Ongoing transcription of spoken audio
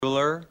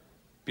Bueller,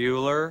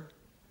 Bueller,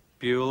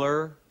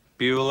 Bueller,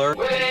 Bueller.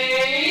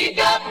 Wake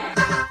up!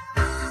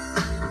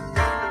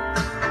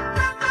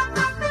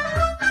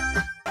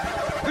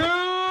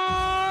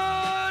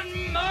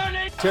 Good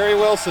morning! Terry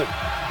Wilson.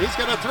 He's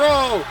going to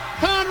throw.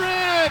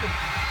 Conrad!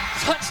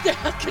 Touchdown,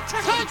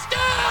 Kentucky!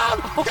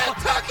 Touchdown!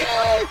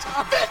 Kentucky!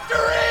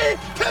 Victory!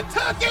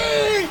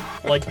 Kentucky!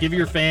 Like, give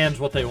your fans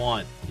what they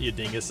want, you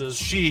dinguses.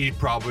 She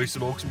probably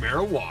smokes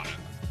marijuana.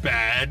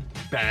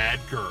 Bad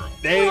girl.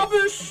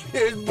 Rubbish!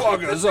 There's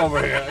buggers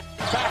over here.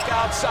 Back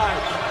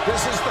outside.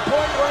 This is the point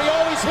where he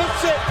always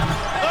hits it.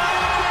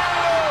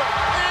 Oh!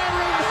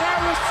 Aaron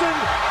Harrison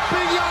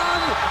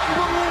beyond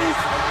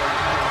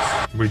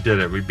belief. We did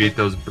it. We beat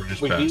those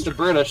British We bastards. beat the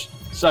British.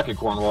 Suck it,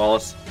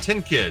 Cornwallis.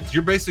 10 kids.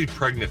 You're basically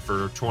pregnant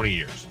for 20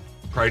 years.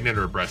 Pregnant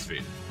or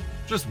breastfeeding.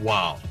 Just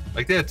wow.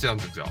 Like, that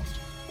sounds exhausting.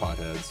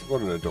 Potheads.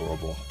 What an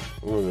adorable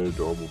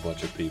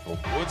bunch of people.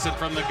 Woodson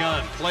from the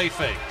gun, play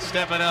fake,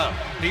 stepping up.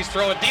 He's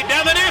throwing deep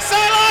down the near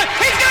sideline.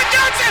 He's got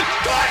Johnson.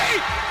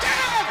 20,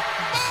 10,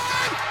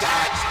 5,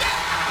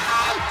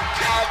 touchdown,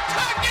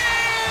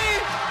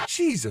 Kentucky!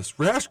 Jesus,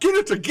 Rash, get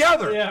it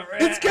together. Yeah,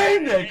 Rash. It's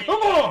game day.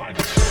 Come on.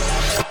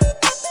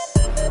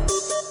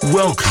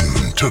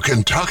 Welcome to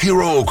Kentucky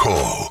Roll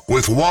Call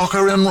with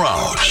Walker and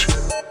Roush.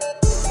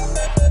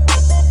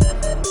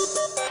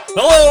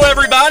 Hello,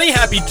 everybody.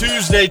 Happy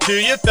Tuesday to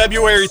you.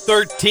 February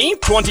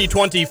 13th,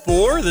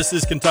 2024. This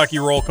is Kentucky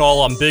Roll Call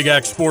on Big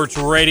X Sports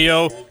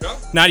Radio.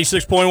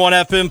 96.1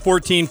 FM,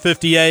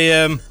 1450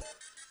 AM.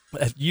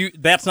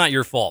 That's not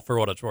your fault, for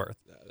what it's worth.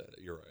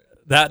 You're right.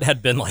 That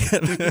had been like,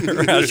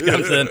 Roush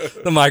comes in,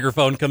 the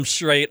microphone comes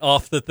straight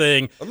off the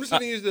thing. I'm just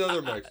going to use the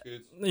other mic,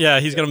 dude.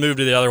 Yeah, he's going to move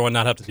to the other one,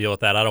 not have to deal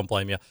with that. I don't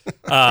blame you.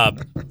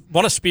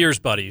 One of Spears'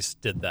 buddies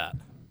did that.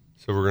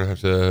 So we're going to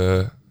have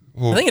to...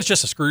 Well, I think it's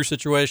just a screw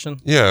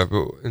situation. yeah,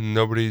 but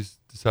nobody's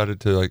decided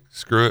to, like,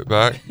 screw it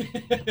back.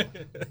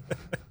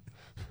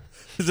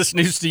 Is this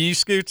news to you,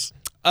 Scoots?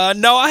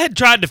 No, I had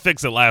tried to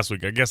fix it last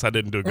week. I guess I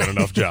didn't do a good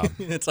enough job.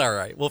 It's all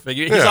right. We'll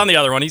figure. He's Yeah. on the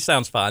other one. He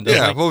sounds fine, doesn't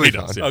Yeah, he? we'll be He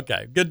fine. does, yeah.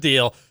 Okay, good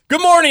deal.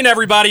 Good morning,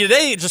 everybody.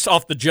 Today, just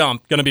off the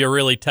jump, going to be a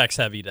really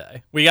text-heavy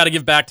day. We got to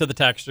give back to the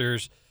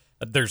texters.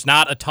 There's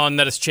not a ton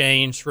that has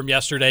changed from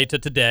yesterday to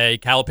today.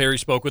 Calipari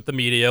spoke with the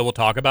media. We'll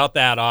talk about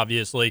that,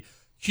 obviously.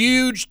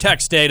 Huge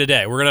text day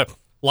today. We're going to a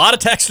lot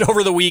of text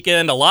over the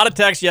weekend, a lot of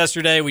text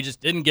yesterday. We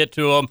just didn't get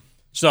to them.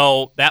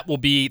 So that will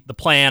be the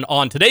plan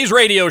on today's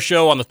radio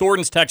show on the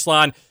Thornton's text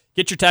line.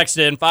 Get your text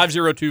in,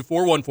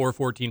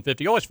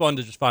 502-414-1450. Always fun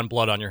to just find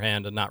blood on your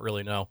hand and not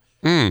really know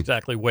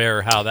exactly where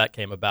or how that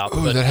came about.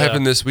 Oh, But, that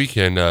happened this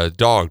weekend.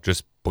 Dog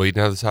just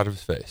bleeding out of the side of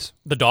his face.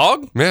 The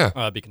dog? Yeah.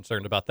 I'd be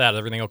concerned about that. Is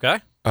everything okay?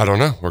 I don't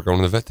know. We're going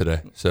to the vet today,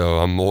 so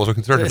I'm a little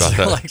concerned about Is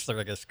there that.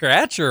 like a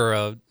scratch or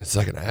a... It's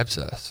like an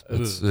abscess.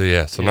 It's, Ooh.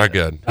 yeah, so not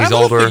good. He's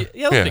We'll older.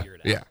 they'll figure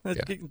it out. Yeah.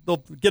 They'll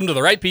get them to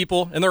the right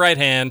people in the right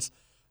hands.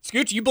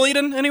 Scooch, you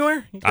bleeding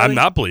anywhere? You got I'm any-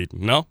 not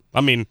bleeding. No,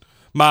 I mean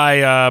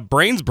my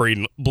brain's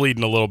bleeding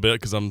a little bit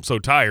because I'm so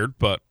tired.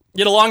 But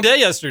You had a long day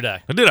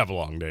yesterday. I did have a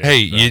long day.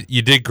 Hey, so.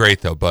 you did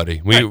great though, buddy.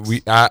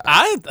 Thanks.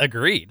 I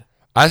agreed.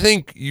 I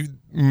think you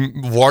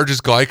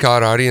largest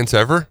Glycod audience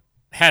ever.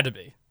 Had to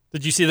be.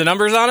 Did you see the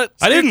numbers on it?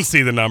 I didn't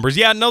see the numbers.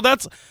 Yeah, no,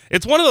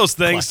 it's one of those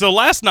things. So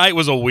last night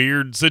was a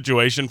weird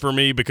situation for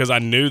me because I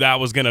knew that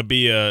was going to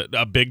be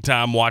a big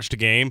time watched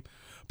game.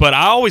 But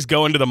I always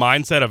go into the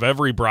mindset of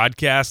every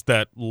broadcast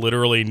that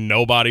literally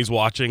nobody's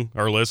watching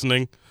or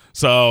listening.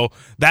 So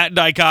that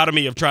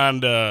dichotomy of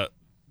trying to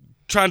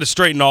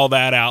straighten all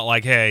that out,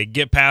 like, hey,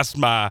 get past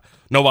my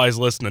nobody's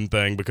listening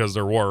thing because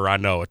there were, I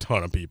know, a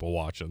ton of people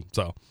watching.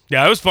 So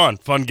yeah, it was fun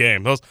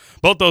game.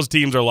 Both those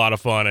teams are a lot of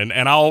fun,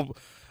 and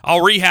I'll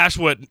rehash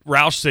what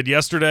Roush said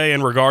yesterday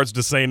in regards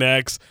to St.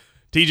 X.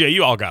 TJ,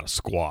 you all got a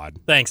squad.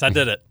 Thanks, I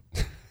did it.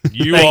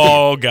 You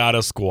all got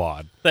a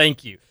squad.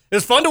 Thank you. It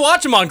was fun to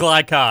watch him on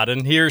Glycod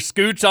and hear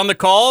Scooch on the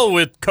call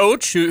with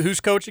Coach. Who's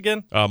Coach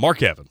again?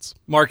 Mark Evans.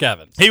 Mark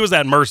Evans. He was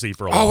at Mercy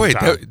for a long Oh wait,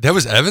 time. that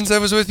was Evans that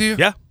was with you?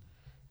 Yeah.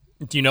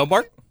 Do you know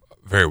Mark?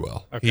 Very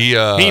well. Okay.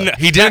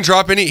 He didn't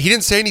drop any. He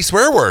didn't say any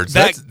swear words.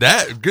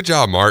 That good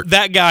job, Mark.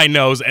 That guy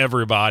knows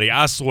everybody.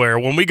 I swear.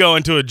 When we go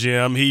into a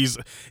gym,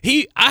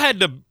 I had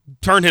to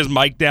turn his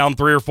mic down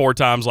 3 or 4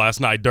 times last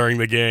night during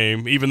the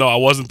game, even though I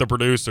wasn't the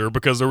producer,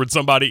 because there would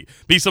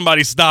be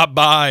somebody stop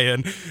by,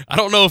 and I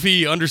don't know if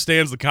he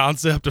understands the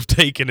concept of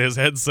taking his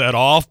headset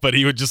off, but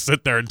he would just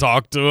sit there and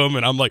talk to him,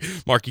 and I'm like,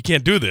 Mark, you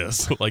can't do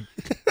this. Like,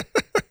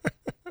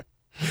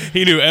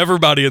 he knew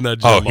everybody in that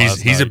gym. Oh,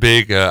 last he's a night.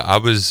 big. I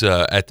was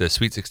at the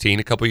Sweet 16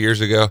 a couple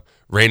years ago.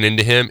 Ran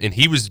into him, and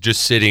he was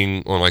just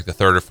sitting on like the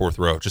 3rd or 4th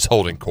row, just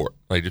holding court.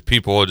 Like just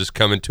people just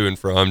coming to and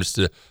from just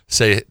to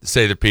say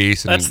the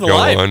piece and That's the go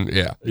life. on.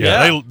 Yeah.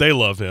 Yeah, they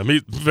love him.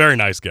 He's a very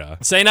nice guy.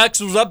 St. X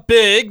was up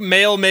big.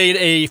 Mail made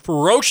a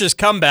ferocious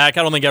comeback.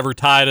 I don't think ever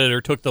tied it or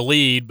took the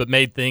lead, but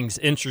made things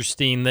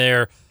interesting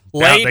there.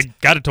 Late. They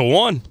got it to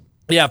 1.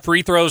 Yeah,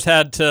 free throws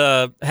had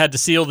to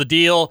seal the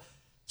deal.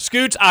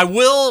 Scoots,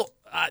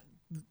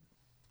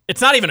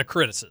 it's not even a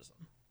criticism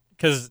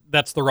because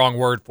that's the wrong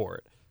word for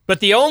it. But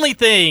the only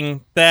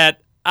thing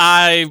that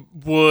I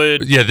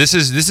would. Yeah, this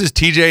is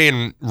TJ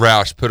and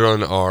Roush put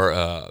on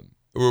our.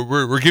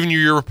 We're giving you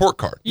your report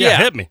card. Yeah,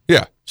 hit me.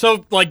 Yeah.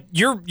 So like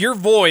your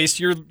voice,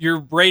 your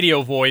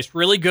radio voice,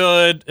 really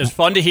good. It's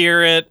fun to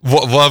hear it.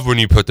 Love when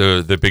you put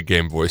the big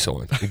game voice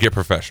on and get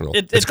professional.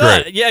 It's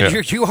great. Yeah,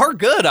 you are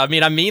good. I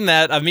mean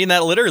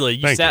that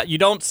literally. You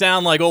don't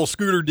sound like old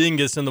Scooter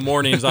Dingus in the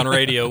mornings on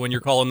radio when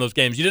you're calling those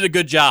games. You did a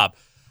good job.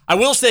 I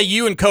will say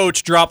you and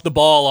Coach dropped the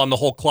ball on the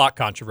whole clock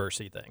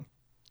controversy thing.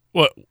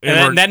 What?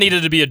 And that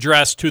needed to be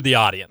addressed to the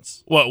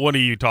audience. What are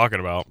you talking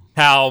about?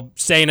 How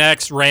St.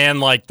 X ran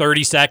like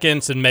 30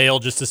 seconds and Mail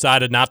just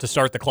decided not to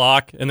start the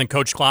clock, and then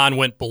Coach Klein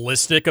went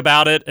ballistic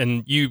about it,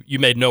 and you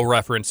made no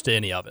reference to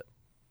any of it.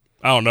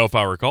 I don't know if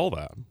I recall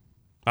that.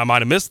 I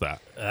might have missed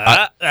that.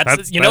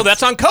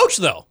 That's on Coach,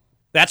 though.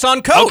 That's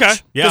on Coach. Okay.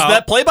 Yeah. Because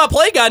that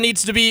play-by-play guy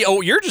needs to be,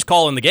 you're just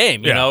calling the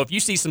game. You Yeah. know, if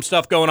you see some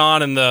stuff going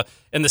on in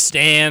the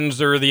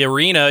stands or the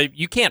arena,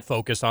 you can't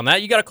focus on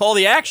that. You got to call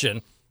the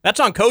action. That's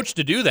on Coach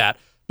to do that.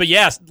 But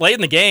yes, late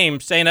in the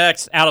game, St.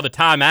 X out of a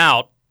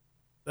timeout,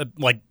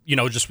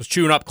 just was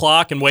chewing up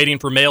clock and waiting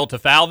for Mail to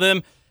foul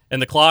them,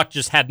 and the clock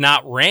just had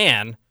not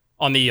ran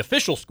on the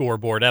official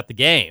scoreboard at the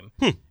game.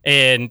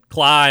 And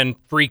Klein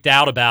freaked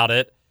out about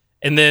it.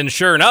 And then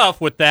sure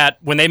enough, with that,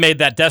 when they made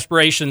that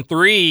desperation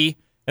three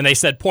and they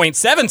said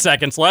 0.7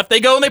 seconds left, they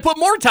go and they put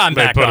more time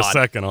back on. They put a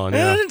second on,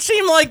 yeah. It didn't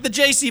seem like the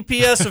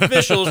JCPS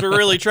officials were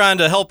really trying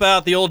to help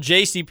out the old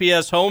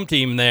JCPS home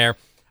team there.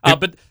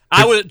 But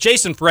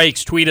Jason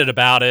Frakes tweeted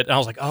about it, and I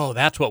was like, oh,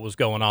 that's what was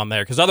going on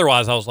there. Because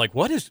otherwise, I was like,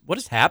 what is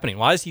happening?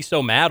 Why is he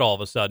so mad all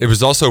of a sudden? It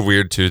was also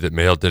weird, too, that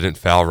Mail didn't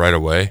foul right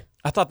away.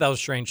 I thought that was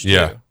strange, too.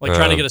 Yeah. Like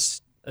trying to get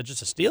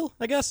just a steal,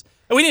 I guess.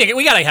 And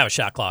we got to have a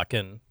shot clock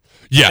in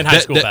Yeah, high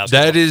school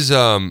basketball. that is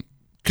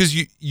because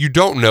you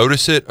don't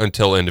notice it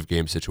until end of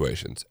game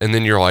situations, and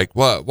then you're like,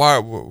 what? Why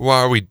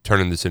are we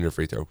turning this into a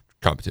free throw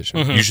competition?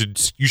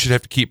 Mm-hmm. You should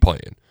have to keep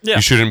playing. Yeah.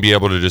 You shouldn't be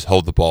able to just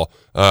hold the ball.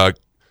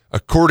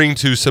 According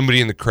to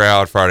somebody in the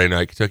crowd Friday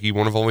night, Kentucky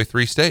one of only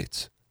 3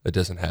 states that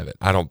doesn't have it.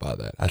 I don't buy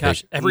that. I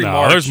think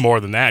March, there's more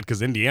than that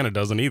because Indiana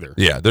doesn't either.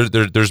 Yeah,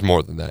 there's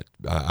more than that.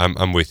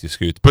 I'm with you,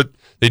 Scoots, but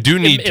they do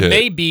need to. It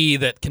may be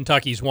that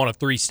Kentucky's one of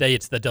 3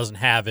 states that doesn't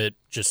have it.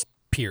 Just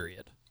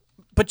period.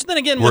 But then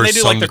again, when they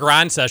do like the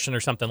grind session or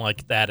something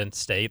like that in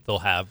state, they'll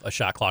have a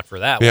shot clock for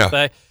that, won't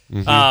they?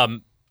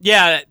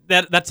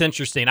 Mm-hmm. That's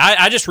interesting.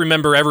 I just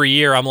remember every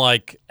year I'm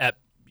like at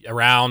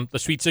around the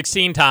Sweet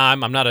 16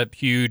 time. I'm not a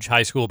huge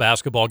high school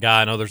basketball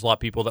guy. I know there's a lot of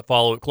people that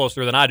follow it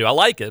closer than I do. I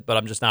like it, but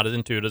I'm just not as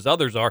into it as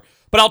others are.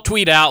 But I'll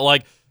tweet out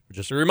like,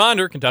 just a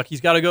reminder, Kentucky's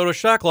got to go to a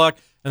shot clock,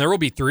 and there will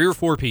be 3 or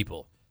 4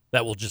 people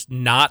that will just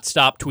not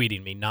stop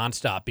tweeting me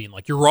nonstop, being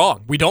like, "You're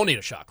wrong. We don't need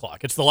a shot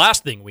clock. It's the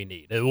last thing we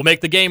need. It will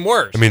make the game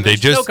worse." I mean,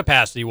 no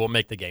capacity will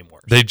make the game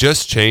worse. They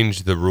just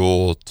changed the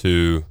rule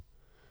to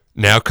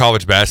now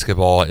college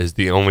basketball is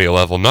the only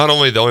level, not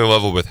only the only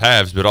level with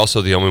halves, but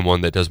also the only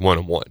one that does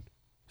 1-on-1.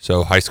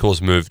 So high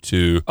school's moved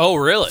to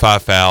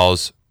 5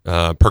 fouls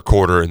per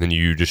quarter, and then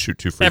you just shoot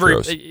 2 free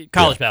throws.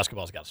 College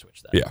basketball's got to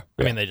switch that. Yeah.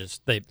 I mean,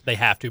 they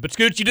have to. But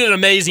Scoots, you did an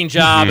amazing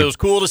job. It was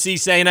cool to see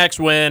St. X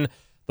win.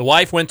 The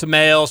wife went to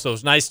Mail, so it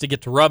was nice to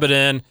get to rub it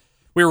in.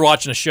 We were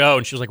watching a show,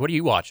 and she was like, "What are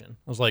you watching?"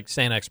 I was like,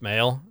 "St. X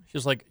Mail." She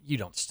was like, "You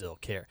don't still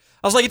care."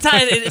 I was like, "It's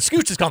not.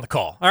 Scoots is on the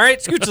call, all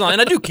right? Scoots is on,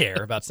 and I do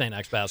care about St.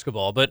 X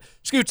basketball, but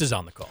Scoots is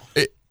on the call."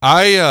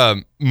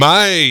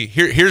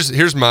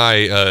 Here's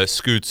my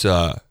Scoots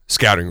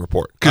scouting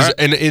report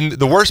and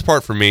the worst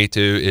part for me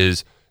too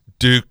is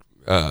Duke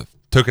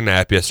took a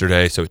nap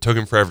yesterday, so it took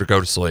him forever to go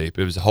to sleep.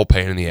 It was a whole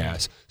pain in the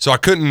ass, so I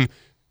couldn't.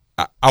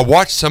 I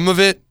watched some of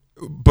it,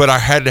 but I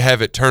had to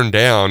have it turned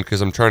down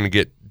because I'm trying to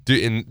get.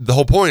 And the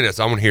whole point is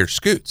I want to hear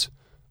Scoots.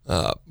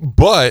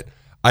 But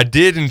I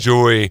did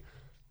enjoy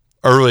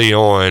early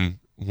on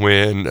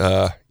when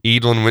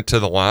Edlin went to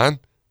the line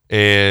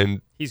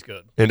and he's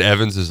good. And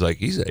Evans is like,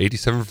 he's an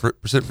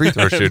 87% free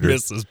throw shooter.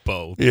 Misses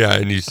both. Yeah,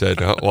 and you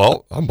said,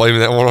 well, I'm blaming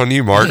that one on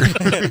you, Mark.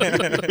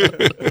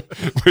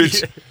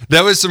 Which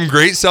that was some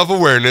great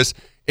self-awareness.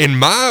 And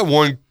my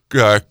one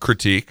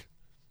critique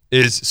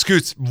is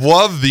Scoots,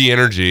 love the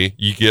energy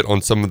you get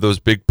on some of those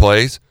big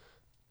plays.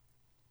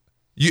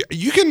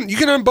 You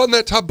can unbutton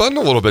that top button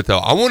a little bit though.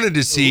 I wanted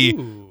to see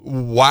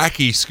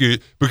wacky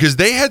Scoot because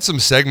they had some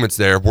segments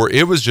there where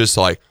it was just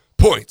like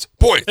points.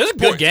 It was a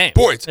good game.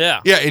 Points.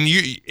 Yeah. And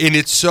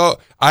it's so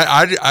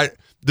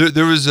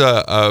there was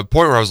a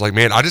point where I was like,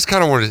 man, I just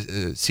kind of want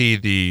to see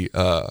the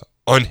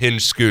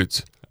unhinged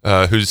Scoots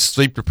who's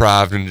sleep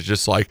deprived and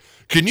just like,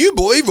 can you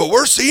believe what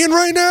we're seeing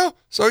right now?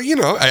 So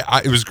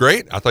it was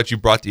great. I thought you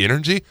brought the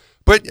energy,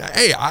 but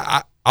hey,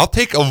 I'll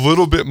take a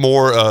little bit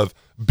more of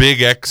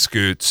Big X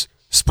Scoots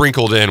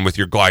sprinkled in with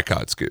your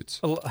Glycod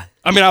Scoots.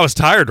 I mean, I was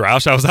tired,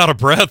 Roush. I was out of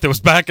breath. It was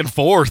back and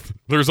forth.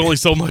 There was only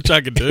so much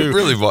I could do. It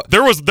really was.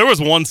 There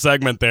was one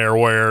segment there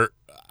where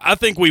I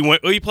think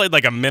we played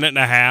like a minute and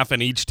a half,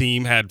 and each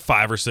team had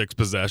 5 or 6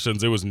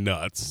 possessions. It was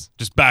nuts,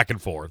 just back and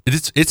forth.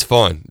 It's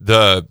fun.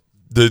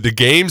 The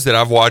games that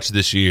I've watched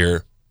this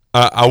year,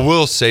 I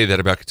will say that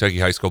about Kentucky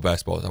high school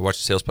basketball. I watched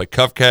the Sales play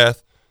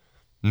Covcath.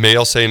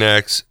 Male St.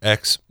 X,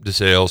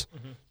 DeSales.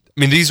 I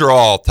mean, these are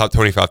all top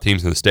 25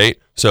 teams in the state.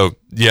 So,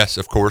 yes,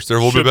 of course, they're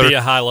a little bit better. Should be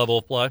a high level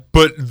of play.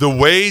 But the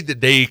way that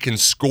they can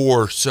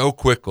score so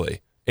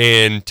quickly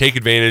and take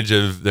advantage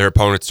of their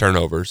opponent's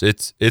turnovers,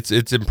 it's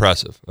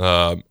impressive.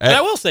 And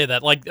I will say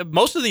that, like,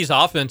 most of these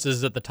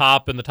offenses at the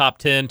top, in the top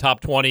 10,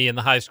 top 20 in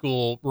the high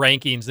school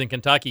rankings in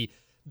Kentucky,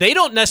 they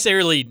don't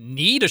necessarily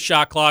need a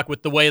shot clock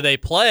with the way they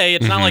play.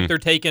 It's not like they're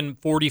taking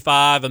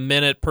 45 a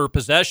minute per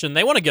possession.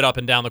 They want to get up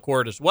and down the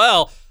court as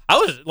well. I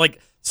was like,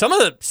 some of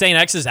the St.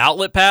 X's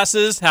outlet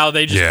passes, how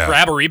they just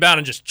grab a rebound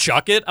and just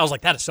chuck it. I was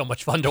like, that is so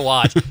much fun to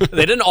watch.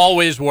 They didn't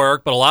always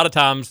work, but a lot of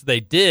times they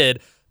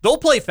did. They'll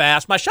play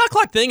fast. My shot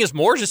clock thing is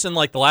more just in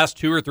like the last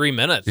 2 or 3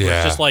 minutes. Where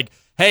it's just like,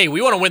 hey,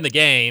 we want to win the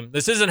game.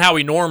 This isn't how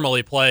we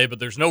normally play, but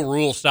there's no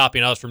rule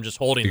stopping us from just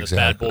holding this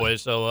bad boy.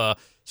 So,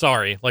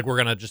 sorry, like we're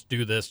going to just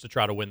do this to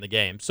try to win the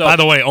game. So, by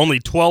the way, only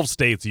 12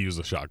 states use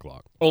a shot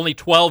clock. Only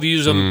 12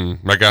 use them.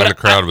 My guy in the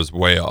crowd was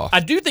way off. I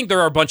do think there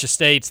are a bunch of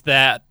states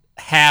that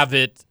have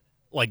it,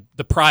 like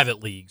the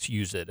private leagues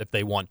use it if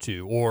they want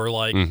to, or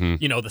like,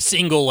 the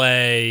single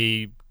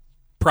A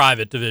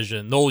private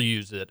division, they'll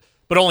use it.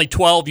 But only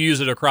 12 use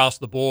it across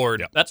the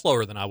board. Yep. That's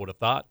lower than I would have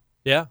thought.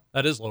 Yeah,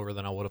 that is lower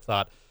than I would have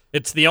thought.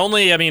 It's the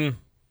only,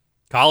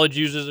 college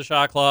uses a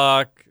shot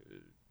clock.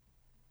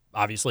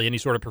 Obviously, any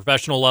sort of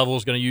professional level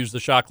is going to use the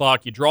shot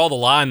clock. You draw the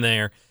line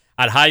there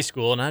at high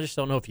school, and I just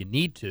don't know if you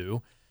need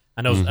to.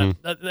 I know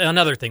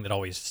another thing that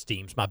always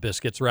steams my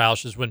biscuits,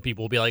 Roush, is when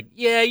people will be like,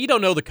 yeah, you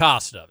don't know the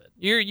cost of it.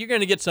 You're going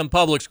to get some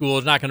public school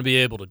that's not going to be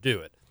able to do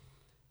it.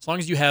 As long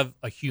as you have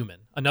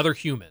another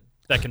human,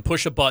 that can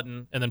push a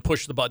button and then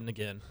push the button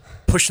again,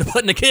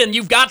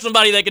 you've got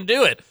somebody that can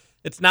do it.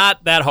 It's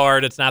not that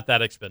hard. It's not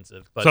that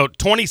expensive. But so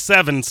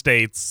 27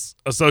 states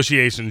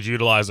associations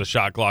utilize a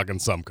shot clock in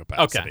some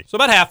capacity. Okay, so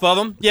about half of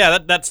them. Yeah,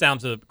 that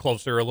sounds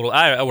closer a little.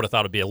 I would have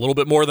thought it'd be a little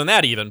bit more than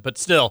that even, but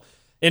still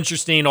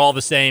interesting all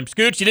the same.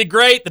 Scooch, you did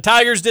great. The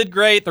Tigers did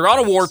great. They're on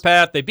a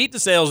warpath. They beat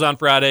DeSales on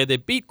Friday. They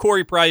beat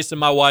Corey Price and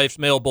my wife's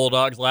male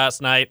Bulldogs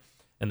last night,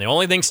 and the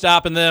only thing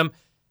stopping them,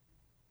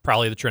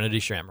 probably the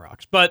Trinity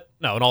Shamrocks. But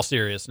no, in all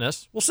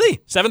seriousness, we'll see.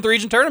 7th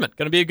region tournament.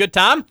 Going to be a good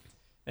time.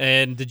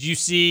 And did you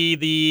see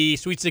the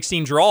Sweet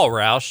 16 draw,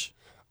 Roush?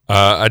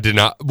 I did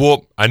not.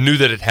 Well, I knew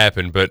that it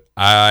happened, but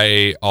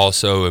I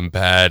also am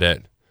bad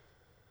at.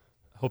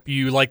 Hope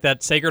you like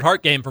that Sacred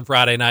Heart game from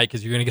Friday night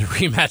because you're going to get a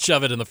rematch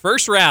of it in the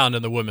first round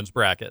in the women's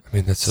bracket.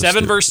 That's so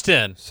 7 versus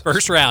 10.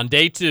 First round,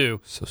 day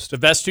 2. So the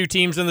best 2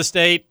 teams in the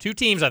state. 2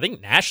 teams, I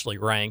think, nationally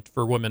ranked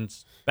for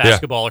women's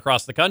basketball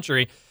across the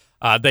country.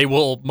 They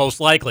will most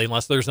likely,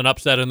 unless there's an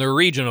upset in their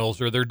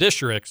regionals or their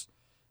districts,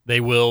 they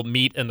will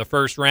meet in the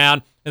first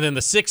round. And then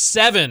the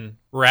 6-7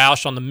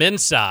 Roush on the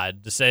men's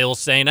side, DeSales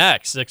St.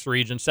 X, 6th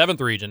region,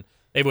 7th region,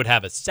 they would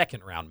have a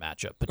second round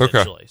matchup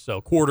potentially. Okay. So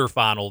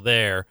quarterfinal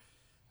there,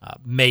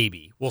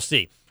 maybe. We'll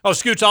see. Oh,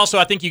 Scoots, also,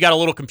 I think you got a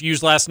little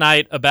confused last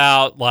night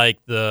about like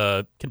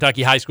the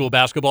Kentucky high school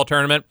basketball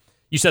tournament.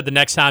 You said the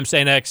next time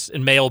St. X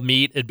and Male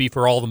meet, it'd be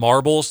for all the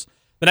marbles.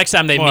 The next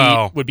time they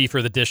meet would be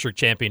for the district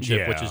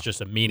championship, which is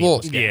just a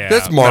meaningless game. Yeah,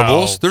 that's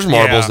marbles. There's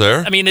marbles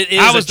there. I mean, it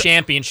is a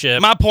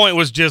championship. My point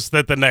was just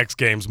that the next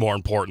game's more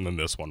important than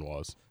this one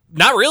was.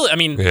 Not really. I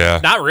mean,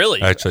 not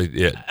really. Actually,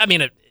 yeah. I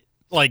mean,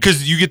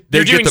 because you're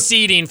doing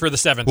seeding for the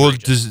 7th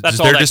region. Does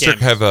their district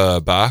have a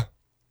bye?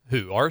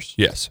 Who, ours?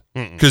 Yes.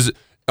 Because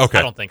I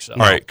don't think so. All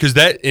right, because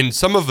in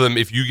some of them,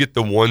 if you get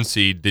the 1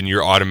 seed, then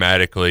you're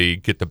automatically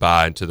get the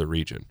bye into the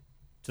region.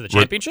 To the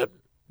championship?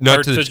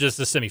 Not to just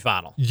the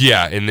semifinal.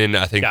 Yeah, and then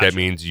I think that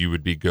means you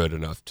would be good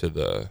enough to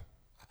the.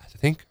 I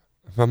think,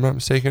 if I'm not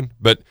mistaken,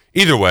 but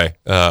either way.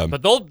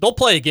 But they'll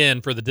play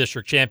again for the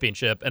district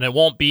championship, and it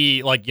won't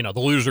be like the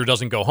loser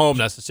doesn't go home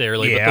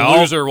necessarily, but the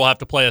loser will have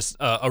to play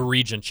a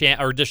region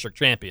or district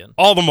champion.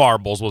 All the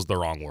marbles was the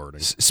wrong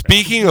wording.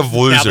 Speaking of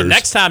losers,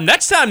 now, the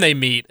next time they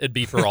meet, it'd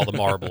be for all the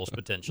marbles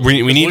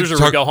potentially. We need loser to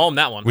talk, would go home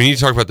that one. We need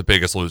to talk about the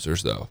biggest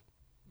losers though.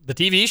 The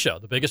TV show,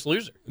 The Biggest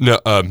Loser. No,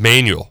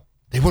 Manual.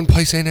 They wouldn't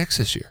play St. X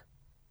this year.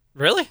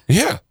 Really?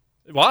 Yeah.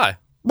 Why?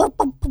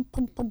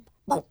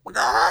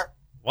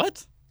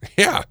 What?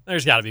 Yeah.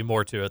 There's got to be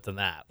more to it than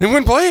that. They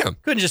wouldn't play him.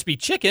 Couldn't just be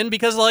chicken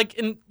because,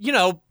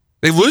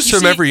 they lose to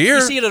him every year.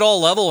 You see it at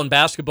all level in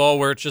basketball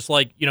where it's just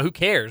who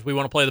cares? We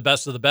want to play the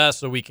best of the best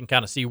so we can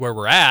kind of see where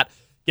we're at,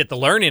 get the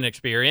learning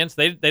experience.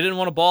 They didn't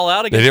want to ball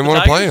out against They didn't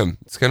want to Tigers. play him.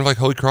 It's kind of like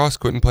Holy Cross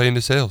couldn't play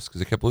into sales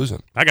because they kept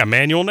losing. I got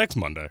Manual next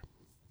Monday.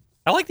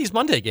 I like these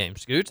Monday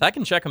games, Scoots. I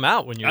can check them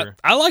out when you're.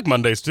 I like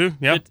Mondays too.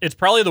 Yeah, it's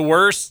probably the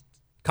worst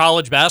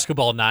college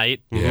basketball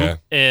night. Yeah.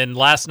 And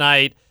last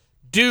night,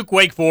 Duke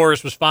Wake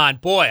Forest was fine.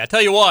 Boy, I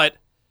tell you what,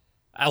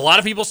 a lot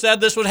of people said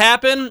this would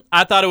happen.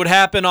 I thought it would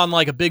happen on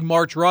like a big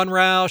March run,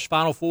 Roush,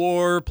 Final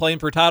Four, playing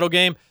for a title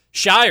game.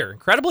 Shire,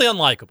 incredibly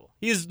unlikable.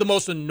 He's the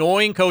most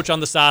annoying coach on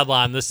the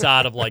sideline this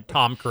side of like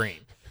Tom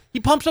Crean.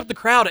 He pumps up the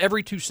crowd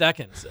every 2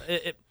 seconds.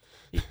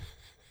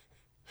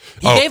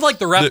 He gave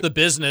the ref the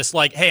business,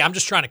 hey, I'm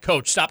just trying to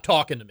coach. Stop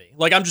talking to me.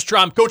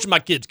 I'm coaching my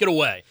kids. Get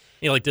away.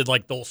 He did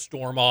the whole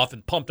storm off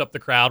and pumped up the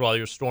crowd while he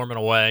was storming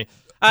away.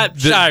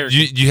 Shire.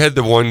 You had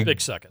the one big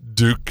second.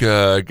 Duke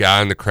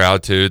guy in the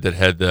crowd too that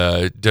had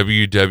the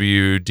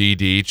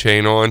WWDD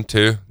chain on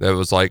too. That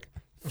was like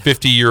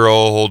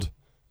 50-year-old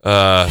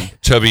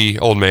chubby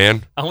old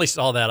man. I only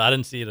saw that. I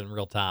didn't see it in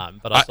real time,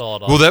 but I saw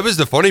it. Well, that was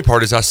the funny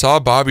part is I saw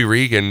Bobby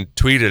Regan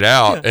tweet it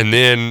out, and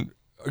then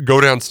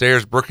go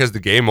downstairs. Brooke has the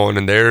game on,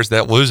 and there's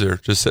that loser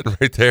just sitting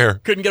right there.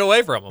 Couldn't get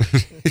away from him.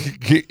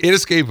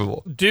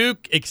 Inescapable.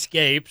 Duke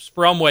escapes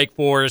from Wake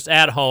Forest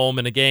at home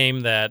in a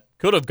game that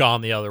could have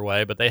gone the other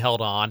way, but they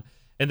held on.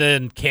 And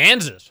then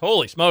Kansas,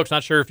 holy smokes,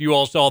 not sure if you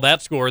all saw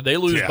that score. They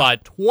lose by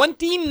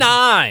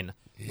 29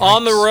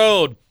 on the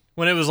road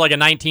when it was like a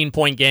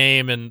 19-point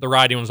game and the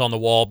writing was on the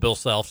wall. Bill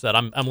Self said,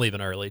 I'm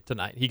leaving early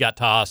tonight. He got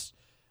tossed.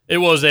 It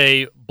was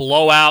a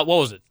blowout. What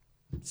was it,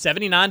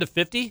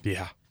 79-50?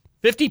 Yeah.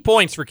 50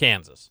 points for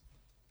Kansas.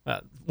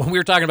 When we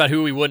were talking about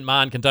who we wouldn't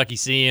mind Kentucky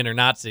seeing or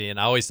not seeing,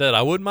 I always said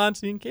I wouldn't mind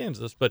seeing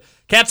Kansas. But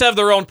Cats have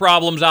their own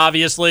problems,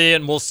 obviously,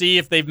 and we'll see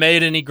if they've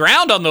made any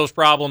ground on those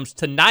problems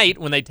tonight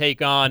when they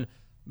take on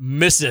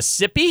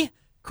Mississippi.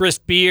 Chris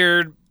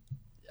Beard,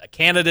 a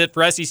candidate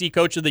for SEC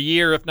Coach of the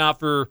Year, if not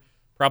for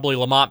probably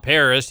Lamont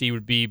Paris. He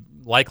would be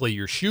likely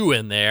your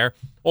shoe-in there.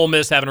 Ole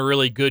Miss having a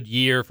really good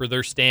year for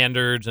their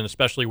standards and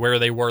especially where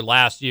they were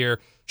last year,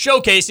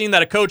 showcasing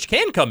that a coach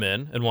can come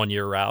in one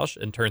year, Roush,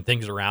 and turn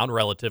things around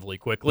relatively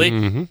quickly.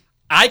 Mm-hmm.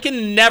 I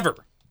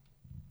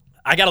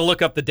got to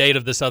look up the date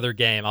of this other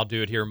game. I'll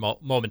do it here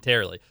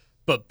momentarily.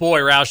 But boy,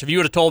 Roush, if you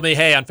would have told me,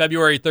 hey, on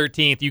February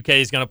 13th, UK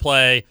is going to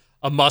play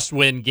a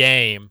must-win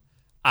game,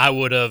 I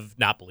would have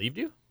not believed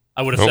you.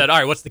 I would have said, all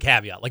right, what's the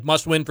caveat? Like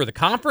must-win for the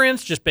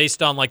conference, just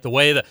based on like the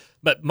way that,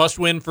 but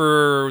must-win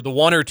for the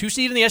 1 or 2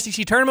 seed in the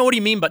SEC tournament? What do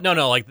you mean? But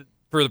no, like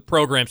for the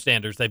program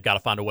standards, they've got to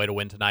find a way to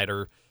win tonight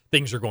or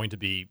things are going to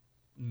be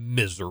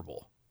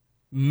miserable.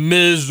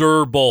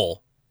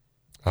 Miserable.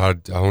 I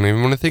don't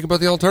even want to think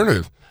about the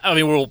alternative. I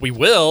mean,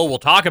 we'll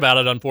talk about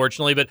it,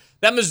 unfortunately, but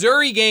that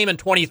Missouri game in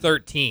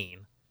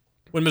 2013,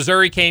 when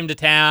Missouri came to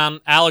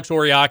town, Alex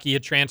Oriaki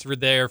had transferred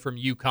there from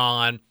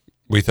UConn.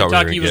 We thought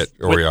Kentucky we were going to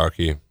get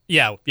Oriaki.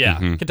 Yeah.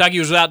 Mm-hmm. Kentucky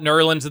was out in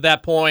Nerlens at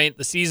that point.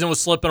 The season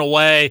was slipping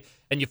away,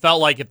 and you felt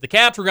like if the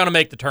Cats were going to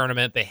make the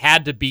tournament, they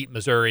had to beat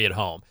Missouri at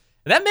home.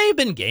 And that may have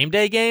been game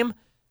day game.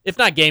 If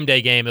not game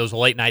day game, it was a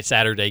late-night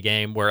Saturday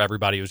game where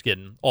everybody was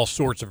getting all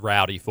sorts of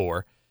rowdy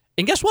for.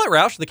 And guess what,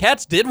 Roush? The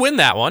Cats did win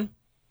that one.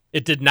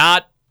 It did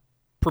not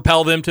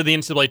propel them to the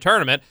NCAA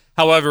tournament.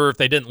 However, if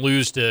they didn't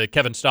lose to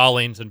Kevin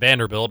Stallings and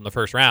Vanderbilt in the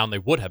first round, they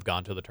would have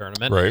gone to the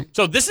tournament. Right.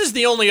 So this is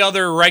the only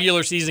other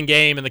regular season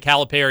game in the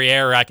Calipari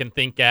era I can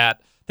think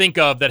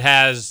of that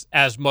has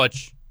as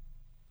much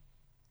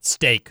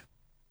stake.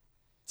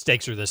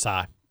 Stakes are this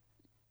high.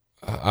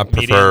 I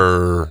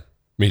prefer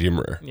medium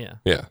rare. Yeah.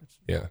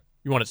 Yeah.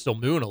 You want it still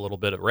moon a little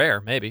bit at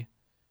rare, maybe.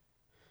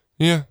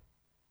 Yeah.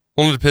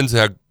 Well, it depends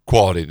how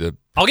quality the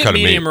I'll get kind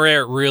of medium meat.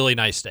 rare, really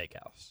nice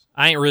steakhouse.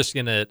 I ain't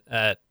risking it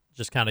at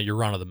just kind of your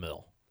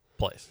run-of-the-mill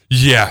place.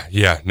 Yeah.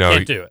 No.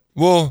 Can't do it.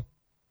 Well,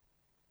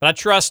 but I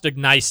trust a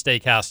nice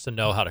steakhouse to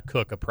know how to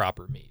cook a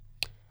proper meat.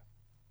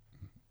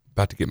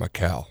 about to get my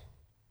cow.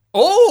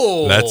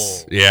 Oh!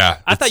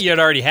 I thought you had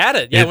already had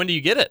it. Yeah, when do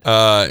you get it?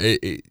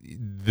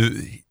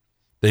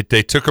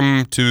 They took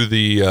him to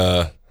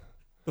the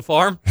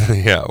farm?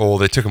 Yeah, well,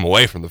 they took him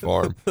away from the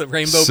farm. The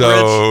Rainbow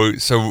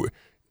Bridge. So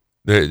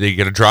they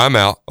got to dry him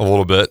out a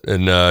little bit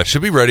and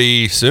should be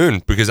ready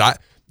soon because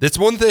that's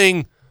one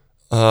thing.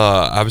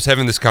 I was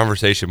having this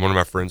conversation. One of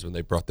my friends, when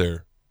they brought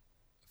their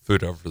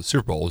food over for the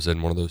Super Bowl, was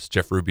in one of those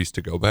Jeff Ruby's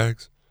to-go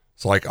bags.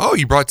 It's like, oh,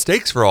 you brought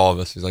steaks for all of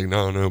us. He's like,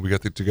 no, we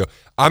got the to-go.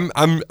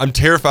 I'm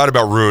terrified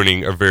about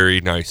ruining a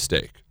very nice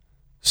steak.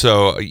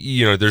 So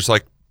there's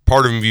like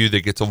part of you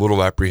that gets a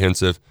little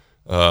apprehensive.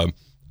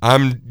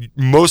 I'm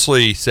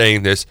mostly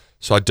saying this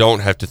so I don't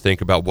have to think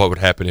about what would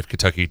happen if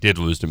Kentucky did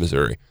lose to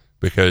Missouri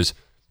because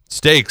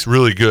steaks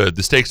really good.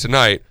 The stakes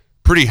tonight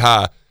pretty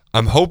high.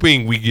 I'm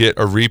hoping we get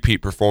a repeat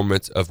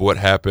performance of what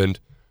happened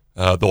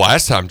the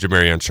last time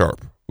Jamarion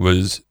Sharp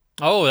was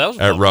that was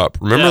at Rupp.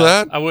 Remember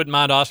that? I wouldn't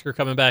mind Oscar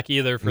coming back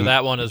either for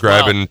that one as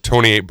Grabbing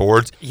 28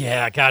 boards.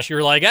 Yeah, gosh, you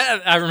were like,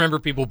 I remember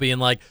people being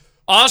like,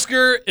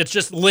 Oscar, it's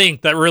just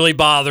length that really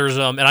bothers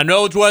him. And I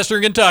know it's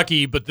Western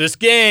Kentucky, but this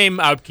game,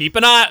 I would keep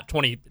an eye.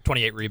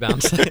 28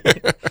 rebounds.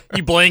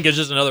 You blink, it's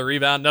just another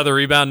rebound, another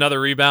rebound,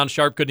 another rebound.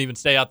 Sharp couldn't even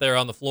stay out there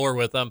on the floor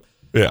with them.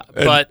 Yeah.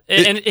 But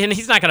and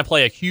he's not going to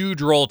play a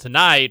huge role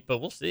tonight, but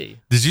we'll see.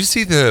 Did you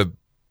see the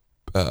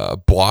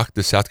block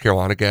the South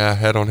Carolina guy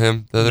had on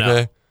him the other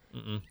day?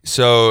 Mm-mm.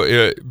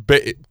 So,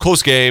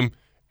 close game,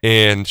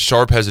 and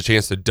Sharp has a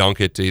chance to dunk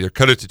it to either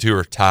cut it to 2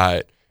 or tie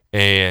it.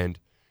 And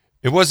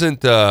it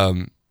wasn't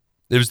it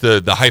was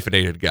the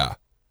hyphenated guy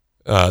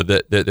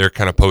that their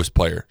kind of post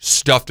player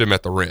stuffed him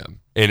at the rim.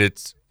 And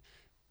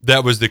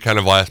that was the kind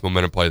of last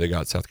momentum play that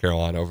got South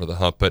Carolina over the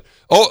hump. But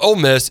Ole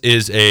Miss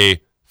is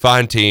a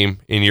fine team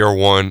in year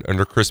one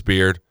under Chris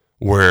Beard,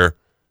 where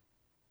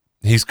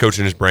he's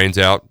coaching his brains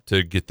out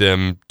to get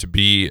them to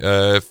be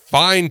a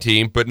fine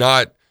team, but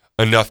not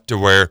enough to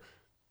where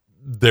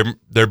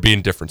they're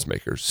being difference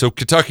makers. So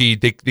Kentucky,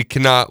 they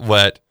cannot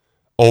let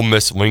Ole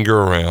Miss linger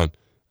around.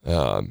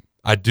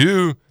 I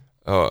do.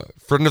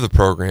 Friend of the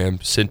program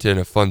sent in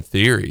a fun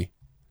theory.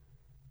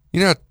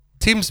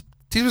 Teams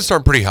are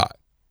starting pretty hot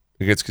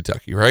against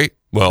Kentucky, right?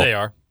 Well, they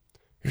are.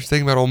 Here's the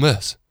thing about Ole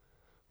Miss.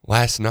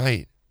 Last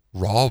night,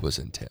 Raw was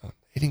in town.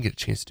 He didn't get a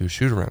chance to do a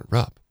shoot around at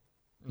Rupp.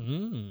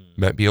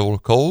 Might be a little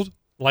cold.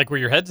 Like where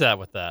your head's at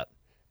with that.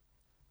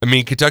 I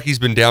mean, Kentucky's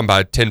been down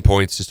by 10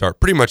 points to start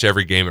pretty much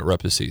every game at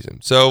Rupp this season.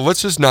 So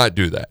let's just not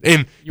do that.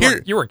 And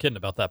you weren't kidding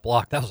about that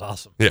block. That was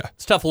awesome. Yeah.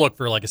 It's a tough look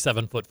for like a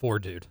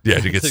 7'4" dude. Yeah,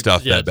 to get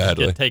stuffed that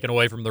badly. Get taken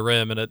away from the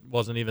rim, and it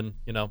wasn't even,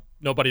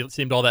 nobody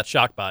seemed all that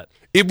shocked by it.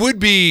 It would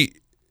be.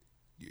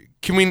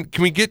 Can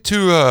we get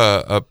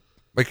to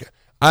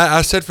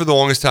I said for the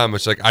longest time,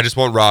 it's like I just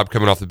want Rob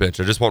coming off the bench.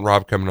 I just want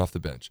Rob coming off the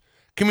bench.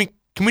 Can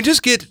we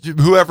just get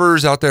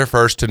whoever's out there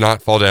first to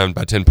not fall down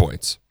by 10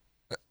 points?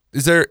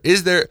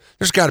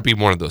 There's got to be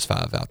one of those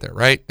 5 out there,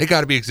 right? They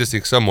got to be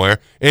existing somewhere.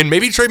 And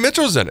maybe Trey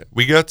Mitchell's in it.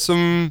 We got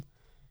some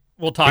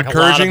We'll talk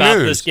encouraging a lot about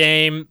news. this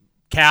game.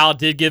 Cal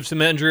did give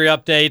some injury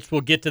updates.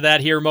 We'll get to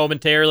that here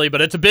momentarily,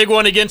 but it's a big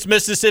one against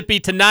Mississippi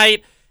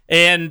tonight.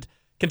 And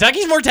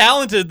Kentucky's more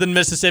talented than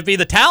Mississippi.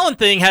 The talent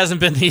thing hasn't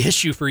been the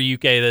issue for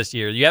UK this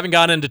year. You haven't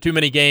gotten into too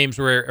many games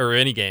or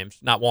any games,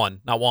 not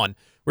one,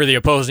 where the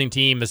opposing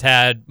team has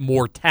had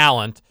more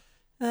talent.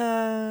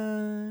 Yeah,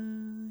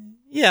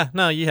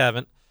 no, you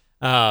haven't.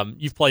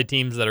 You've played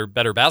teams that are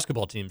better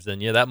basketball teams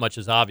than you. That much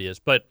is obvious.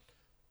 But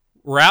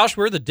Roush,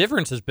 where the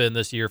difference has been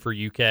this year for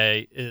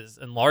UK is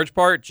in large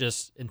part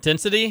just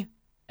intensity,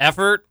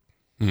 effort,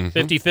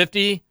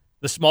 50-50,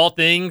 the small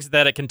things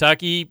that at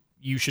Kentucky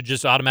you should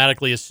just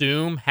automatically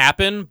assume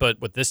happen, but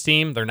with this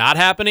team, they're not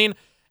happening.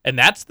 And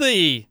that's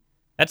the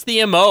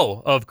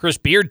MO of Chris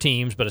Beard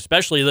teams, but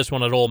especially this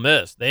one at Ole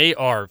Miss. They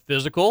are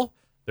physical,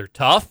 they're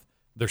tough,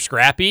 they're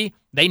scrappy.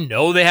 They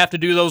know they have to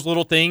do those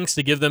little things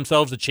to give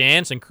themselves a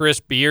chance, and Chris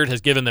Beard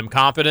has given them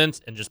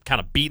confidence and just kind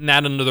of beaten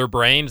that into their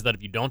brains that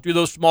if you don't do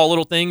those small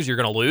little things, you're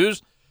going to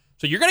lose.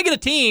 So you're going to get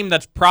a team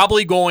that's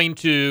probably going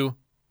to,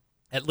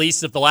 at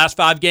least if the last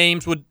 5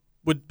 games would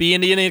be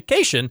any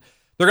indication,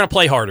 they're going to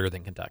play harder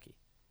than Kentucky.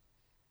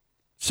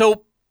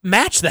 So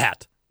match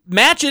that.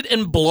 Match it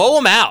and blow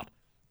them out.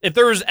 If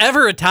there was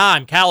ever a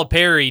time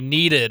Calipari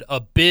needed a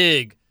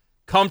big,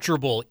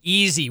 comfortable,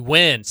 easy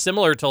win,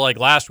 similar to like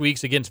last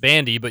week's against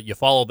Vandy, but you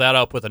followed that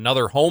up with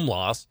another home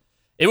loss,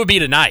 it would be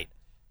tonight.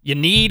 You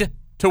need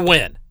to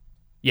win.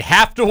 You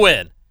have to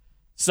win.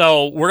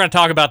 So we're going to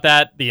talk about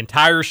that the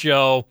entire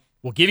show.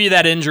 We'll give you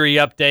that injury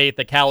update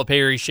that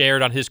Calipari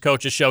shared on his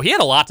coach's show. He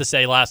had a lot to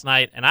say last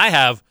night, and I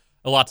have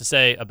a lot to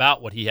say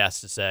about what he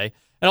has to say.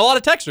 And a lot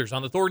of texters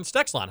on the Thornton's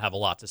text line have a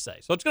lot to say.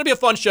 So it's going to be a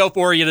fun show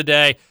for you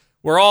today.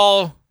 We're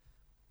all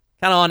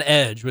kind of on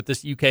edge with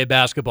this UK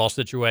basketball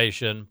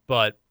situation,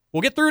 but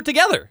we'll get through it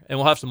together, and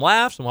we'll have some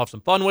laughs, and we'll have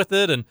some fun with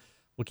it, and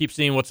we'll keep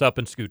seeing what's up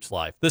in Scoot's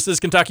life. This is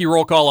Kentucky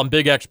Roll Call on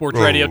Big X Sports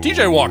Radio.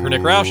 TJ Walker,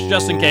 Nick Roush,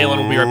 Justin Kalen.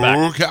 We'll be right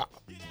back. Okay.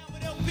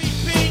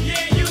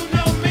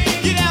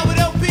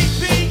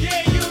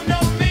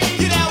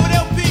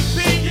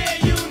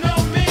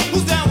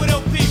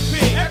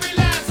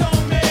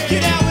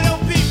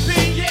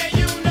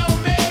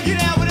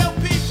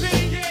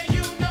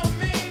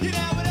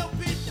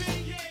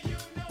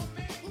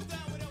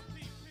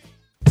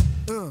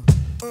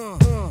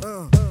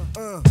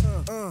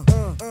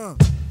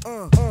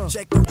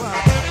 Check the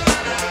rock.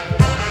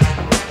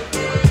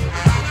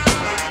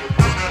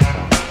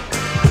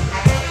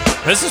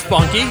 This is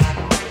funky.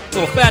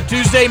 Little Fat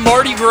Tuesday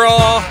Mardi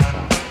Gras.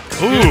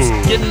 Ooh.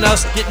 Getting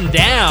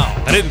down.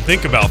 I didn't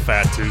think about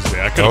Fat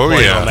Tuesday. I could have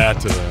played on that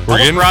today. We're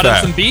Almost brought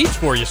fat. in some beads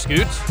for you,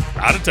 Scoots.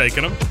 I'd have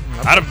taken them.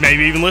 I'd have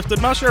maybe even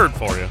lifted my shirt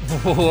for you.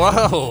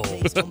 Whoa.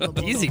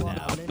 Easy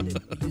now.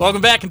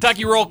 Welcome back.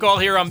 Kentucky Roll Call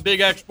here on Big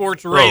X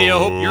Sports Radio.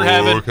 Hope you're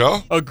having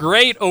a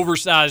great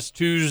oversized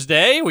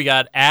Tuesday. We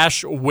got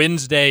Ash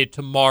Wednesday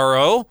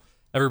tomorrow.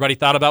 Everybody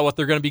thought about what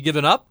they're going to be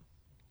giving up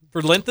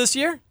for Lent this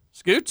year?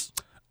 Scoots?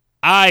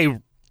 I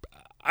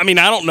mean,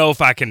 I don't know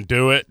if I can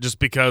do it just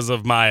because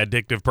of my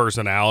addictive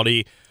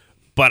personality,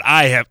 but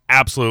I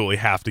absolutely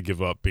have to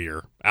give up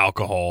beer,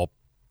 alcohol.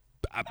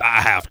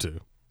 I have to.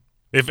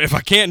 If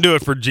I can't do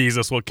it for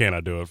Jesus, what can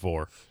I do it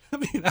for? I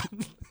mean,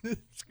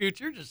 Scoot,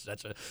 you're just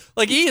such a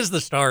he is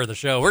the star of the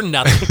show. We're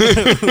nothing.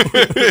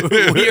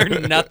 We are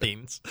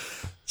nothings.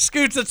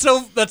 Scoots,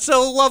 that's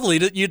so lovely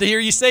to hear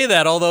you say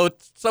that. Although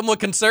it's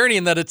somewhat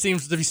concerning that it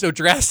seems to be so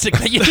drastic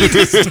that you need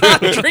to stop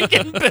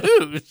drinking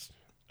booze.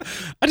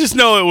 I just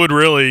know it would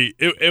really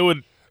it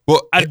would.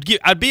 Well,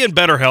 I'd be in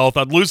better health.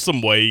 I'd lose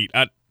some weight.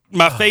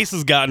 My face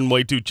has gotten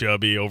way too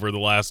chubby over the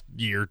last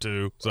year or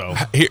two. So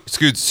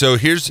Scoot, so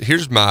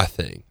here's my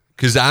thing,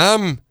 because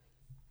I'm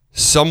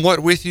somewhat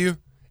with you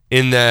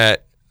in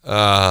that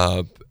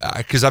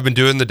because I've been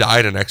doing the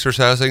diet and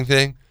exercising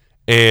thing,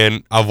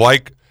 and I'm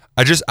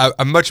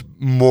much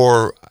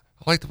more. I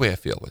like the way I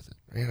feel with it.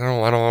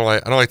 I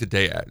don't like the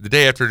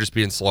day after just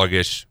being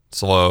sluggish,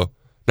 slow,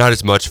 not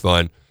as much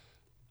fun.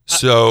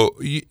 So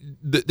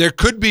there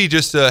could be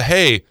just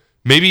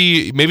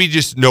maybe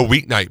just no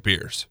weeknight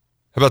beers.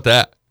 How about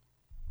that?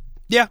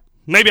 Yeah,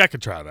 Maybe I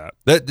could try that.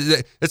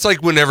 It's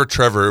like whenever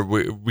Trevor,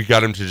 we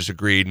got him to just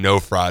agree no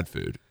fried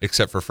food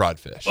except for fried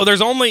fish. Well,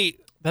 there's only.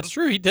 That's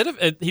true. He did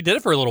it. He did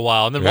it for a little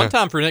while, and then one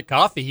time for Nick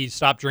Coffey, he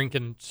stopped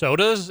drinking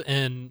sodas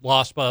and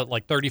lost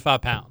like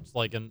 35 pounds,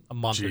 like in a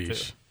month or two,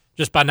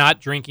 just by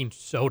not drinking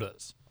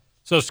sodas.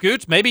 So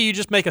Scoots, maybe you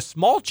just make a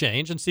small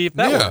change and see if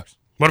that works.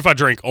 What if I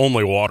drink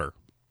only water?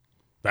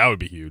 That would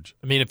be huge.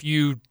 I mean, if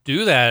you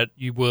do that,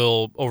 you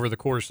will over the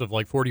course of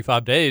like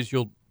 45 days,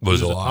 you'll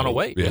lose a ton of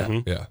weight.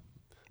 Yeah,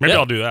 Maybe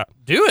I'll do that.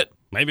 Do it.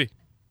 Maybe.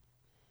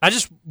 I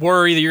just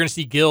worry that you're going to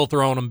see Gil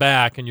throwing them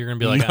back, and you're going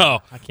to be like, no.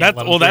 I can't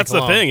let him that's the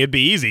drink alone. thing. It'd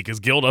be easy because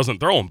Gil doesn't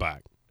throw them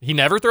back. He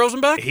never throws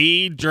them back?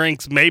 He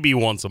drinks maybe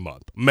once a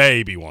month.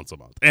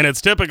 And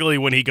it's typically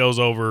when he goes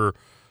over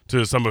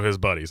to some of his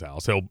buddies'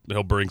 house.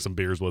 He'll bring some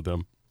beers with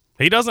him.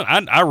 He doesn't.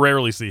 I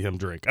rarely see him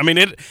drink. I mean,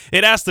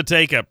 it has to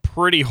take a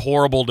pretty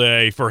horrible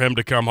day for him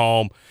to come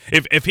home.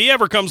 If he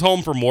ever comes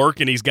home from work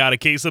and he's got a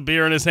case of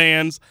beer in his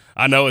hands,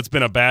 I know it's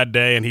been a bad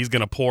day, and he's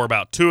going to pour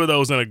about 2 of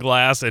those in a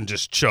glass and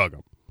just chug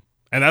them.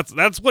 And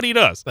that's what he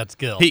does. That's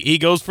Gil. He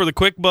goes for the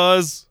quick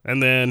buzz,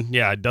 and then he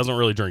doesn't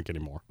really drink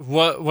anymore.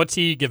 What's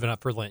he giving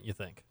up for Lent, you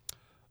think?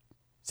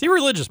 Is he a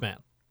religious man?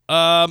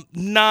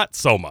 Not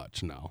so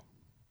much. No.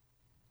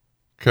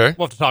 Okay.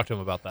 We'll have to talk to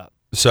him about that.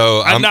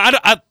 So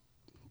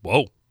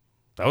whoa,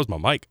 that was my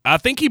mic. I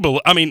think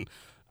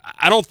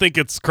I don't think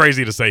it's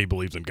crazy to say he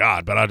believes in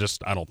God, but I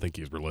don't think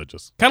he's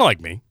religious. Kind of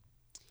like me.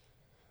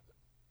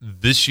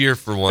 This year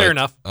for one, fair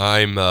enough.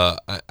 I'm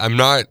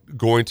not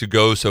going to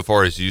go so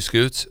far as you,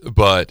 Scoots,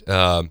 but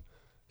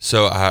here's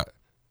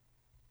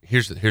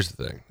the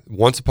thing.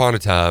 Once upon a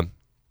time,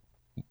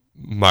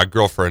 my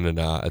girlfriend and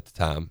I at the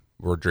time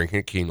were drinking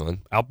at Keeneland.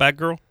 Outback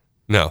Girl?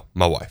 No,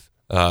 my wife.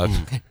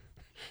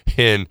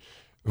 And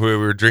we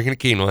were drinking at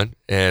Keeneland,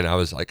 and I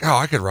was like,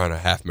 I could run a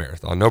half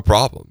marathon, no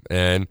problem.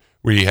 And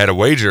we had a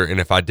wager, and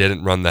if I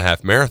didn't run the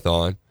half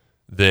marathon,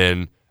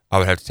 then I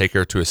would have to take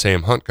her to a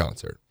Sam Hunt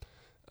concert.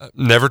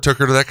 Never took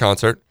her to that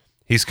concert.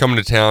 He's coming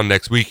to town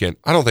next weekend.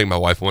 I don't think my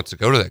wife wants to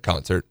go to that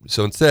concert.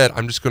 So instead,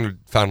 I'm just going to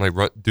finally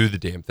do the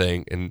damn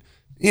thing. And,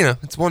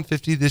 it's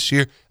 150 this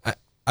year.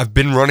 I've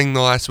been running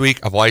the last week.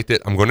 I've liked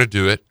it. I'm going to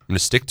do it. I'm going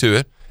to stick to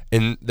it.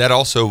 And that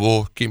also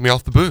will keep me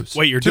off the booze.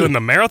 Wait, you're doing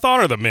the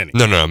marathon or the mini?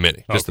 No,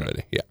 mini. Just the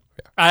mini. Yeah.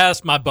 I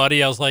asked my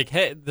buddy, I was like,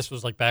 hey, this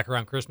was like back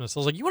around Christmas. I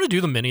was like, you want to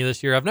do the mini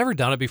this year? I've never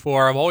done it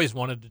before. I've always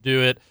wanted to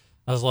do it.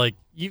 I was like,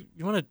 you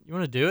want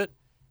to do it?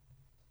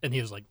 And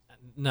he was like,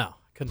 no,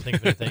 couldn't think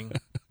of anything.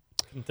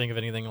 Couldn't think of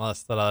anything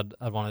less that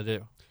I'd want to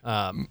do.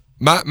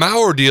 My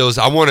ordeal is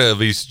I want to at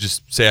least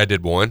just say I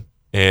did one.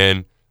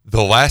 And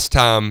the last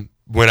time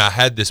when I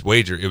had this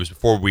wager, it was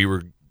before we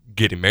were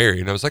getting married,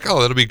 and I was like,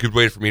 that'll be a good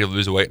way for me to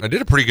lose weight. And I did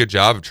a pretty good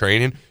job of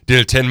training. Did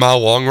a 10-mile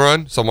long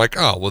run, so I'm like,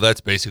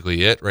 that's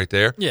basically it right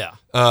there. Yeah.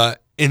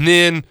 And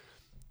then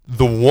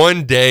the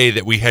one day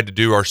that we had to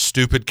do our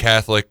stupid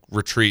Catholic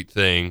retreat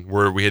thing,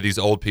 where we had these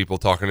old people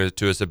talking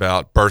to us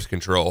about birth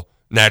control,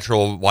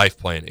 natural life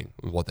planning,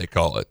 is what they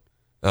call it.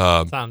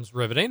 Sounds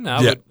riveting.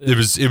 It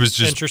was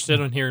just interested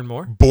in hearing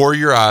more. Bore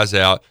your eyes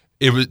out.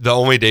 It was the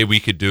only day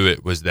we could do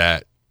it was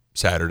that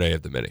Saturday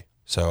of the mini,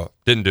 so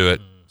didn't do it.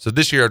 So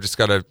this year, I've just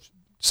got to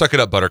suck it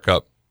up,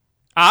 Buttercup.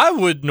 I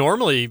would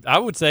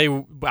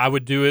say I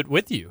would do it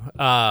with you.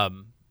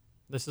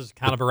 This is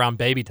kind of around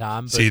baby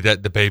time. But see,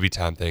 that the baby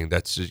time thing,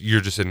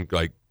 you're just in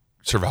like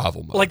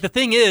survival mode. Like the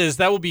thing is,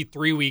 that will be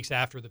 3 weeks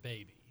after the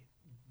baby,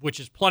 which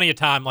is plenty of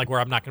time, like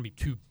where I'm not going to be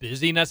too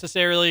busy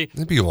necessarily.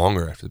 It'd be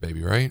longer after the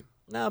baby, right?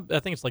 No,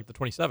 I think it's like the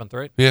 27th,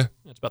 right? Yeah.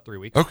 It's about 3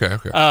 weeks. Okay.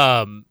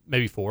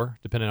 Maybe 4,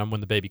 depending on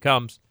when the baby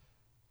comes.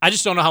 I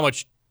just don't know how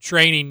much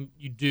training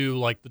you do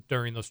like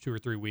during those 2 or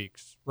 3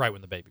 weeks right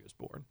when the baby was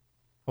born.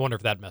 I wonder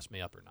if that messed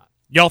me up or not.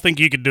 Y'all think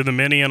you could do the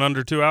mini in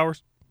under 2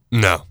 hours?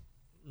 No.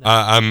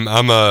 I'm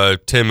a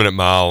 10-minute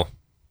mile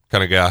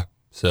kind of guy,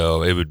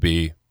 so it would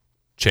be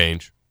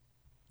change.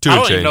 I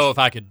don't even know if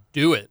I could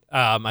do it.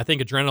 I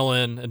think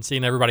adrenaline and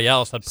seeing everybody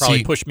else would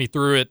probably push me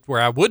through it where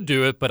I would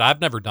do it, but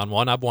I've never done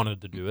one. I've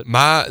wanted to do it.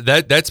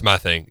 That's my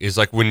thing, is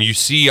like when you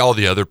see all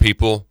the other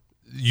people,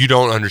 you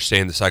don't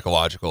understand the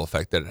psychological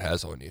effect that it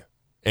has on you.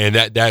 And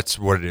that's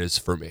what it is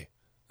for me.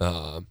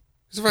 Because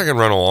if I can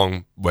run a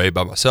long way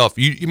by myself,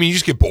 you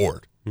just get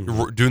bored.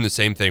 You're doing the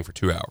same thing for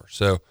 2 hours.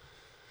 So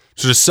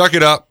just suck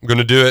it up. I'm going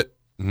to do it.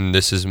 And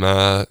this is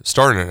my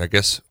starting it. I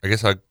guess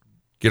I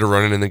get a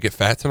running and then get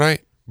fat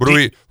tonight.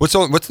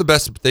 What's the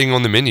best thing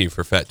on the menu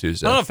for Fat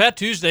Tuesday? I don't know. Fat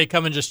Tuesday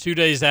coming just 2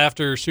 days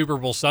after Super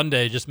Bowl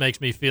Sunday just makes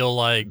me feel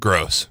like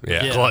gross.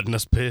 Yeah.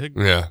 Gluttonous pig.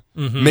 Yeah.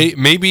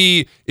 Mm-hmm.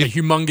 Maybe a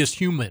humongous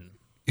human.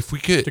 If we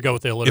could, to go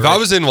with the alliteration. If I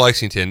was in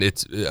Lexington,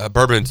 it's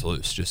Bourbon and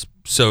Toulouse, just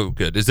so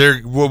good. Is there?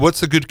 What's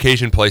the good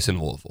Cajun place in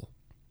Louisville?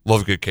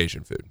 Love good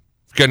Cajun food.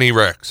 If you got any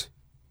Rex?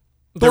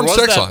 There was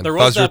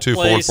that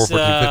place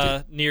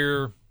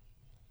near.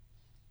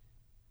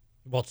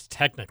 Well, it's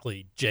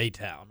technically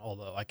J-Town,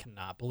 although I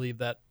cannot believe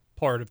that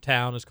part of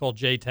town is called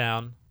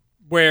J-Town.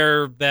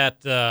 Where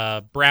that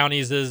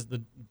Brownies is,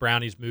 the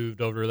Brownies moved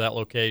over to that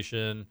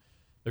location.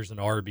 There's an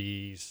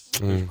Arby's.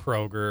 There's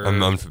Kroger.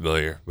 I'm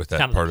unfamiliar with that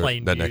kind part of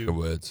Plainview. that neck of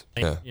woods.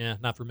 Yeah,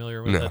 not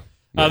familiar with No. it.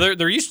 No.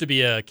 There used to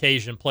be a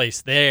Cajun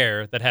place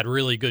there that had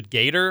really good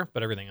gator,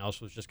 but everything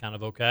else was just kind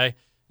of okay.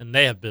 And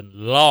they have been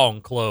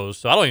long closed,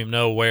 so I don't even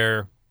know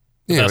where.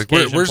 The Yeah, best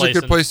like Cajun where's a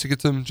good in- place to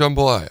get some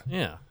jambalaya?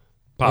 Yeah,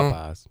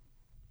 Popeyes.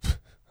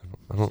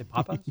 I don't,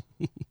 Popeyes.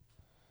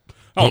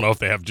 I don't know if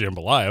they have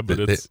jambalaya, but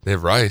they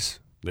have rice.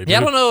 They Yeah, I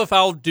do. don't know if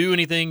I'll do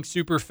anything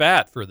super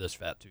fat for this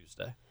Fat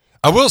Tuesday.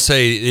 I will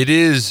say it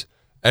is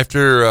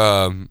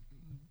after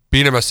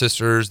being at my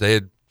sister's. They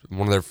had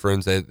one of their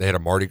friends. They had a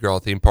Mardi Gras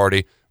theme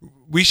party.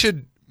 We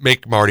should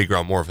make Mardi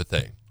Gras more of a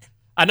thing.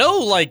 I know,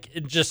 like,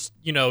 it just,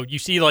 you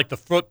see, like, the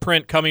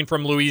footprint coming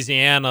from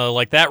Louisiana,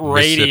 like, that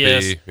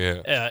radius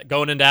Mississippi,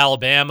 going into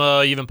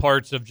Alabama, even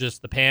parts of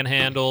just the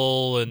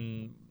Panhandle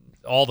and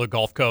all the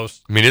Gulf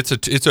Coast. I mean, it's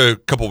a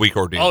couple week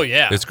ordeal. Oh,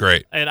 yeah. It's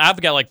great. And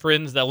I've got, like,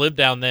 friends that live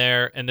down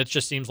there, and it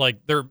just seems like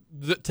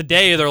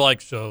today they're,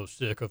 like, so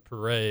sick of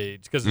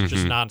parades because it's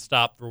just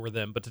nonstop for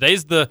them. But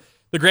today's the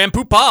Grand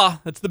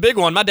Poupah. It's the big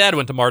one. My dad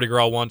went to Mardi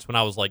Gras once when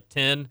I was, like,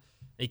 10.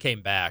 He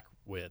came back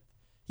with...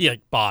 He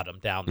like bought them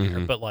down there,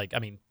 but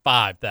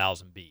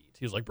 5,000 beads.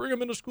 He was like, bring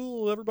them into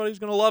school. Everybody's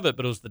going to love it.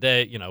 But it was the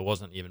day, it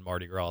wasn't even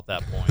Mardi Gras at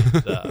that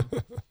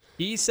point.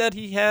 He said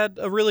he had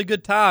a really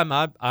good time.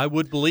 I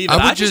would believe it.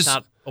 I'm just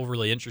not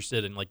overly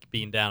interested in like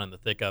being down in the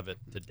thick of it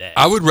today.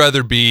 I would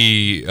rather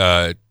be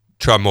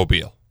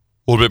Tri-Mobile,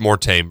 a little bit more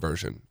tame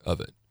version of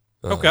it.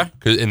 Okay.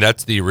 And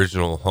that's the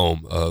original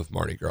home of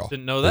Mardi Gras.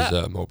 Didn't know that.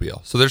 Is,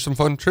 Mobile. So there's some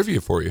fun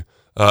trivia for you.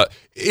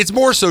 It's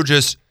more so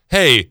just,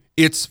 hey,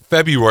 it's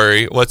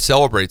February. Let's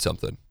celebrate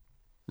something,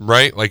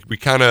 right? Like we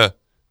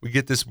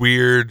get this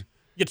weird.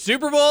 You get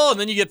Super Bowl, and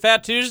then you get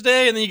Fat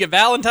Tuesday, and then you get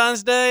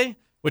Valentine's Day,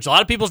 which a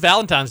lot of people's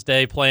Valentine's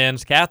Day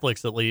plans,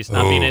 Catholics at least,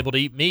 not being able to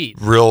eat meat.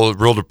 Real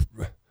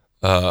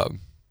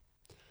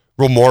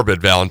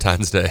morbid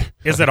Valentine's Day.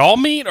 Is it all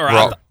meat or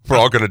we're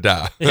all gonna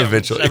die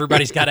eventually?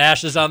 Everybody's got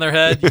ashes on their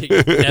head.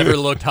 You never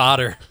looked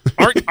hotter.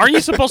 Aren't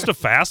you supposed to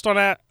fast on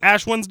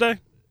Ash Wednesday?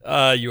 You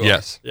are.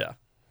 Yes. Yeah.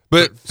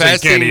 But so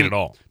fasting you can't eat it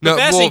all. No,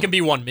 fasting can be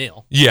one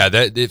meal. Yeah,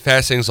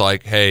 fasting's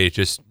like, hey,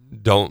 just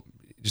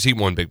eat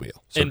one big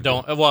meal. And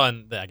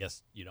and I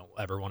guess you don't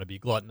ever want to be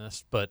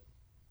gluttonous, but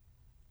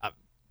I'm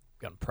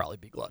gonna probably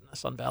be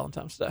gluttonous on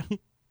Valentine's Day. Let's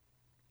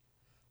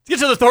get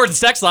to the Thornton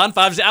sex line.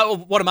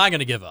 What am I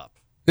gonna give up?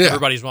 Yeah.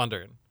 Everybody's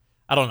wondering.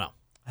 I don't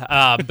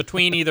know.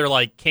 Between either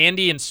like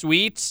candy and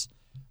sweets,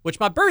 which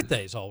my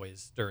birthday is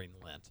always during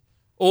Lent,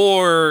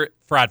 or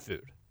fried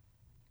food.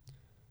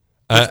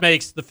 Which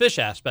makes the fish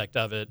aspect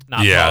of it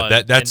not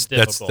fun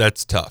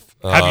that's tough.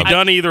 Have you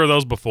done either of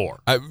those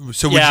before?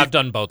 I've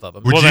done both of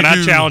them. Well, then I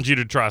challenge you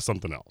to try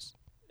something else.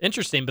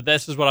 Interesting, but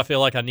this is what I feel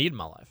like I need in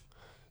my life.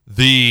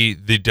 The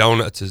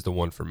donuts is the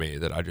one for me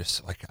that I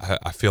just like.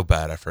 I feel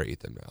bad after I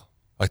eat them now.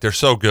 Like they're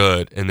so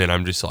good, and then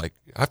I'm just like,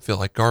 I feel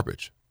like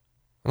garbage.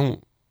 Why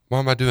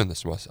am I doing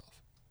this to myself?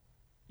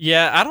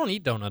 Yeah, I don't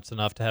eat donuts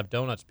enough to have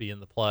donuts be in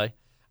the play.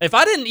 If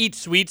I didn't eat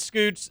sweet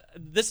Scoots,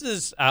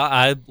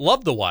 I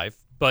love the wife.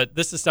 But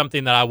this is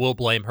something that I will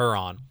blame her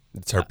on.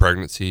 It's her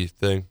pregnancy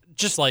thing?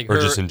 Just like or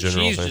her. Just in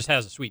general she just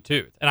has a sweet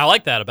tooth. And I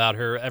like that about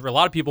her. A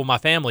lot of people in my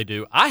family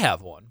do. I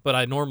have one. But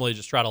I normally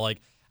just try to,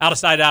 like, out of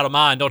sight, out of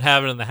mind, don't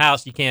have it in the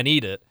house. You can't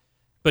eat it.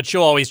 But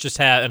she'll always just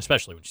have, and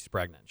especially when she's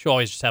pregnant, she'll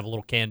always just have a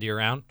little candy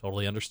around.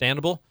 Totally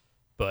understandable.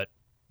 But,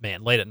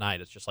 man, late at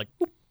night, it's just like,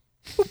 boop,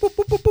 boop,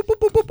 boop, boop, boop,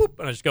 boop, boop, boop,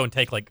 and I just go and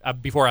take,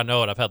 before I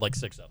know it, I've had,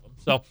 6 of them.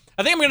 So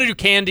I think I'm going to do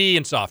candy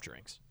and soft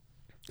drinks.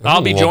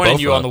 I'll be joining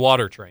you on the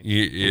water train.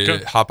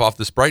 You hop off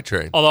the Sprite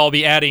train. Although I'll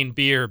be adding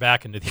beer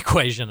back into the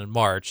equation in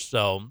March,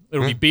 so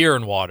it'll be beer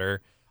and water.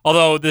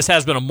 Although this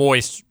has been a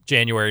moist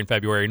January and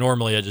February.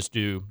 Normally I just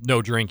do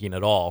no drinking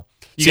at all.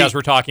 You guys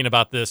were talking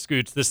about this,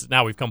 Scoots.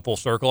 Now we've come full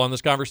circle on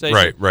this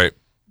conversation. Right.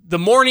 The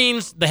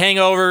mornings, the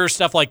hangovers,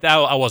 stuff like that.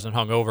 I wasn't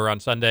hungover on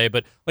Sunday,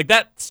 but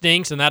that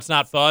stinks and that's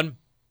not fun.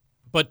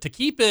 But to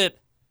keep it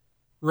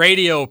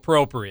radio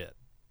appropriate.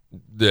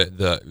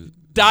 The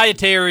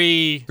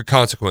dietary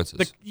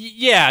consequences.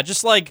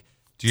 Just like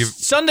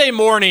Sunday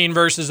morning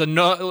versus a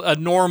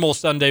normal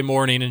Sunday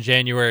morning in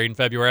January and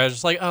February. I was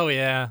just like, oh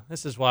yeah,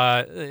 this is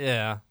why.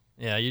 Yeah,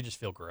 you just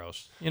feel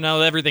gross.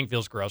 Everything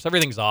feels gross.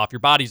 Everything's off.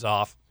 Your body's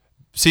off.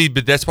 See,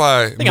 but that's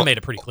why I think I made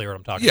it pretty clear what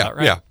I'm talking about,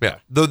 right? Yeah.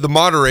 The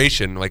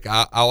moderation, like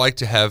I like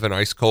to have an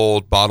ice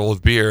cold bottle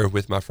of beer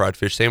with my fried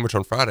fish sandwich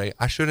on Friday.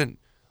 I shouldn't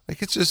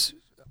it's just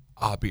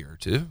a beer or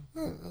two.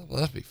 Well,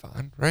 that'd be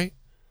fine, right?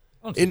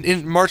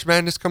 In March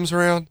Madness comes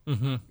around.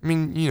 Mm-hmm. I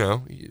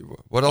mean,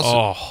 what else?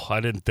 Oh, I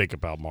didn't think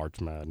about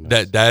March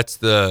Madness. That's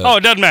the. Oh,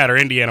 it doesn't matter.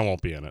 Indiana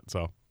won't be in it,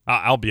 so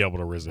I'll be able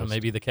to resist. Well,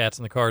 maybe the Cats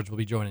and the Cards will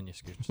be joining you,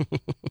 Scoots.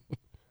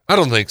 I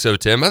don't think so,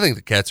 Tim. I think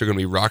the Cats are going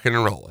to be rocking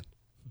and rolling.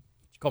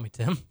 Did you call me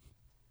Tim?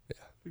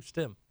 Yeah. Who's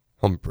Tim?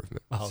 Home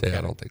improvement. Oh, okay.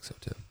 I don't think so,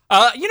 Tim.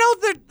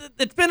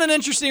 It's been an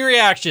interesting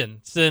reaction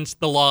since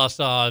the loss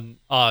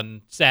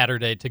on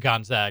Saturday to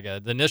Gonzaga.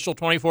 The initial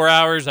 24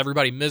 hours,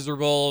 everybody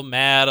miserable,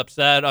 mad,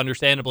 upset,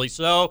 understandably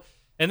so.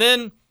 And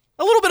then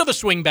a little bit of a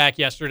swing back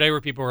yesterday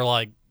where people were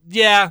like,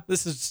 yeah,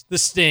 this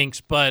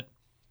stinks, but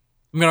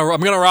I'm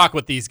gonna rock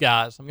with these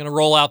guys. I'm gonna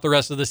roll out the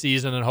rest of the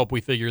season and hope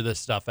we figure this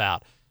stuff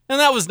out. And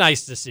that was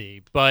nice to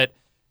see, but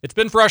it's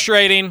been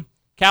frustrating.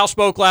 Cal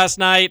spoke last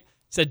night,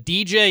 said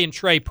DJ and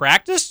Trey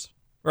practiced,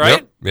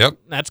 right? Yep.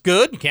 That's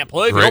good. You can't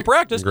play if you don't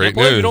practice. Great Can't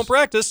play if you news. don't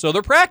practice, so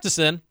they're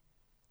practicing.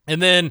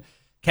 And then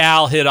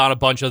Cal hit on a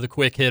bunch of the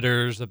quick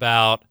hitters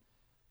about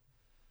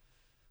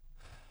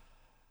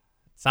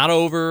it's not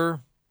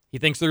over. He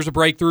thinks there's a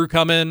breakthrough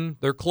coming.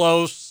 They're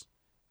close.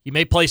 He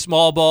may play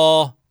small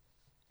ball.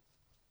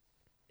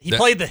 He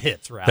played the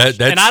hits, Roush.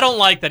 And I don't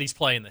like that he's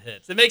playing the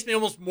hits. It makes me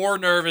almost more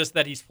nervous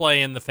that he's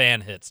playing the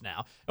fan hits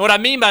now. And what I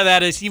mean by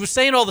that is he was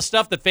saying all the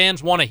stuff that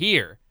fans want to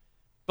hear.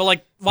 But,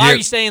 like, why are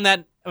you saying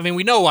that? I mean,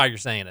 we know why you're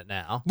saying it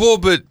now. Well,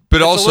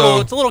 but also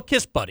it's a little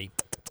kiss buddy.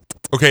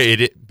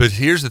 Okay, but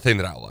here's the thing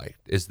that I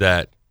liked is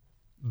that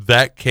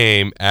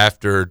came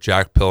after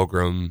Jack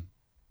Pilgrim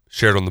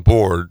shared on the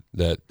board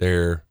that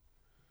they're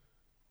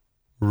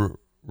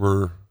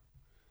we're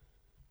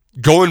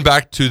going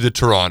back to the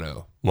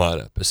Toronto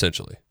lineup,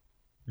 essentially.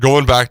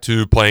 Going back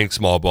to playing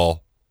small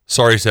ball.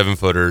 Sorry,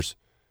 7-footers.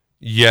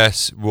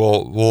 Yes,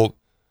 we'll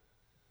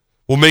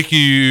make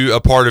you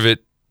a part of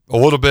it a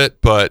little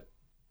bit, but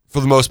for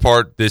the most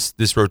part,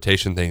 this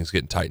rotation thing is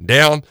getting tightened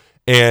down.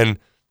 And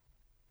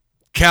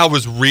Cal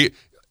was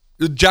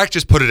Jack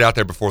just put it out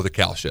there before the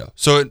Cal show.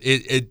 So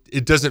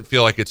it doesn't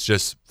feel like it's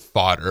just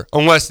fodder,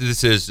 unless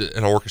this is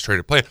an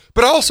orchestrated plan.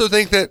 But I also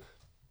think that,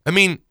 I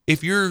mean,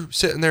 if you're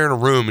sitting there in a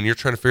room and you're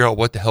trying to figure out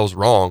what the hell's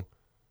wrong,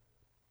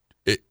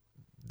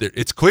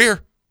 it's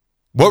clear.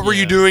 What were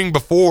you doing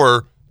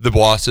before the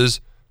bosses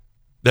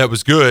that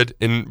was good,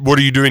 and what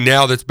are you doing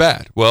now that's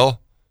bad?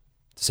 Well,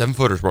 the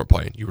 7-footers weren't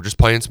playing. You were just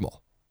playing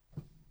small.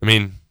 I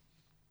mean,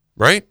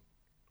 right?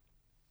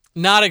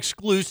 Not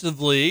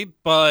exclusively,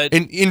 but...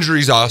 And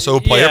injuries also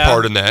play a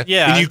part in that.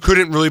 Yeah. And you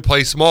couldn't really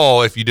play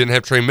small if you didn't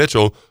have Trey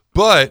Mitchell.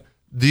 But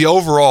the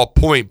overall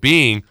point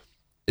being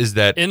is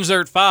that...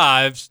 Insert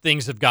 5s,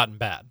 things have gotten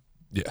bad.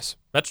 Yes.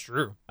 That's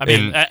true. I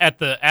mean,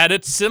 at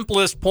its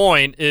simplest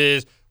point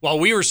is, while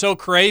we were so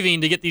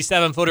craving to get these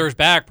 7-footers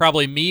back,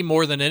 probably me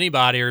more than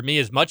anybody, or me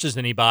as much as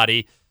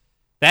anybody,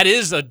 that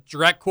is a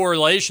direct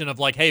correlation of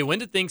like, hey, when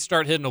did things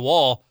start hitting a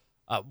wall?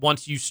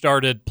 Once you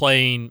started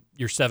playing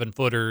your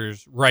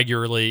 7-footers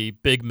regularly,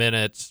 big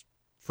minutes,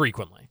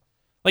 frequently.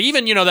 Like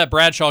even, that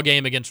Bradshaw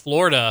game against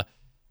Florida,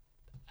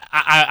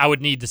 I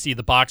would need to see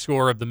the box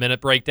score of the minute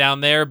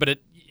breakdown there, but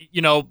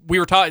we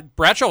were talking,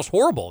 Bradshaw was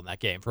horrible in that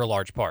game for a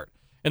large part.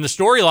 And the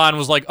storyline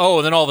was like,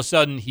 and then all of a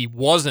sudden he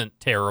wasn't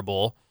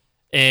terrible.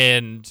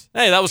 And,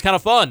 hey, that was kind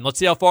of fun. Let's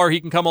see how far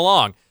he can come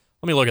along.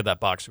 Let me look at that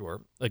box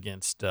score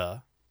against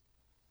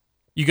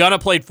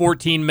Ugonna played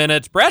 14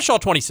 minutes. Bradshaw,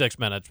 26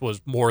 minutes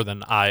was more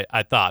than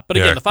I thought. But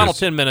again, the final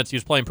 10 minutes, he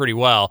was playing pretty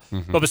well.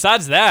 Mm-hmm. But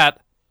besides that,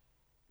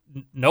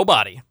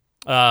 nobody.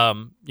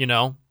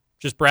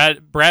 Just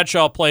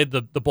Bradshaw played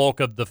the bulk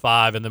of the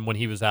 5, and then when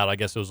he was out, I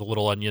guess it was a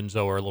little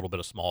Onyenso or a little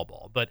bit of small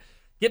ball. But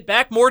get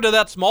back more to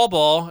that small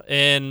ball,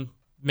 and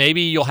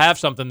maybe you'll have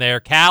something there.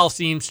 Cal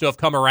seems to have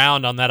come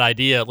around on that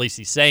idea. At least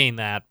he's saying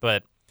that.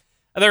 But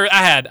I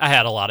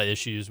had a lot of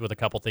issues with a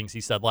couple things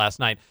he said last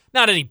night.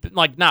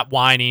 Not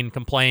whining,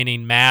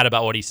 complaining, mad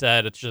about what he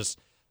said. It's just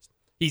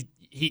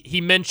he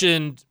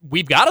mentioned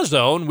we've got a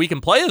zone, we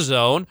can play a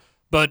zone,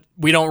 but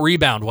we don't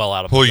rebound well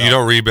out of. Well, you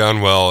don't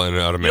rebound well and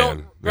out of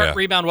man. You don't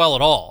rebound well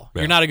at all.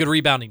 Yeah. You're not a good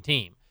rebounding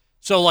team.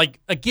 So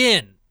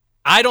again,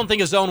 I don't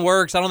think a zone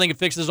works. I don't think it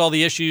fixes all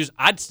the issues.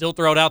 I'd still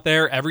throw it out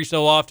there every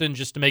so often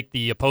just to make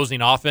the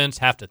opposing offense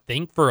have to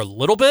think for a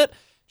little bit,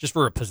 just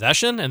for a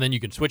possession, and then you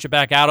can switch it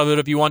back out of it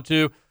if you want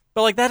to.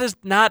 But that is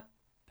not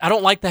 – I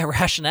don't like that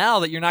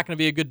rationale that you're not going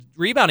to be a good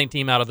rebounding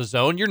team out of the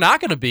zone. You're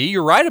not going to be.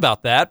 You're right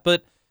about that,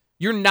 but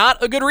you're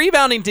not a good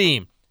rebounding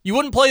team. You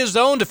wouldn't play a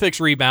zone to fix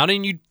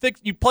rebounding.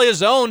 You'd play a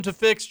zone to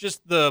fix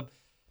just the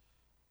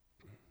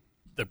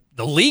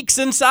leaks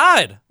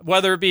inside,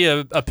 whether it be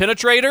a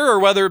penetrator or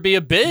whether it be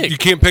a big. You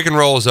can't pick and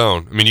roll a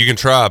zone. I mean, you can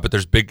try, but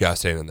there's big guys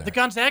standing there. The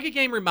Gonzaga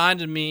game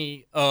reminded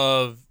me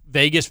of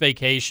Vegas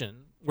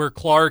Vacation, where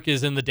Clark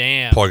is in the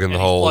dam plugging the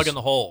holes.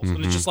 Mm-hmm.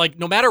 And it's just like,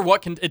 no matter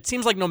what it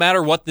seems like no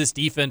matter what this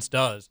defense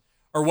does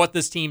or what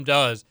this team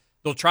does,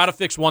 they'll try to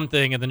fix one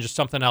thing and then just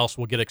something else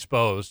will get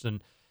exposed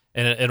and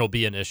it'll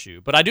be an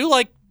issue. But I do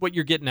like what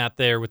you're getting at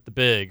there with the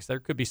bigs. There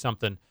could be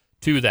something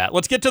to that.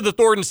 Let's get to the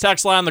Thornton's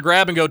text line, the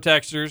grab and go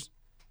texters.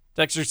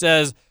 Texter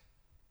says,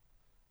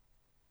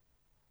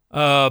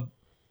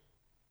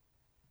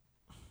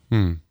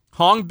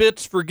 Hong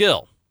bits for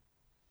Gil.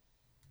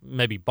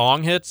 Maybe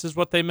bong hits is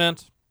what they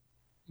meant.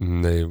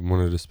 They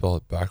wanted to spell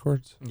it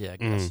backwards? Yeah, I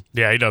guess.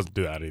 Yeah, he doesn't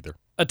do that either.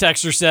 A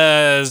texter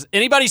says,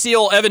 anybody see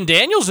old Evan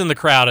Daniels in the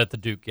crowd at the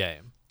Duke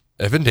game?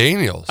 Evan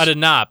Daniels? I did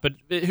not, but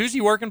who's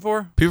he working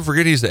for? People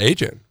forget he's the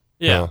agent.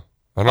 Yeah.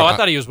 I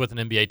thought he was with an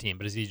NBA team,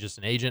 but is he just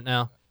an agent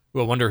now?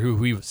 I wonder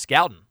who he was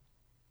scouting.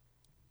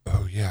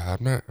 Oh, yeah,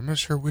 I'm not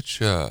sure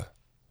which. I'm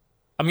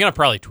going to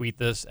probably tweet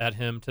this at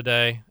him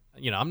today.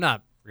 I'm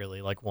not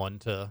really one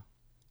to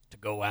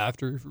go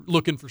after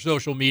looking for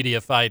social media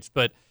fights,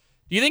 but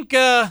Do you think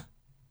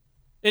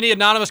any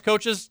anonymous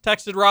coaches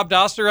texted Rob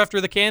Doster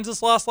after the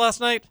Kansas loss last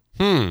night?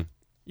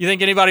 You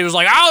think anybody was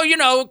like,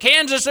 oh,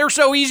 Kansas, they're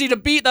so easy to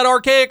beat, that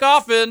archaic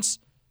offense?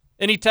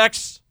 Any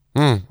texts?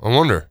 I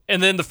wonder.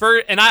 And then the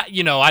first, and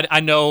I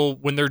know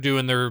when they're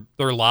doing their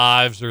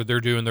lives or they're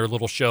doing their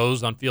little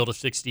shows on Field of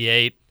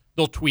 68,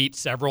 they'll tweet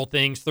several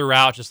things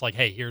throughout, just like,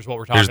 hey, here's what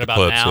we're talking about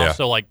clips, now. yeah.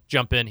 So, like,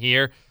 jump in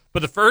here.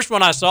 But the first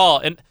one I saw,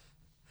 and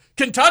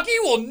Kentucky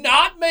will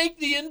not make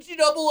the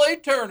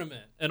NCAA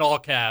tournament, in all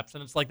caps.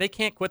 And it's like, they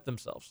can't quit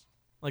themselves.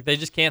 Like, they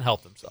just can't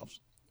help themselves.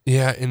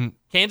 Yeah, and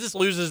Kansas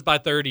loses by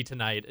 30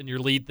 tonight, and your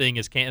lead thing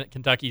is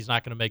Kentucky's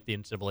not going to make the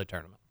NCAA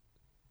tournament.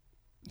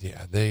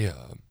 yeah, they.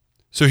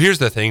 So here's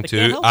the thing, They too.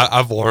 can't help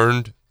I've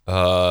learned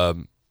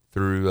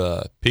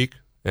through Peak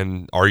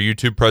and our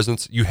YouTube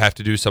presence, you have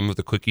to do some of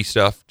the clicky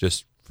stuff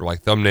just for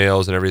like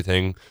thumbnails and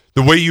everything.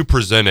 The way you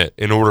present it,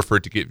 in order for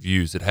it to get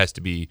views, it has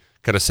to be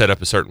kind of set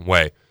up a certain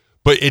way.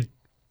 But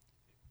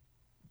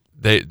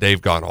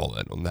they've gone all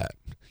in on that.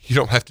 You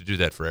don't have to do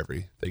that for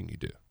everything you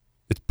do.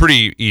 It's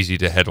pretty easy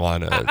to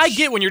headline I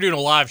get when you're doing a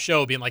live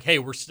show being like, hey,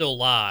 we're still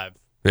live.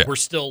 Yeah. We're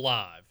still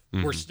live.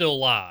 We're still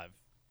live.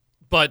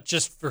 But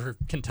just for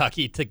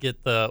Kentucky to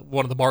get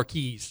one of the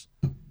marquees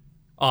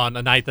on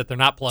a night that they're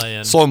not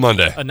playing. Slow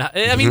Monday.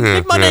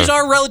 Big Mondays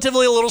are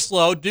relatively a little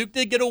slow. Duke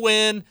did get a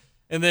win.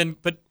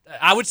 But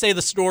I would say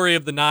the story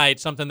of the night,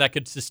 something that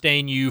could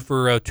sustain you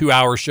for a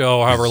 2-hour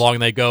show, however long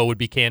they go, would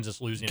be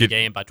Kansas losing a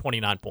game by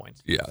 29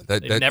 points. Yeah, It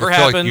that never I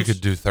feel happens. like you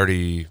could do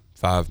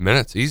 35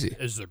 minutes easy.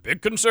 Is there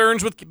big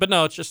concerns with? But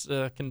no, it's just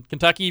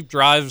Kentucky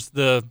drives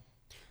the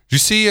Did you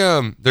see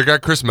their guy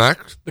Chris Mack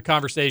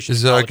conversation.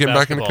 is in college getting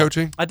back into basketball.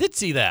 coaching? I did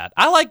see that.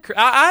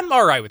 I'm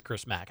all right with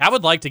Chris Mack. I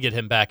would like to get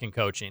him back in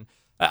coaching.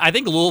 I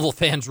think Louisville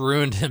fans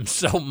ruined him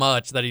so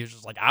much that he was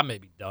just like, I may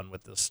be done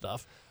with this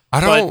stuff.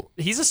 But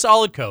he's a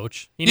solid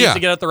coach. He needs to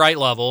get at the right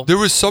level. There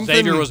was something.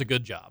 Xavier was a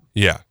good job.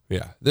 Yeah.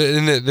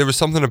 There was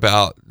something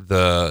about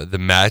the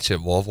match at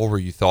Louisville where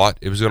you thought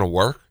it was going to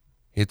work.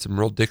 He had some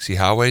real Dixie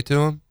Highway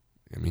to him.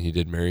 I mean, he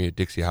did marry a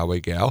Dixie Highway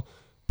gal,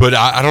 but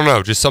I don't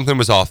know. Just something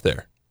was off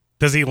there.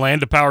 Does he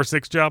land a Power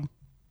 6 job?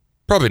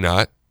 Probably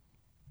not.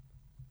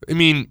 I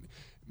mean,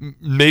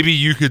 maybe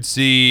you could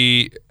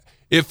see.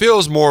 It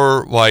feels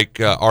more like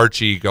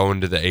Archie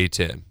going to the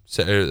A-10.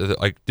 So,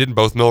 like, didn't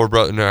both Miller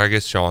brothers? No, I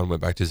guess Sean went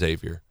back to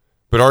Xavier.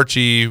 But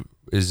Archie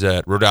is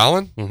at Rhode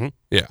Island? Mm-hmm.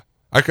 Yeah.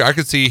 I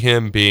could see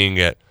him being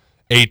at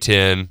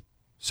A-10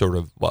 sort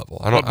of level.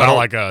 I don't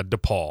like a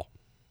DePaul?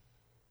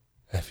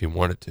 If he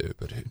wanted to,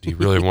 but do you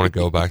really want to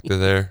go back to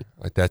there?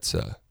 Like, it's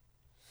a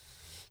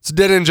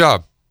dead-end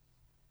job.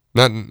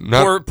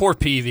 Not Poor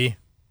Peavy.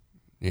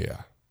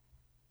 Yeah.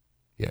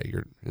 Yeah,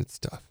 it's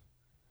tough.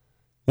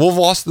 Wolves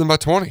lost to them by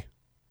 20.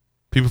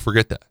 People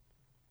forget that.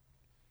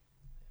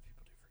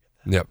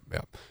 Yep.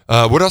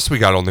 What else we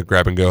got on the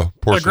grab and go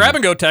portion? The grab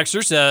and go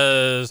texter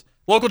says,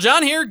 Local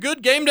John here.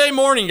 Good game day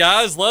morning,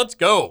 guys. Let's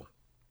go.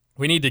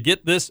 We need to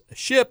get this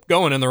ship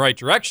going in the right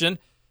direction.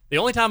 The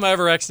only time I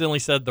ever accidentally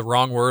said the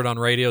wrong word on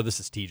radio, this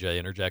is TJ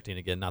interjecting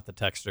again, not the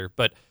texter,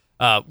 but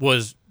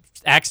was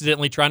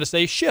accidentally trying to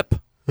say ship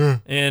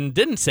and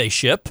didn't say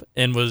ship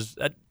and was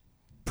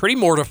pretty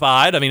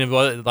mortified. I mean, it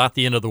was not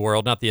the end of the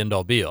world, not the end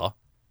all be all.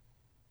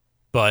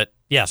 But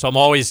yeah, so I'm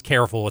always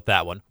careful with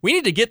that one. We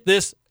need to get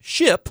this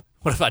ship.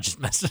 What if I just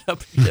messed it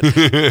up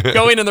again?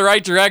 Going in the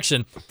right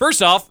direction.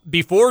 First off,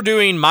 before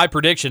doing my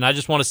prediction, I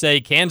just want to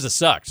say Kansas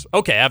sucks.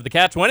 Okay, I have the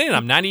Cats winning, and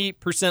I'm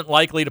 90%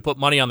 likely to put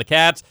money on the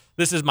Cats.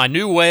 This is my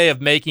new way of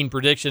making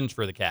predictions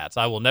for the Cats.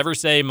 I will never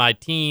say my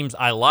teams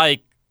I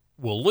like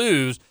will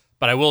lose,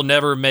 but I will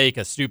never make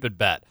a stupid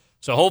bet.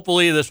 So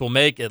hopefully this will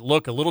make it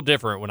look a little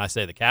different when I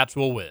say the Cats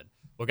will win.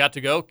 We got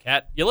to go.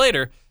 Cat you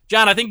later.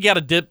 John, I think you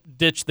got to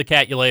ditch the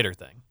cat you later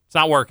thing. It's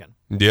not working.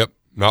 Yep,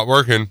 not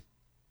working.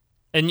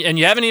 And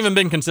you haven't even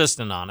been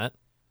consistent on it,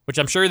 which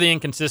I'm sure the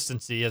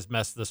inconsistency has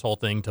messed this whole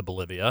thing to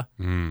Bolivia.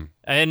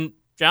 And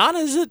John,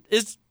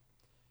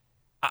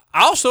 I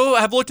also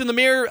have looked in the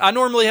mirror. I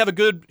normally have a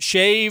good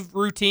shave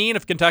routine.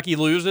 If Kentucky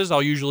loses,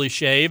 I'll usually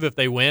shave. If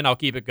they win, I'll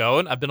keep it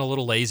going. I've been a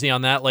little lazy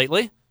on that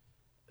lately.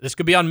 This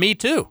could be on me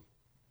too.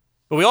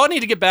 But we all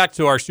need to get back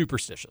to our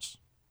superstitions.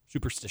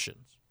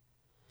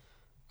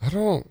 I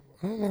don't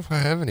know if I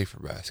have any for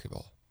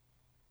basketball.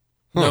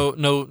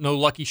 No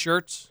lucky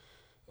shirts.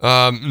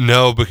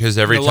 No, because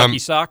every No time lucky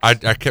socks?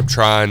 I kept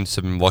trying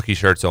some lucky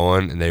shirts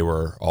on, and they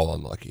were all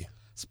unlucky.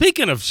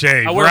 Speaking of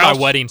shave, I wear my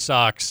wedding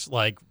socks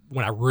like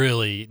when I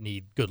really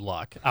need good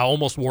luck. I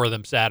almost wore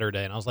them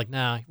Saturday, and I was like,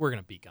 nah, we're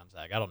going to beat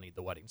Gonzaga. I don't need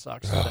the wedding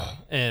socks today.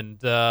 And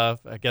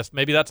I guess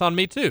maybe that's on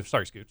me too.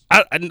 Sorry, Scoots.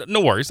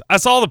 No worries. I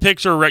saw the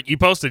picture you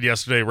posted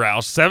yesterday,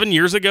 Roush. 7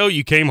 years ago,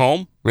 you came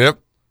home. Yep.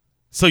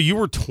 So you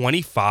were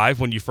 25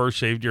 when you first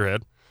shaved your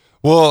head?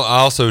 Well, I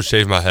also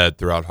shaved my head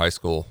throughout high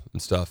school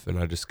and stuff, and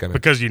I just kind of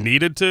because you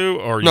needed to,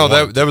 or no,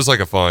 that was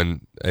like a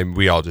fun, and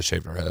we all just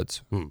shaved our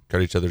heads,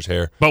 cut each other's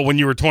hair. But when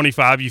you were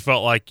 25, you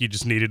felt like you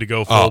just needed to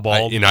go full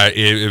bald.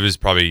 It was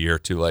probably a year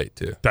too late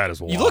too. That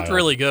is wild. You looked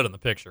really good in the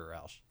picture,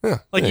 Roush. Yeah,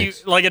 like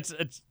thanks.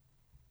 it's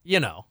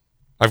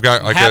I've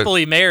got like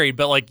happily married,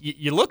 but like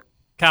you look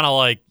kind of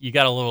like you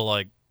got a little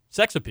like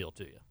sex appeal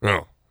to you.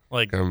 Oh.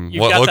 Like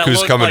look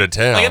who's coming to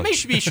town. Like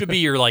it should be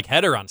your like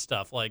header on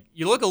stuff. Like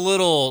you look a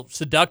little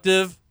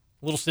seductive,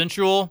 a little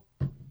sensual.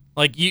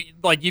 Like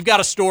you've got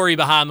a story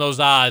behind those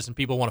eyes, and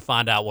people want to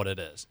find out what it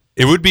is.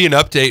 It would be an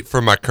update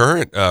from my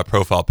current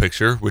profile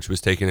picture, which was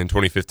taken in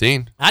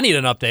 2015. I need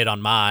an update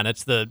on mine.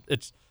 It's the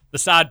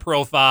side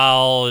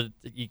profile.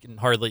 You can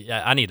hardly.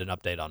 I need an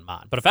update on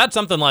mine. But if I had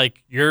something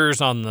like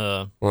yours on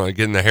the,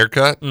 getting the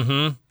haircut.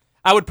 Mm-hmm.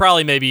 I would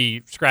probably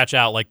maybe scratch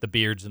out like the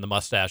beards and the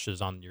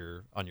mustaches on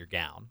your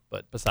gown.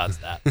 But besides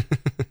that, it's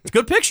a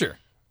good picture.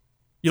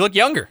 You look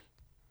younger.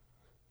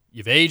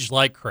 You've aged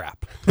like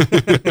crap.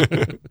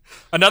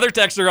 Another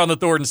texter on the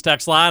Thornton's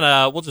text line.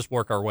 We'll just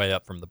work our way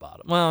up from the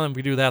bottom. Well, if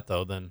we do that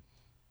though, then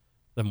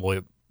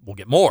we'll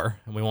get more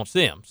and we won't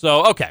see them.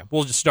 So okay,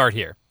 we'll just start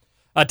here.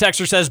 A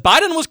texter says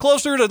Biden was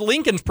closer to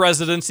Lincoln's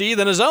presidency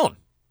than his own.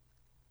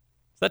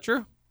 Is that true?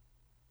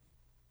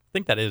 I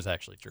think that is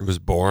actually true. He was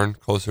born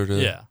closer to.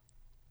 Yeah.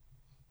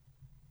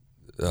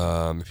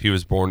 If he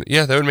was born,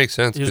 that would make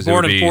sense. He was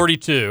born in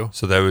 42.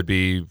 So that would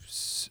be,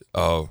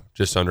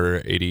 just under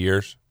 80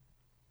 years.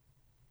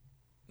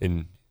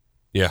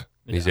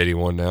 He's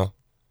 81 now.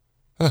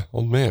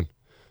 Old man.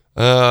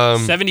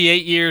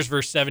 78 years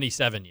versus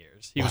 77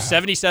 years. He was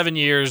 77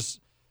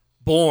 years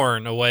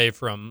born away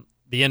from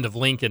the end of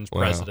Lincoln's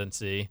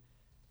presidency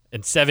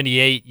and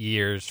 78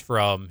 years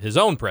from his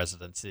own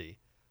presidency.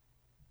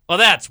 Well,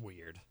 that's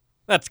weird.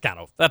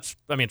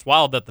 It's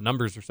wild that the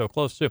numbers are so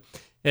close, too.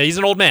 Yeah, he's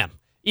an old man.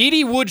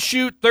 Edie would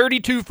shoot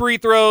 32 free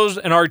throws,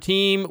 and our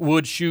team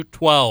would shoot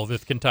 12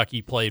 if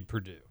Kentucky played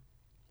Purdue.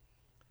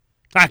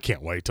 I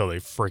can't wait till they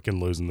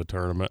freaking lose in the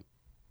tournament.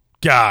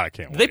 God, I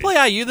can't wait. Did they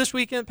play IU this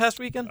past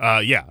weekend?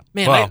 Yeah.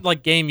 Man,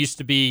 that game used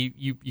to be,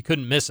 you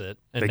couldn't miss it,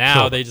 and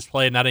now they just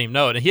played and I didn't even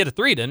know it. And he had a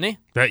 3, didn't he?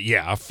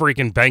 I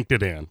freaking banked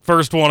it in.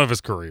 First one of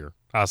his career.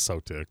 I was so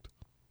ticked.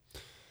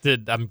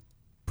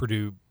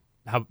 Purdue,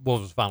 what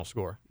was the final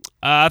score?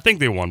 I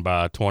think they won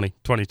by 20,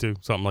 22,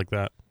 something like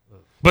that.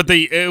 But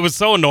it was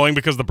so annoying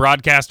because the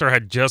broadcaster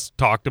had just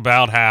talked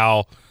about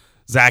how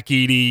Zach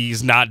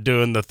Edey's not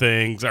doing the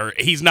things, or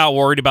he's not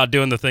worried about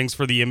doing the things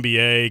for the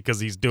NBA because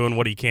he's doing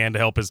what he can to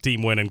help his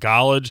team win in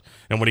college.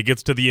 And when he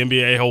gets to the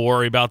NBA, he'll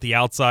worry about the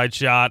outside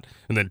shot.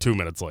 And then 2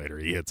 minutes later,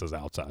 he hits his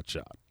outside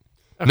shot.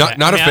 Okay.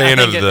 Not a fan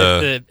of if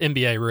the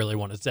NBA really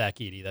wanted Zach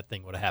Edey, that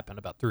thing would have happened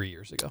about 3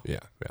 years ago. Yeah.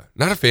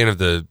 Not a fan of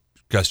the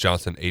Gus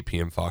Johnson 8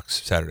 p.m.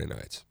 Fox Saturday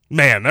nights.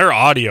 Man, their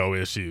audio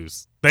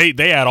issues. They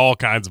had all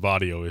kinds of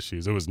audio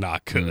issues. It was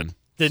not good.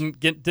 Didn't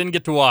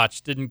get to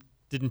watch. Didn't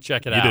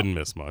check it out. You didn't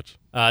miss much.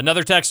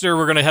 Another texter.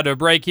 We're gonna head to a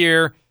break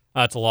here.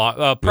 It's a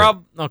lot.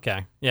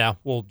 Okay. Yeah,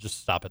 we'll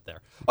just stop it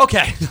there.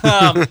 Okay.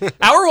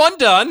 Hour 1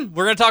 done.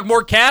 We're gonna talk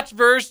more Cats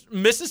versus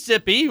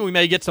Mississippi. We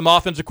may get some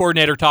offensive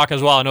coordinator talk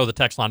as well. I know the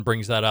text line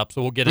brings that up,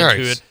 so we'll get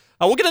into it.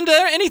 We'll get into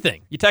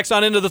anything. You text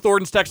on into the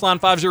Thornton's text line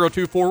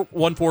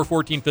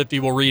 502-414-1450.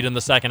 We'll read in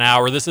the second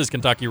hour. This is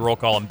Kentucky Roll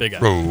Call and Big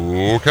X.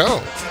 Roll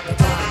Call.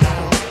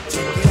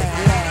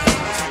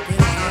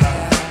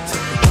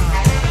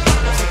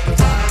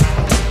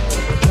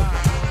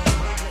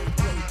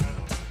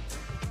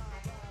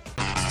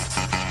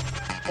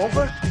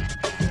 Over?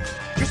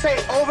 You say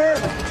over?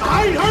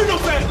 I ain't heard no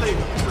bad thing.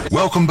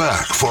 Welcome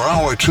back for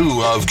Hour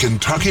 2 of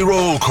Kentucky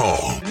Roll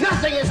Call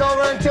Nothing is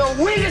over until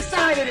we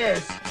decide it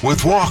is.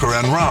 with Walker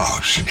and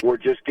Roush. We're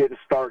just getting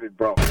started,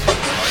 bro.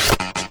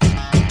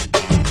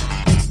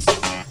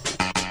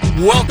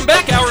 Welcome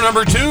back. Hour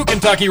number 2,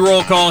 Kentucky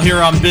Roll Call here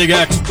on Big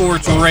X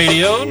Sports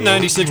Radio,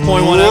 96.1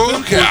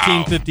 FM,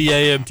 1450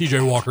 AM.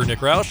 TJ Walker, Nick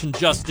Roush, and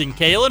Justin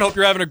Kalen. Hope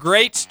you're having a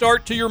great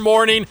start to your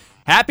morning.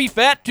 Happy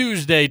Fat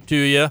Tuesday to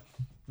you.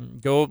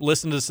 Go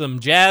listen to some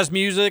jazz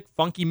music,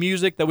 funky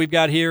music that we've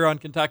got here on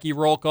Kentucky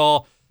Roll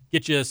Call.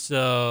 Get you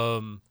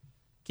some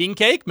king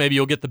cake. Maybe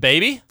you'll get the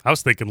baby. I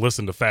was thinking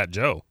listen to Fat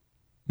Joe.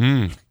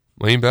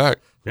 Lean back.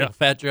 Yeah.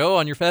 Fat Joe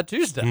on your Fat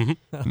Tuesday.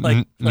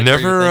 Mm-hmm.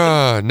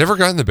 Never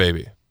gotten the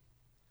baby.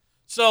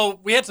 So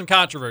we had some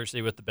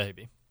controversy with the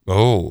baby.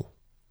 Oh.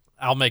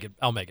 I'll make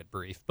it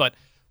brief. But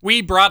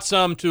we brought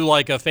some to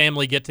like a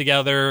family get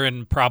together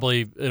and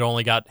probably it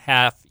only got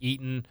half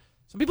eaten.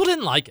 Some people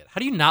didn't like it. How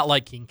do you not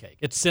like king cake?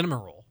 It's cinnamon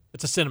roll.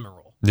 It's a cinnamon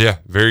roll. Yeah,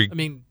 very. I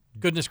mean,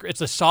 goodness,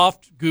 it's a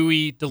soft,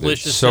 gooey,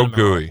 delicious. It's so cinnamon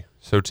gooey, roll.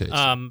 so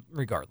tasty.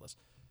 Regardless,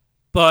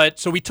 but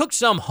so we took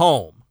some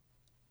home,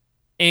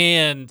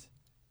 and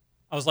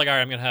I was like, all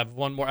right, I'm gonna have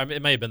one more. I mean,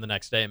 it may have been the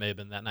next day. It may have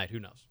been that night. Who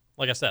knows?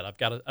 Like I said, I've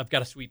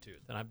got a sweet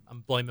tooth, and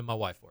I'm blaming my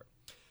wife for it.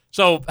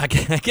 So I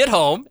get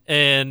home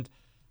and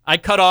I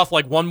cut off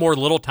like one more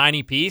little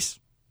tiny piece,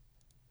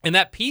 and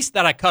that piece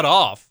that I cut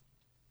off.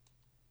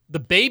 The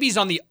baby's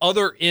on the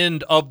other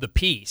end of the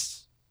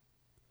piece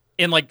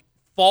and like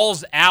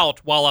falls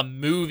out while I'm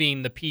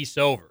moving the piece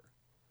over.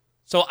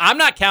 So I'm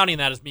not counting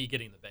that as me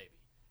getting the baby.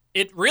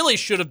 It really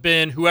should have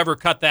been whoever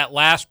cut that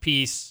last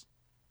piece.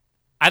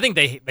 I think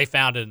they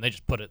found it and they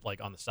just put it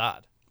like on the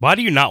side. Why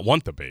do you not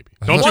want the baby?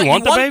 Don't you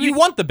want the baby? You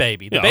want the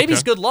baby. The baby's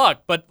okay. good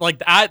luck, but like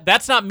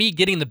that's not me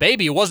getting the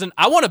baby. It wasn't.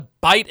 I want to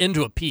bite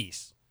into a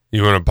piece.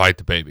 You want to bite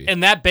the baby.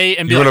 And that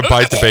and you be want to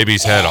bite the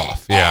baby's head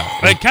off.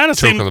 Yeah. It kind of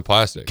choke seems on the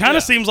plastic. Kind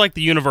of seems like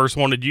the universe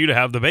wanted you to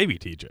have the baby,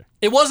 TJ.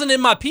 It wasn't in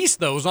my piece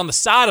though. It was on the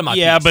side of my piece.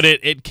 Yeah, but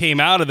it came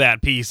out of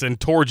that piece and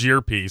towards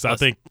your piece. I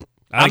think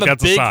I'm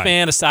that's a big sign.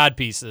 fan of side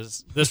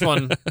pieces. This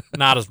one,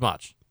 not as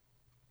much.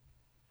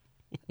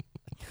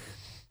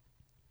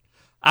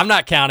 I'm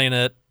not counting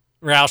it,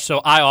 Roush, so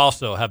I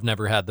also have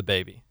never had the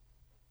baby.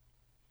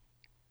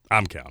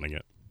 I'm counting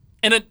it.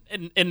 And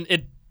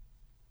it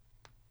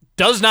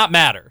does not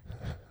matter.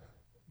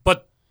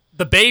 But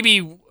the baby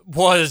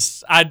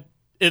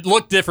it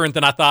looked different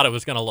than I thought it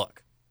was going to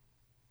look.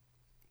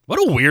 What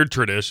a weird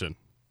tradition.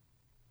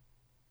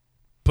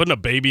 Putting a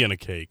baby in a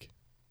cake.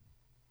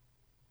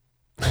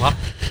 Well,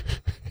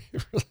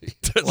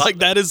 like,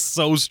 that is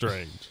so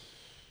strange.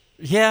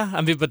 Yeah, I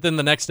mean, but then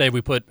the next day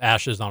we put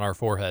ashes on our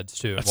foreheads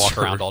too and walk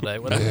around all day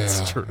with it.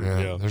 That's true.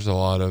 Yeah. There's a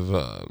lot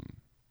of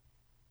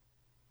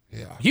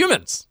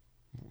humans.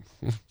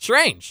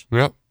 Strange.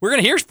 Yep. We're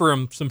going to hear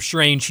from some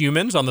strange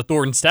humans on the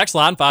Thornton's text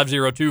line,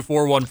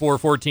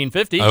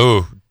 502-414-1450.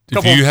 Oh,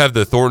 if you have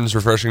the Thornton's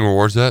Refreshing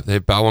Rewards app, they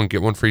buy one,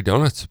 get one free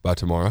donuts by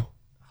tomorrow.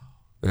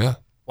 Yeah.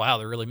 Wow,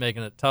 they're really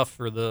making it tough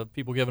for the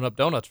people giving up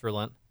donuts for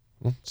Lent.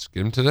 Well, just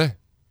get them today.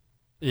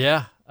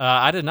 Yeah,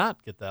 I did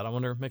not get that.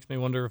 Makes me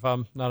wonder if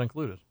I'm not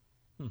included.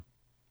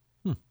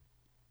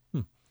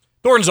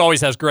 Thornton's always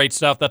has great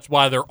stuff. That's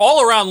why they're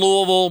all around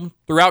Louisville,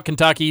 throughout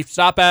Kentucky.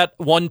 Stop at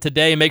one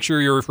today. Make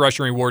sure you're a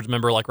Refreshing Rewards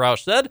member, like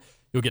Roush said.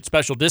 You'll get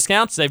special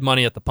discounts, save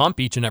money at the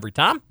pump each and every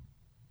time.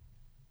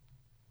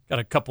 Got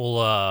a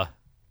couple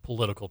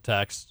political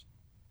texts.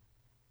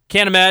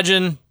 Can't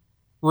imagine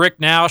Rick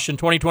Naush in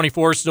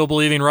 2024 still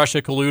believing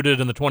Russia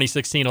colluded in the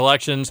 2016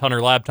 elections. Hunter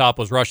laptop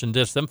was Russian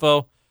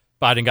disinfo.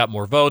 Biden got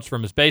more votes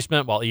from his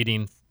basement while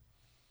eating,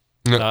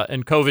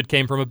 and COVID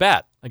came from a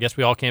bat. I guess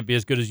we all can't be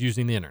as good as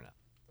using the internet.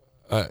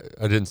 I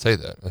didn't say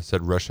that. I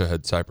said Russia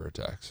had cyber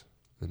attacks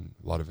and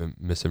a lot of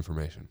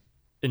misinformation.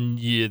 And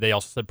they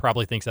also said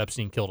probably thinks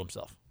Epstein killed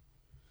himself.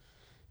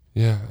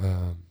 Yeah.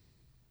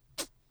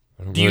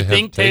 Do you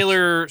think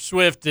Taylor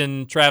Swift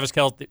and Travis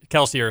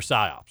Kelce are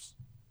psyops?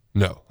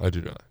 No, I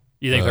do not.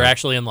 You think they're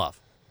actually in love?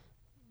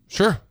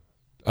 Sure.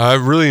 I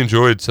really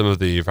enjoyed some of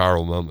the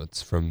viral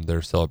moments from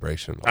their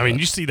celebration. I mean,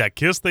 you see that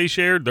kiss they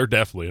shared? They're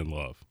definitely in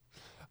love.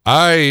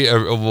 I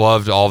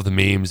loved all of the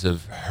memes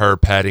of her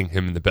patting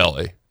him in the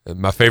belly.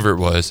 My favorite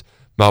was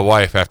my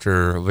wife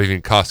after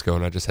leaving Costco,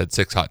 and I just had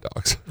 6 hot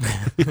dogs.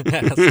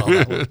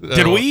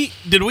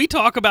 Did we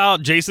talk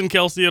about Jason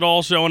Kelce at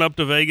all showing up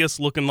to Vegas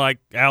looking like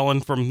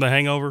Alan from The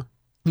Hangover?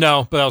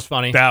 No, but that was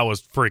funny. That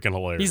was freaking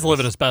hilarious. He's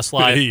living his best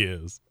life. He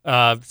is.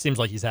 Seems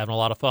like he's having a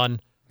lot of fun.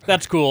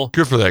 That's cool.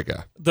 Good for that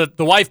guy.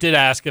 The wife did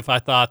ask if I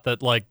thought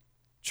that like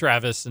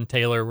Travis and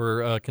Taylor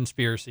were a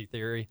conspiracy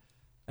theory,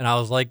 and I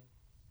was like,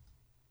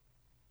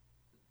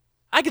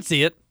 I could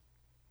see it.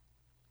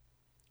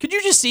 Could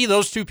you just see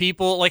those two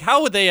people? Like,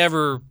 how would they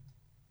ever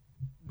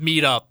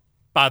meet up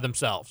by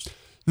themselves?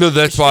 No,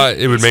 that's why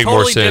it would make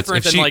totally more sense.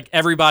 Different than like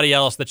everybody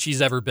else that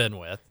she's ever been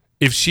with.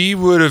 If she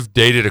would have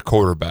dated a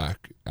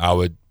quarterback, I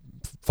would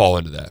fall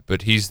into that.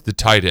 But he's the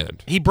tight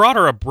end. He brought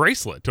her a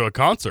bracelet to a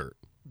concert.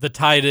 The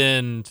tight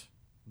end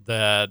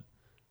that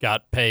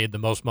got paid the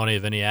most money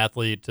of any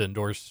athlete to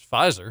endorse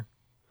Pfizer.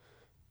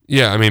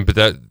 Yeah,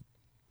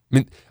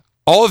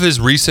 all of his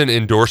recent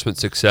endorsement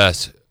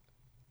success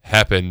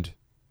happened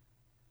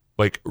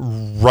like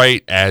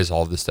right as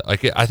all this stuff.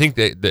 Like, I think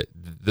that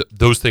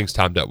those things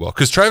timed out well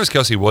because Travis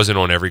Kelce wasn't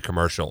on every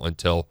commercial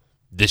until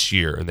this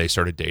year, and they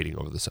started dating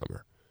over the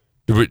summer.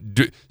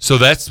 So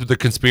that's the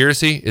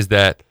conspiracy, is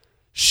that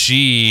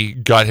she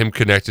got him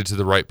connected to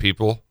the right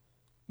people.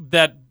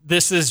 That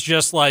this is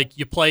just like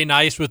you play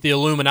nice with the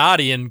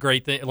Illuminati and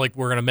great thing. Like,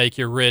 we're gonna make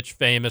you rich,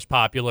 famous,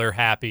 popular,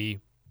 happy.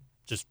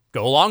 Just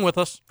go along with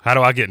us. How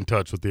do I get in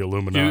touch with the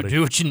Illuminati?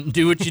 Do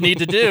what you need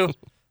to do.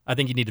 I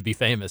think you need to be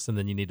famous, and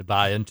then you need to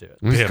buy into it.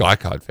 He's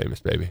glycod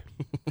famous, baby.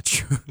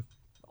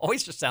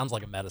 Always just sounds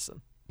like a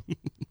medicine.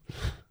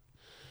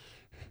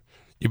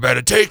 You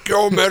better take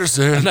your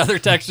medicine. Another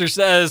texter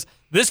says,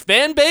 this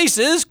fan base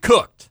is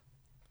cooked.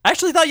 I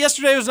actually thought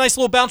yesterday was a nice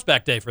little bounce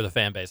back day for the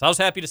fan base. I was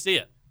happy to see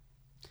it.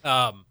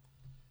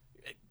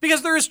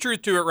 Because there is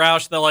truth to it,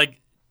 Roush, that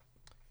like,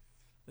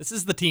 this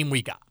is the team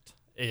we got.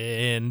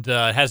 And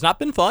it has not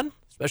been fun,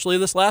 especially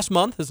this last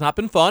month has not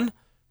been fun.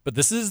 But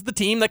this is the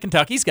team that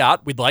Kentucky's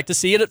got. We'd like to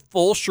see it at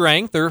full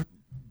strength, or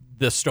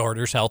the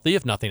starters healthy,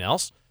 if nothing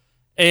else.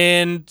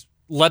 And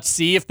let's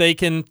see if they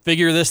can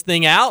figure this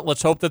thing out.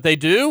 Let's hope that they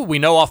do. We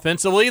know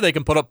offensively they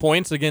can put up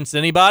points against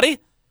anybody.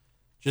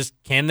 Just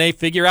can they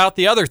figure out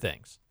the other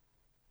things?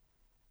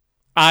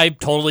 I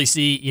totally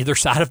see either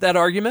side of that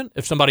argument.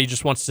 If somebody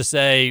just wants to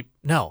say,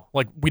 no,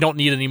 like, we don't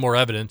need any more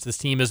evidence. This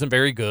team isn't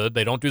very good.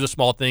 They don't do the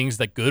small things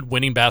that good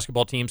winning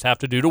basketball teams have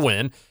to do to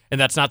win. And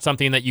that's not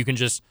something that you can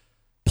just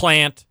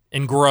plant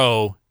and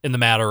grow in the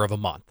matter of a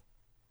month.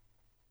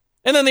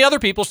 And then the other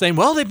people saying,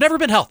 well, they've never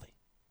been healthy.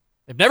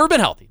 They've never been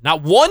healthy.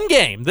 Not one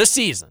game this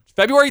season.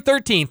 February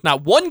 13th,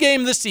 not one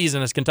game this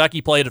season has Kentucky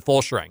played at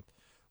full strength.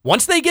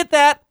 Once they get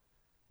that,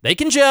 they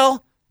can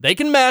gel, they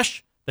can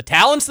mesh, the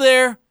talent's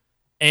there,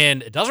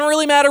 and it doesn't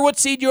really matter what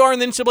seed you are in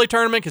the NCAA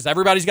tournament because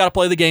everybody's got to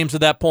play the games at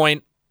that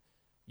point.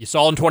 You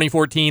saw in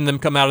 2014 them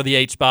come out of the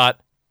 8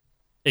 spot.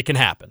 It can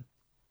happen.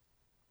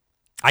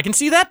 I can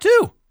see that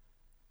too.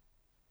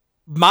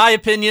 My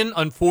opinion,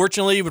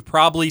 unfortunately, would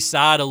probably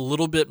side a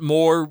little bit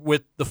more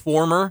with the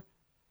former,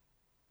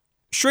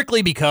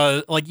 strictly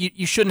because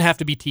you shouldn't have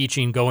to be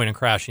teaching going and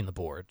crashing the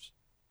boards.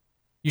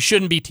 You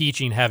shouldn't be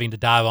teaching having to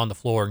dive on the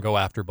floor and go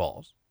after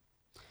balls.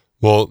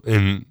 Well,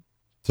 and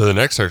to the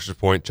next extra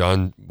point,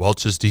 John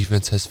Welch's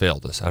defense has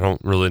failed us. I don't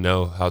really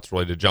know how it's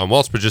related to John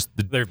Welch, but just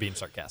they're being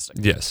sarcastic.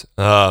 Yes.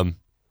 But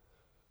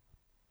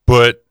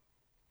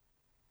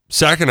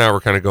Sack and I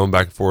were kind of going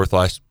back and forth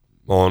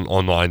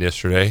online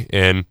yesterday,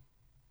 and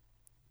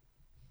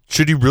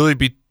should he really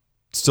be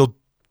still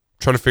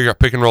trying to figure out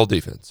pick and roll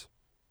defense?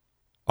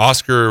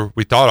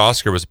 We thought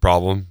Oscar was a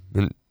problem,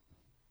 and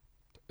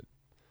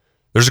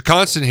there's a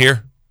constant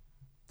here.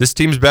 This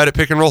team's bad at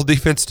pick and roll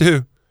defense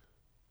too.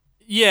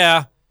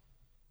 Yeah,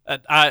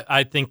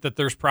 I think that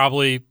there's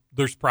probably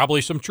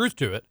some truth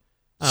to it.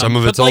 Some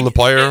of it's on the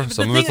player,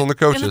 some of it's on the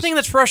coaches. And the thing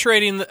that's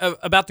frustrating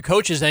about the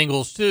coaches'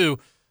 angles too,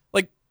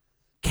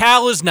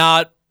 Cal is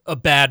not a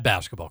bad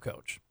basketball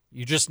coach.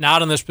 You're just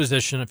not in this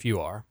position if you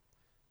are.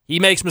 He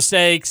makes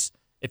mistakes.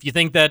 If you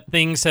think that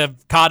things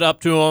have caught up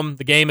to him,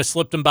 the game has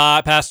slipped him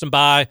by, passed him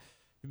by,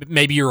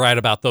 maybe you're right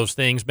about those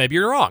things. Maybe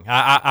you're wrong.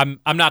 I'm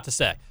not to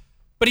say.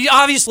 But he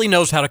obviously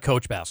knows how to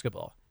coach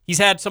basketball. He's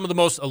had some of the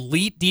most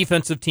elite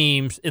defensive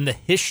teams in the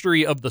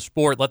history of the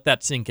sport. Let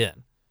that sink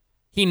in.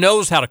 He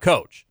knows how to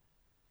coach.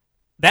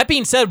 That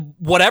being said,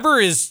 whatever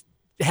has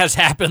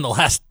happened the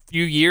last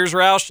few years,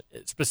 Roush,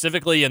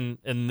 specifically in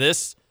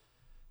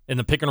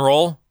the pick and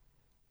roll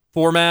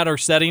format or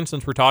setting,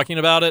 since we're talking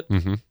about it,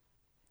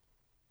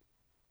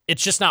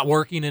 it's just not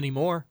working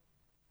anymore.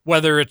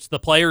 Whether it's the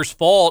player's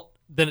fault,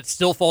 then it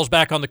still falls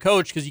back on the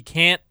coach because you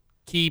can't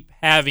keep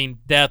having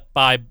death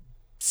by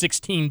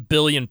 16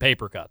 billion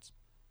paper cuts.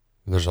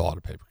 There's a lot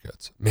of paper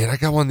cuts. Man, I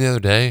got one the other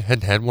day.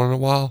 Hadn't had one in a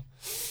while.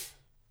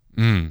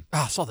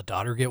 I saw the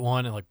daughter get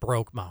one and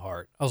broke my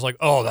heart. I was like,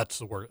 oh, that's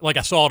the worst.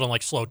 I saw it on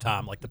slow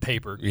time, the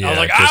paper. Yeah, I was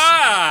like,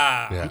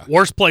 Yeah.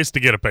 Worst place to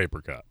get a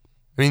paper cut.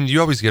 I mean,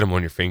 you always get them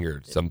on your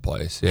finger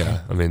someplace.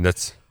 Yeah. I mean,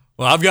 that's.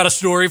 Well, I've got a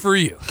story for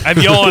you. Have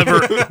y'all ever,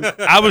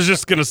 I was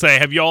just going to say,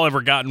 have y'all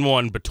ever gotten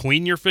one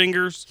between your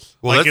fingers?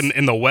 Well,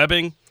 in the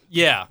webbing?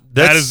 Yeah.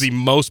 That is the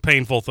most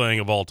painful thing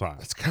of all time.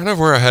 That's kind of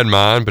where I had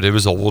mine, but it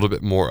was a little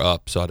bit more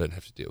up, so I didn't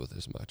have to deal with it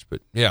as much.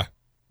 But yeah.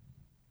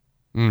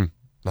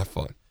 Not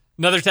fun.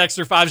 Another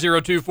texter,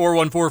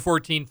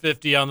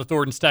 502-414-1450 on the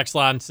Thornton's text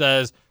line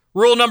says,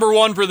 rule number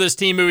 1 for this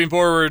team moving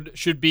forward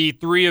should be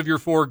 3 of your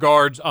 4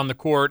 guards on the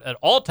court at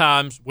all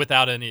times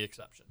without any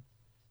exception.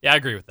 Yeah, I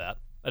agree with that.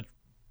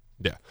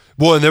 Yeah.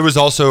 Well, and there was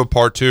also a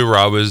part 2 where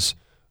I was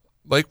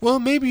like, well,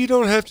 maybe you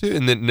don't have to.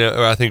 And then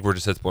no, I think we're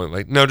just at the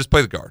point no, just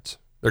play the guards.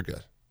 They're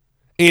good.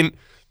 And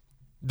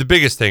the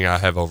biggest thing I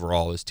have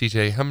overall is,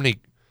 TJ,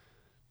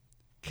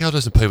 Cal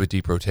doesn't play with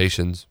deep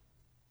rotations.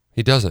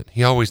 He doesn't.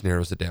 He always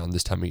narrows it down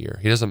this time of year.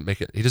 He doesn't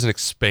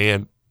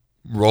expand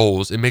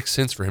roles. It makes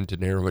sense for him to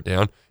narrow it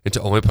down and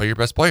to only play your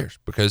best players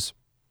because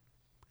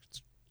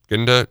it's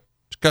getting to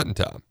cutting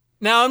time.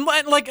 Now,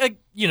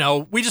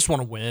 we just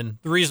want to win.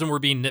 The reason we're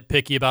being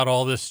nitpicky about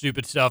all this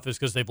stupid stuff is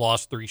because they've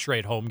lost 3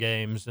 straight home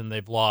games and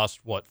they've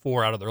lost,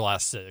 4 out of their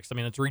last 6. I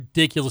mean, it's a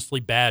ridiculously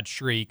bad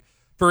streak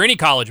for any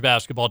college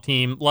basketball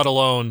team, let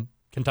alone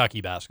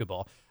Kentucky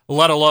basketball,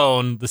 let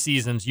alone the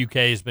seasons UK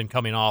has been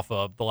coming off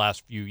of the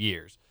last few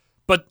years.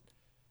 But,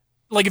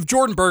 if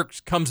Jordan Burks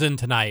comes in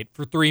tonight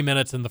for 3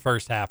 minutes in the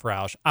first half,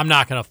 Roush, I'm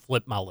not going to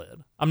flip my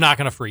lid. I'm not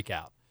going to freak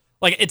out.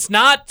 It's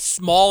not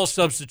small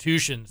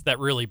substitutions that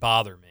really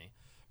bother me.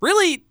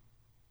 Really,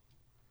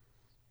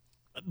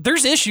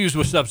 there's issues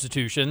with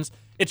substitutions.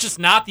 It's just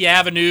not the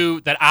avenue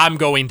that I'm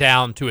going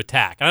down to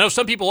attack. And I know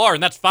some people are,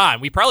 and that's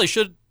fine. We probably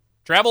should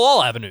travel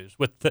all avenues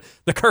with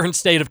the current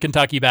state of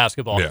Kentucky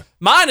basketball. Yeah.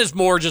 Mine is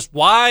more just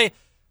why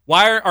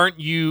aren't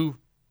you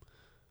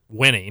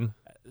winning,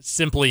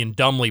 simply and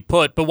dumbly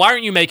put, but why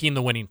aren't you making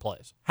the winning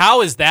plays?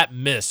 How is that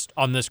missed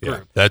on this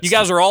group? You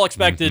guys are all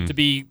expected to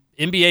be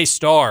NBA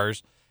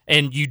stars,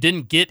 and you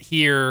didn't get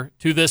here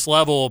to this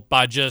level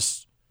by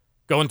just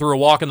going through a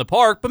walk in the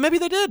park, but maybe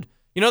they did.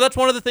 That's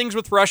one of the things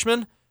with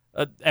freshmen.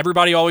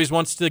 Everybody always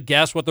wants to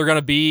guess what they're going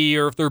to be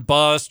or if they're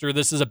bust or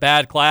this is a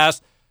bad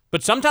class.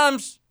 But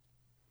sometimes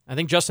I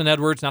think Justin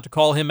Edwards, not to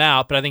call him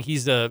out, but I think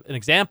he's an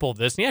example of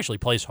this. And he actually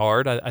plays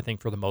hard, I think,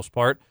 for the most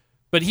part.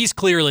 But he's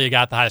clearly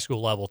got the high school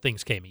level.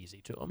 Things came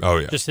easy to him. Oh,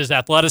 yeah. Just his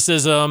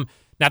athleticism.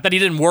 Not that he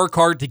didn't work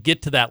hard to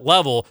get to that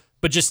level,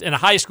 but just in a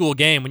high school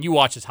game, when you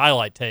watch his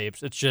highlight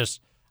tapes, it's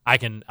just I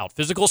can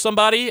out-physical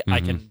somebody. I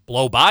can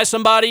blow by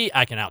somebody.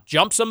 I can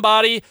out-jump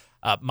somebody.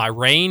 My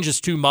range is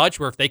too much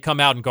where if they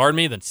come out and guard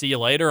me, then see you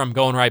later. I'm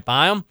going right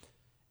by them.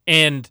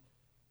 And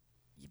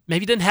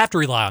maybe didn't have to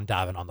rely on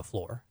diving on the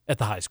floor at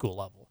the high school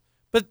level.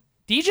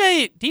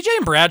 DJ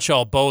and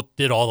Bradshaw both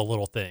did all the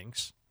little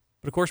things.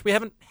 But, of course, we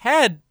haven't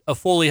had a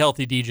fully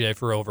healthy DJ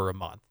for over a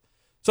month.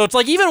 So it's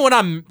like even when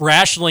I'm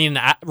rationally and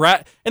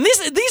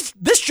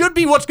this should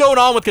be what's going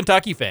on with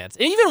Kentucky fans.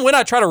 And even when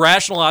I try to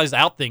rationalize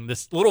out thing,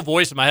 this little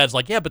voice in my head is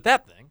like, yeah, but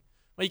that thing.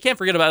 Well, you can't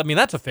forget about it. I mean,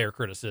 that's a fair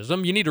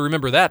criticism. You need to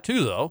remember that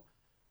too, though.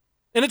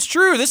 And it's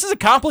true. This is a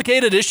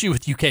complicated issue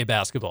with UK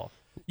basketball.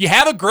 We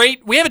have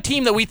a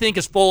team that we think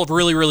is full of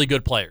really, really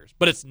good players,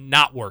 but it's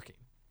not working.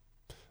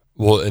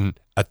 Well, and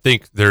I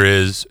think there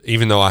is,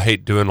 even though I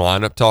hate doing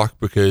lineup talk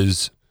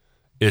because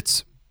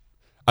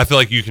I feel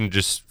like you can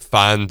just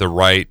find the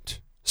right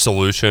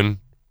solution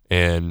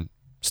and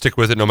stick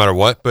with it no matter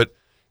what. But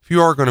if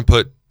you are going to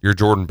put your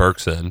Jordan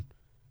Burks in,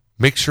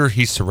 make sure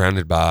he's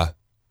surrounded by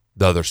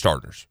the other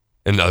starters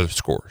and the other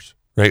scorers,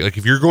 right? Like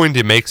if you're going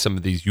to make some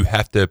of these, you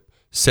have to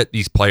set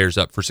these players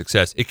up for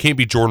success. It can't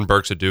be Jordan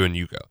Burks a do and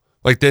you go.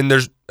 Like then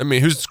who's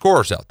the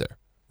scorers out there,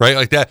 right?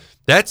 Like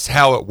that's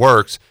how it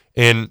works.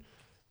 And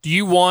do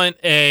you want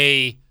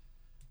a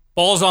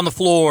balls on the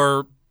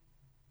floor,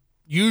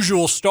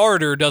 usual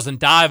starter doesn't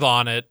dive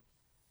on it,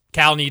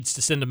 Cal needs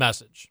to send a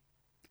message?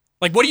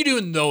 Like, what do you do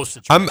in those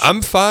situations?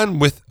 I'm fine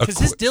with because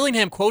his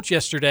Dillingham quote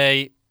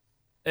yesterday,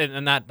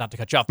 and not to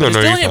cut you off, but his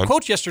Dillingham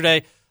quote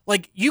yesterday,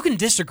 like you can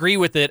disagree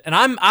with it, and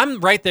I'm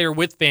right there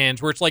with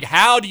fans where it's like,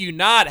 how do you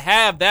not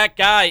have that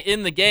guy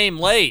in the game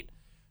late?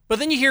 But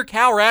then you hear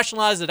Cal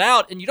rationalize it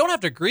out, and you don't have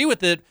to agree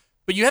with it,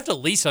 but you have to at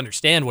least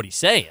understand what he's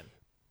saying.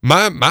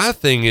 My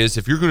thing is,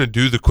 if you're going to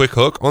do the quick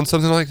hook on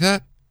something like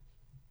that,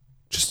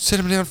 just sit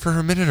him down for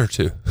a minute or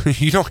two.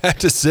 You don't have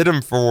to sit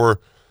him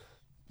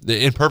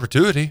in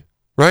perpetuity,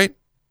 right?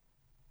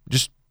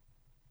 Just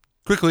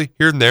quickly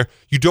here and there.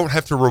 You don't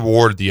have to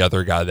reward the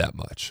other guy that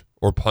much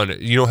or punish.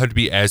 You don't have to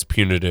be as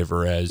punitive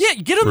or as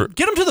get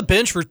him to the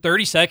bench for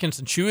 30 seconds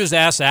and chew his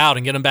ass out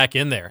and get him back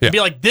in there. Yeah. And be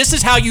like, this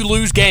is how you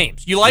lose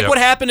games. You like what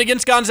happened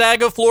against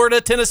Gonzaga, Florida,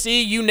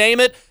 Tennessee, you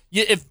name it.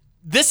 If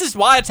this is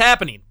why it's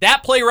happening,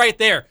 that play right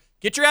there,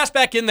 get your ass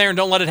back in there and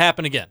don't let it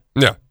happen again.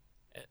 Yeah.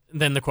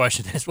 Then the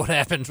question is, what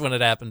happens when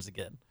it happens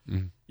again?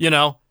 Mm-hmm. You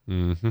know,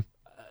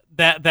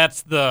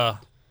 that's the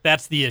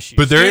issue.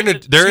 But do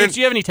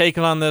you have any take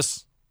on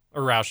this,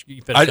 or Roush?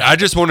 I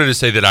just wanted to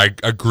say that I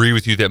agree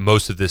with you that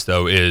most of this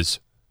though is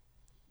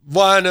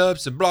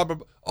lineups and blah blah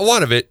blah. A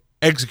lot of it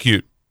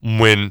execute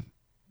when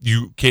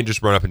you can't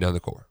just run up and down the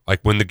court.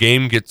 Like when the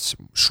game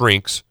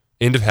shrinks,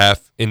 end of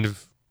half, end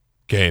of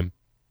game,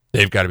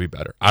 they've got to be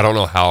better. I don't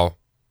know how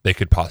they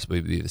could possibly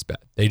be this bad.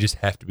 They just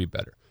have to be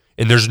better.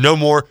 And there's no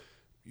more.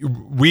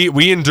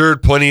 We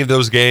endured plenty of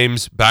those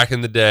games back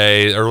in the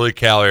day, early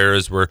Cal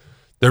eras, where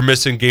they're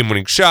missing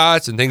game-winning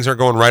shots and things aren't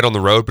going right on the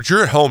road. But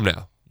you're at home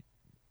now.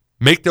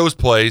 Make those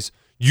plays.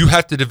 You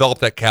have to develop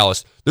that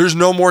callus. There's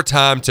no more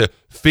time to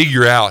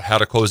figure out how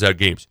to close out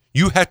games.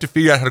 You have to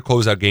figure out how to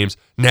close out games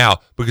now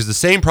because the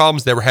same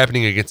problems that were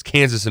happening against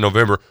Kansas in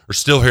November are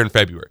still here in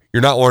February.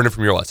 You're not learning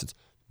from your lessons.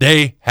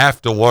 They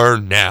have to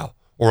learn now,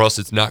 or else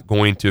it's not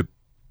going to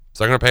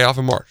pay off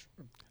in March.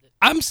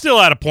 I'm still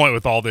at a point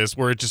with all this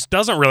where it just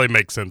doesn't really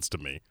make sense to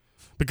me.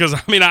 Because,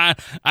 I mean, I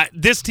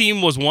this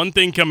team was one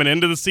thing coming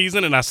into the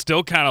season, and I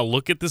still kind of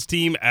look at this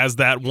team as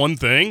that one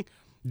thing.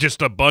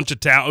 Just a bunch of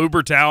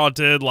uber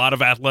talented, a lot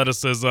of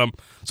athleticism.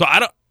 So I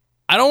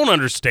don't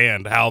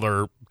understand how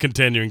they're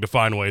continuing to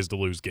find ways to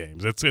lose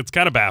games. It's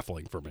kind of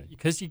baffling for me.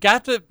 Because you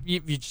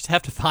just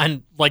have to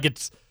find, like,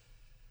 it's –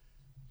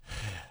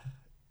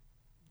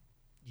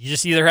 you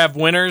just either have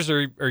winners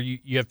or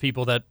you have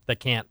people that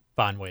can't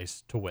find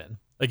ways to win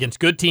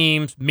against good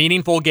teams,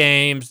 meaningful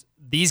games.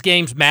 These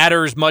games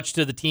matter as much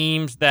to the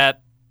teams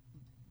that,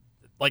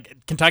 like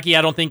Kentucky,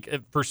 I don't think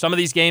for some of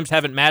these games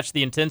haven't matched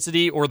the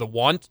intensity or the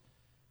want,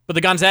 but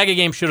the Gonzaga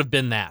game should have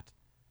been that.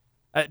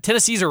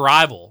 Tennessee's a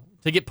rival.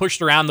 To get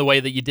pushed around the way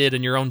that you did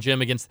in your own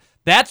gym against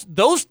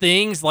those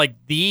things, like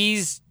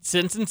these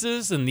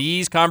sentences and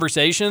these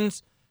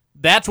conversations,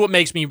 that's what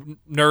makes me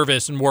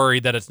nervous and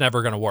worried that it's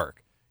never going to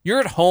work. You're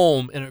at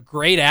home in a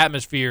great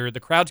atmosphere. The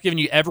crowd's giving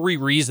you every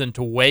reason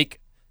to wake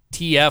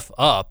TF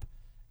up,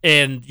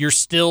 and you're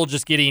still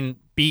just getting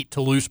beat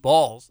to loose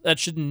balls. That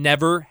should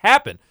never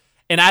happen.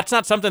 And that's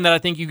not something that I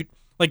think you could,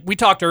 like we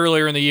talked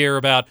earlier in the year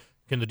about,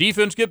 can the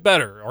defense get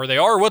better? Or they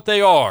are what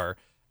they are.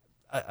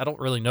 I don't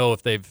really know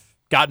if they've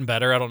gotten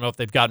better. I don't know if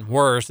they've gotten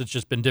worse. It's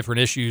just been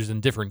different issues in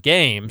different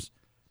games.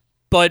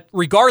 But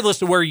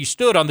regardless of where you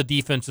stood on the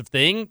defensive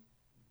thing,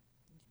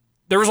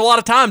 there was a lot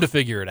of time to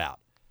figure it out.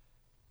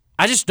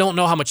 I just don't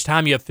know how much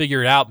time you have to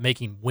figure it out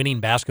making winning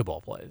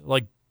basketball plays.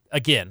 Like,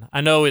 again, I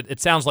know it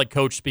sounds like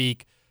coach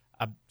speak.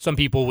 Some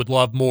people would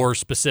love more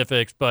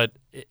specifics, but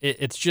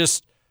it's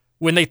just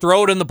when they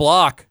throw it in the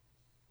block,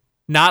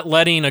 not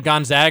letting a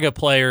Gonzaga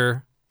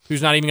player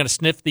who's not even going to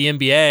sniff the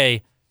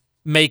NBA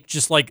make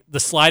just like the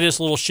slightest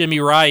little shimmy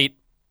right,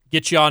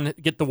 get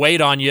the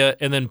weight on you,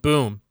 and then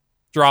boom,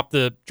 drop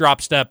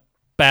step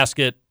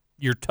basket,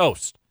 you're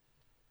toast.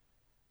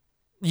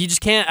 You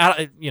just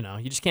can't, you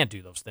just can't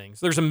do those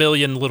things. There's a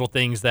million little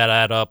things that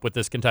add up with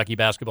this Kentucky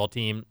basketball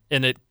team,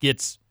 and it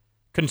gets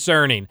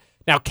concerning.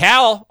 Now,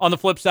 Cal, on the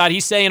flip side,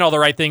 he's saying all the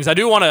right things. I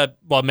do want to,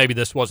 well, maybe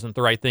this wasn't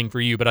the right thing for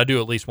you, but I do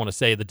at least want to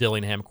say the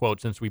Dillingham quote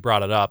since we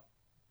brought it up.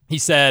 He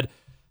said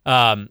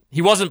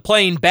he wasn't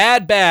playing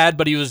bad,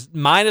 but he was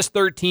minus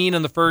 13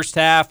 in the first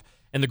half,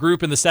 and the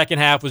group in the second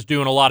half was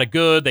doing a lot of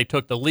good. They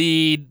took the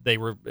lead. They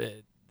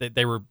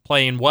were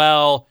playing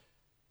well,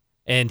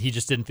 and he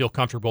just didn't feel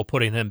comfortable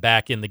putting him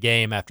back in the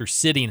game after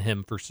sitting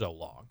him for so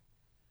long,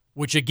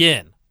 which,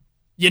 again,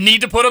 you need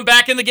to put him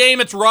back in the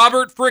game. It's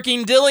Robert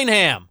freaking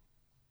Dillingham.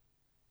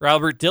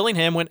 Robert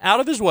Dillingham went out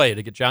of his way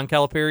to get John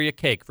Calipari a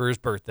cake for his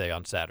birthday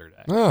on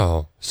Saturday.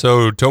 Oh,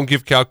 so don't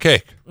give Cal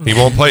cake. He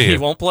won't play He here.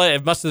 won't play.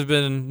 It must have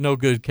been no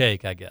good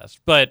cake, I guess.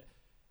 But,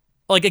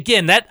 like,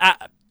 again,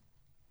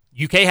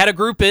 UK had a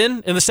group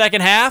in the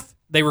second half.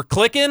 They were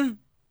clicking.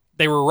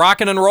 They were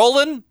rocking and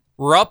rolling.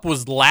 Rupp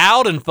was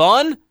loud and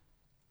fun.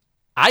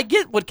 I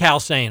get what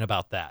Cal's saying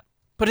about that.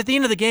 But at the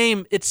end of the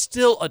game, it's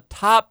still a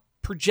top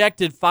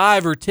projected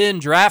 5 or 10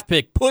 draft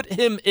pick. Put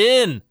him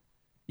in.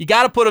 You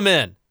got to put him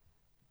in.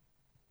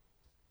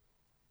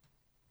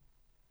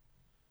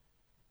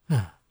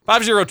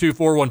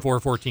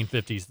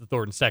 502-414-1450 is the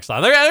Thornton text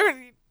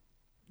line.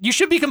 You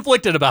should be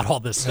conflicted about all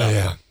this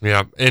stuff.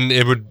 Yeah. And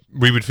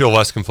we would feel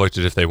less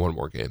conflicted if they won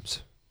more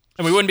games.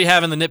 And we wouldn't be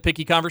having the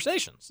nitpicky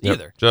conversations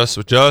either. Just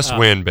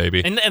win,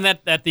 baby. And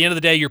that at the end of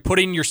the day, you're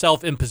putting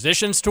yourself in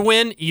positions to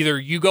win. Either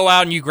you go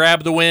out and you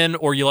grab the win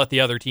or you let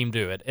the other team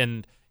do it.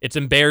 And it's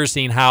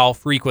embarrassing how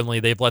frequently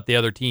they've let the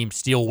other team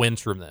steal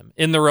wins from them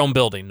in their own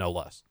building, no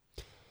less.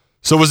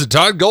 So was it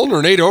Todd Golden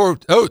or Nate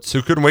Oates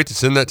who couldn't wait to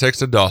send that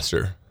text to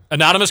Doster?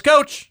 Anonymous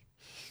coach.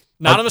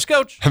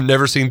 I've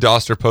never seen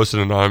Doster post an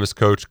anonymous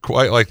coach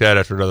quite like that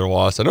after another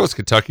loss. I know it's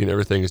Kentucky and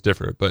everything is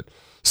different, but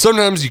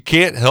sometimes you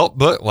can't help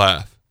but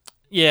laugh.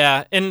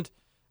 Yeah, and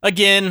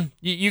again,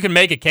 you can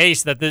make a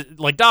case that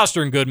like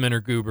Doster and Goodman are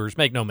goobers.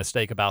 Make no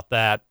mistake about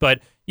that.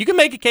 But you can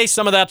make a case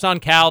some of that's on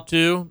Cal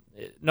too.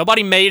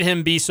 Nobody made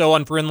him be so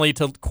unfriendly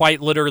to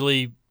quite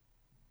literally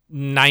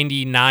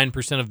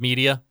 99% of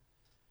media.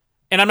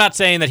 And I'm not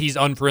saying that he's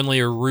unfriendly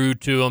or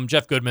rude to him.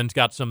 Jeff Goodman's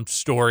got some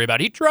story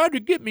about he tried to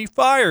get me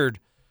fired.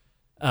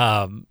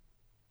 But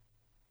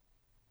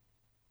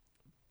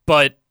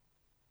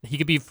he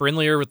could be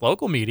friendlier with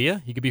local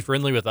media. He could be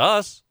friendly with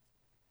us.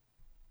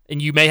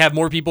 And you may have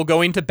more people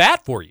going to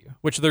bat for you,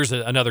 which there's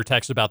another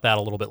text about that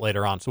a little bit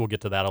later on, so we'll get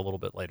to that a little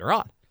bit later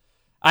on.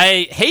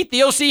 I hate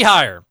the OC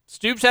hire.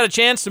 Stoops had a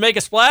chance to make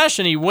a splash,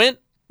 and he went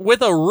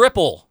with a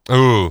ripple.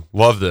 Ooh,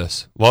 love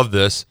this.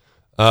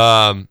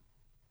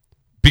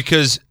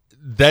 Because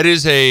that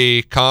is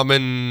a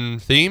common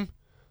theme.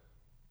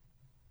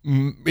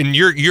 And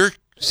you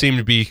seem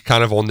to be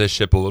kind of on this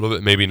ship a little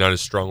bit, maybe not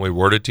as strongly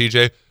worded,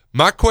 TJ.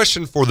 My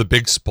question for the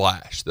big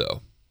splash,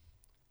 though.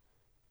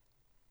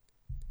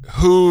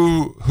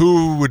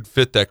 Who would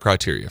fit that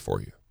criteria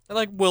for you?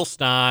 Like Will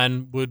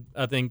Stein was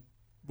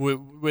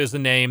a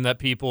name that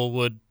people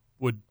would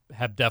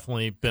have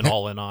definitely been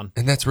all in on.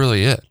 And that's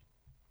really it.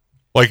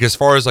 Like as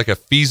far as like a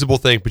feasible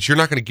thing, but you're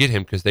not going to get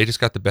him because they just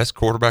got the best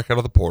quarterback out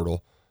of the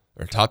portal.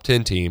 They're a top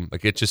 10 team.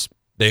 Like it just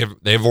they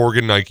have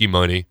Oregon Nike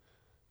money.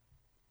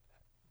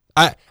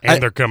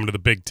 They're coming to the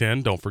Big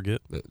Ten. Don't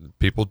forget.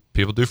 People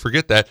do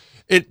forget that.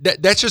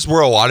 That's just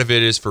where a lot of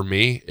it is for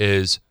me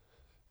is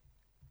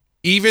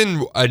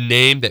even a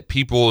name that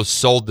people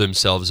sold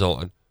themselves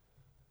on.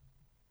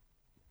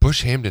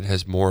 Bush Hamdan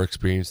has more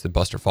experience than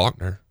Buster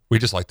Faulkner. We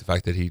just like the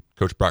fact that he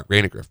coached Brock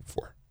Vandegrift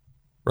before,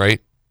 right?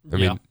 I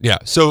mean, yeah.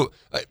 So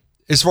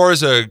as far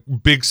as a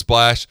big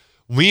splash,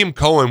 Liam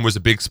Cohen was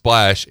a big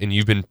splash, and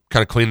you've been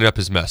kind of cleaning up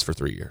his mess for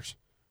 3 years.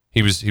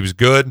 He was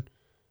good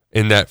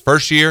in that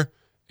first year,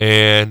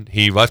 and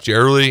he left you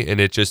early,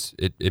 and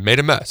it made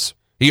a mess.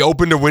 He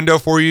opened a window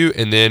for you,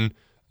 and then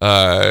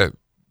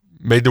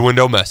made the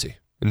window messy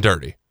and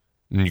dirty,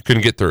 and you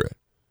couldn't get through it.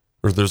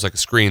 Or there's like a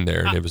screen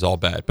there, and it was all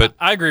bad. But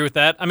I agree with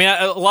that. I mean,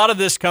 a lot of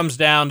this comes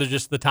down to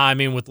just the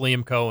timing with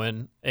Liam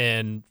Cohen,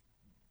 and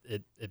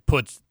it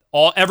puts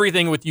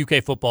everything with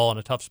UK football in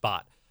a tough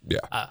spot.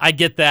 Yeah, I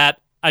get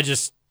that. I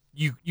just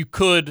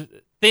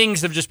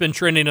things have just been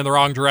trending in the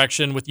wrong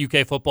direction with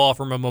UK football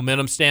from a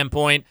momentum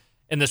standpoint,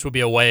 and this would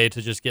be a way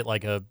to just get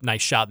like a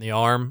nice shot in the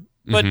arm.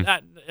 But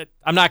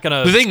I'm not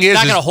gonna. The thing is,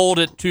 I'm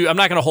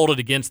not gonna hold it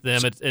against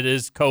them. It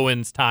is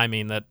Cohen's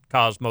timing that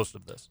caused most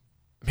of this.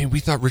 I mean,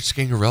 we thought Rich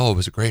Scangarello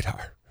was a great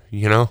hire,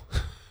 you know?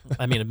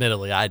 I mean,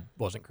 admittedly, I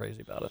wasn't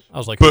crazy about it. I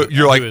was like, but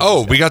you're like,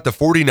 we got the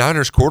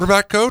 49ers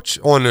quarterback coach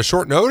on a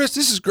short notice?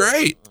 This is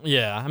great.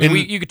 Yeah. I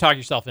mean, you could talk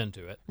yourself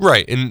into it.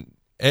 Right. And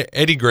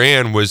Eddie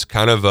Gran was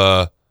kind of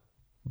a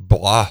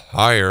blah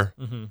hire,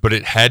 but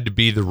it had to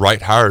be the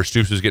right hire.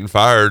 Stoops was getting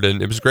fired,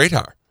 and it was a great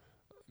hire.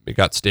 It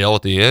got stale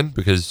at the end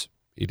because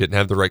he didn't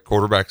have the right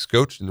quarterbacks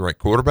coach and the right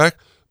quarterback.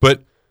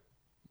 But,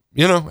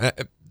 you know,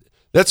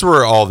 that's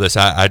where all this,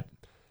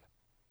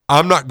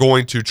 I'm not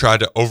going to try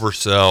to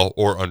oversell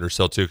or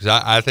undersell too, because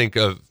I think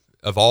of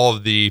all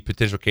of the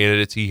potential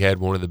candidates, he had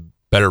one of the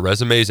better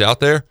resumes out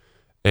there,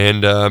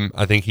 and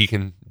I think he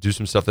can do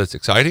some stuff that's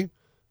exciting,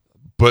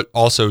 but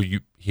also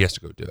he has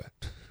to go do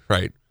it,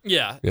 right?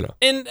 Yeah, you know.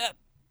 And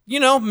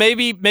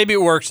maybe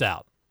it works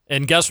out.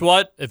 And guess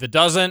what? If it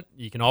doesn't,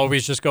 you can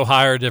always just go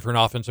hire a different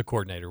offensive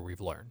coordinator, we've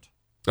learned.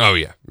 Oh,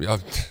 yeah.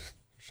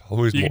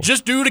 Always you more. can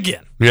just do it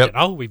again. Yep.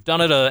 We've done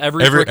it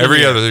every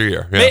year. other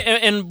year. Yeah.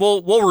 And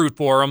we'll root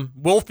for them.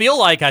 We'll feel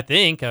like, at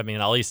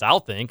least I'll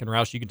think, and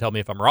Roush, you can tell me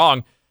if I'm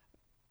wrong,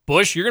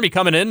 Bush, you're going to be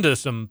coming into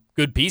some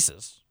good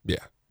pieces. Yeah.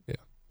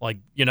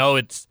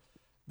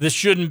 This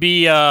shouldn't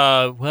be,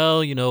 the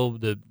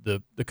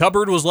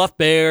cupboard was left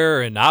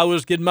bare, and I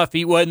was getting my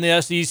feet wet in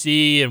the SEC,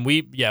 and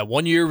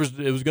 1 year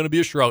it was going to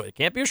be a struggle. It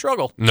can't be a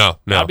struggle. No.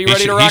 Gotta be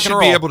ready to rock and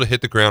roll. He should be able to hit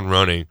the ground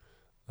running.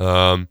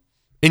 And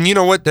you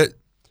know what?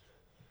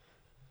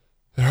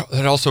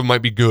 That also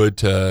might be good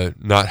to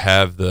not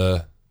have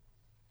the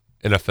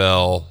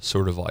NFL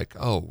sort of like,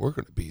 oh, we're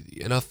going to be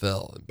the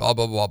NFL and blah,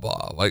 blah, blah,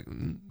 blah. Like,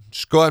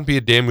 just go out and be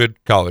a damn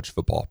good college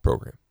football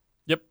program.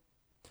 Yep.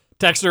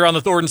 Texter on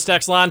the Thornton's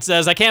text line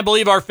says, I can't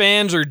believe our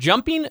fans are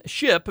jumping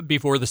ship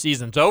before the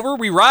season's over.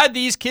 We ride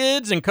these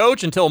kids and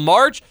coach until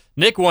March.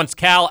 Nick wants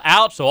Cal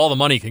out so all the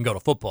money can go to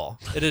football.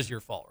 It is your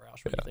fault,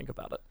 Roush, when you think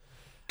about it.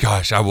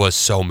 Gosh, I was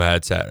so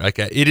mad Saturday. Like,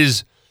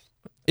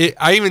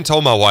 I even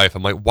told my wife,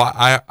 I'm like,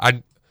 why?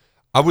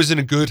 I was in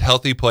a good,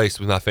 healthy place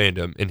with my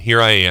fandom, and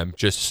here I am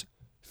just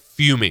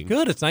fuming.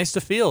 Good. It's nice to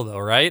feel, though,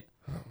 right?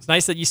 It's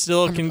nice that you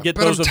still can get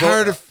but those. I'm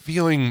tired of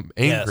feeling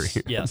angry.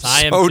 Yes,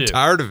 I am so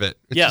tired of it.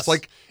 It's yes. just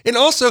like, and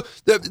also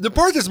the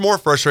part that's more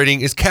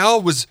frustrating is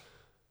Cal was.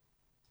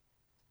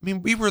 I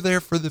mean, we were there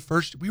for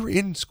we were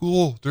in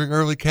school during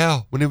early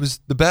Cal when it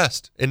was the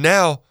best, and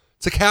now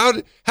it's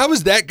like, how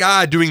is that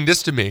guy doing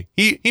this to me?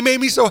 He made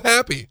me so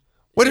happy.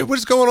 What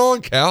is going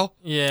on, Cal?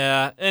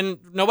 Yeah, and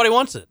nobody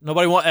wants it.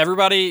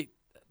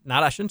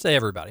 I shouldn't say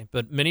everybody,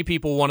 but many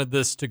people wanted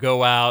this to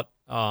go out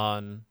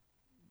on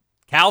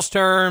Cal's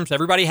terms,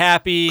 everybody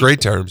happy.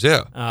 Great terms,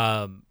 yeah.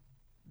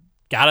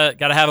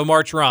 Gotta have a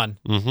March run.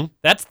 Mm-hmm.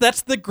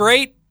 That's the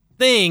great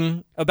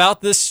thing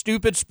about this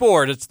stupid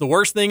sport. It's the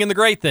worst thing and the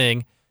great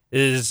thing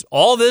is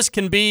all this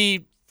can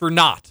be for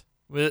naught.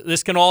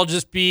 This can all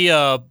just be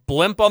a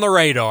blimp on the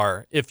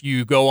radar if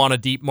you go on a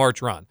deep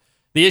March run.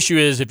 The issue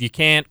is if you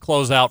can't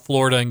close out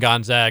Florida and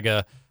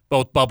Gonzaga,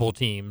 both bubble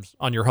teams,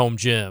 on your home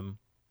gym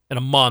in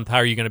a month, how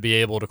are you going to be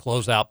able to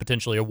close out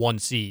potentially a 1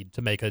 seed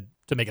to make a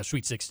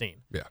Sweet 16?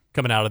 Yeah,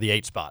 coming out of the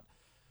 8 spot.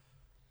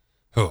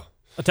 Oh.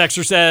 A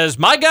texter says,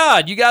 "My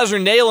God, you guys are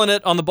nailing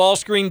it on the ball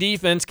screen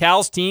defense.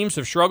 Cal's teams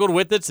have struggled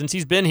with it since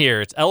he's been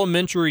here. It's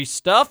elementary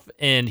stuff,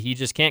 and he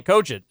just can't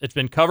coach it. It's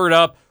been covered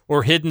up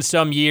or hidden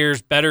some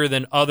years better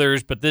than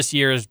others, but this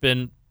year has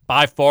been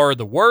by far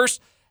the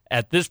worst.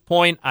 At this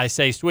point, I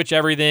say switch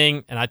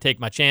everything, and I take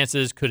my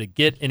chances. Could it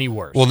get any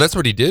worse?" Well, that's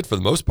what he did for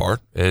the most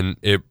part, and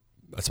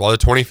that's why the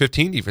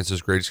 2015 defense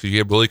is great, because you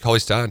had Willie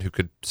Cauley-Stein who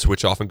could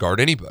switch off and guard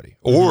anybody.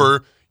 Mm-hmm.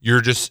 Or your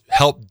just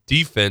help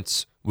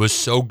defense was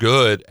so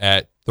good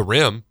at the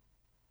rim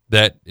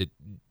that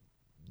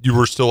you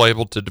were still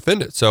able to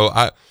defend it. So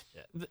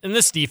in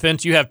this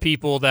defense, you have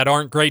people that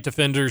aren't great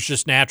defenders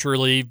just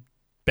naturally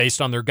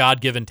based on their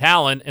God-given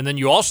talent, and then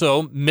you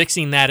also,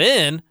 mixing that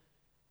in,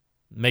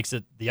 makes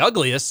it the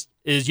ugliest,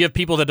 is you have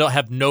people that don't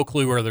have no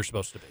clue where they're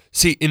supposed to be.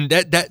 See, in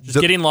that just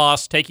getting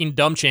lost, taking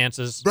dumb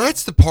chances.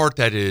 That's the part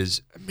that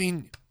is, I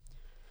mean,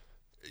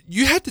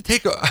 you have to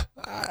take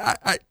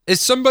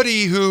as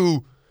somebody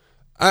who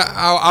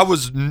I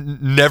was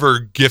never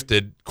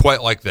gifted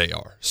quite like they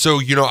are. So,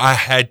 I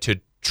had to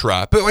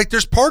try. But like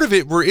there's part of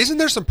it where isn't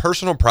there some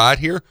personal pride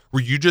here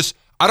where you just,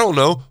 I don't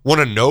know, want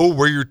to know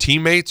where your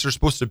teammates are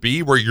supposed to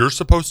be, where you're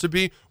supposed to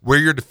be, where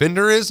your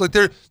defender is? Like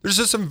there's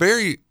just some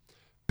very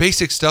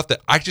basic stuff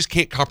that I just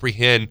can't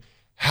comprehend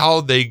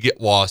how they get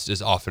lost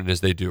as often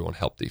as they do on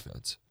help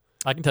defense.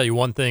 I can tell you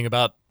one thing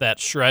about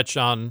that stretch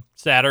on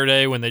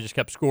Saturday when they just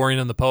kept scoring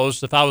in the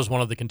post. If I was one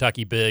of the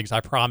Kentucky bigs, I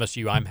promise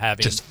you I'm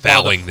having just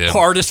fouling them.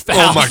 Hardest foul.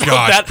 Oh, my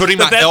gosh. Putting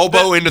my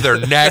elbow into their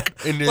neck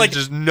and like,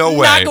 just no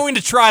way. I'm not going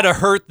to try to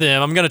hurt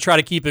them. I'm going to try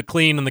to keep it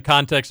clean in the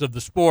context of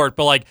the sport.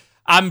 But, like,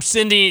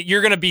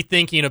 you're going to be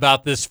thinking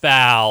about this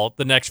foul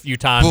the next few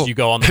times you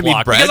go on the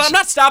block. Because I'm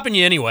not stopping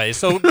you anyway.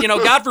 So,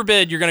 God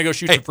forbid you're going to go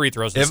shoot some free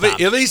throws. At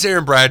least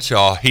Aaron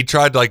Bradshaw, he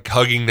tried like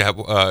hugging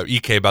that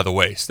EK by the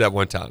waist that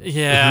one time.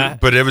 Yeah.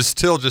 But it was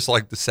still just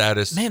like the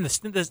saddest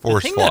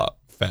forced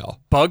foul.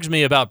 Bugs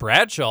me about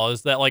Bradshaw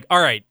is that, like, all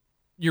right,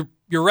 you're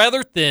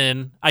rather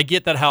thin. I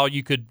get that how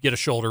you could get a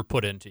shoulder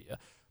put into you.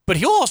 But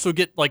he'll also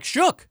get, like,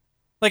 shook.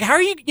 Like, how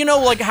are you,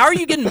 how are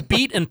you getting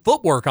beat in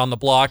footwork on the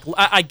block?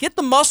 I get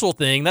the muscle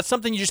thing. That's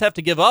something you just have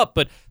to give up.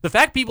 But the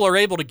fact people are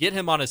able to get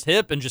him on his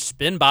hip and just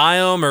spin by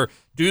him or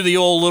do the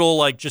old little,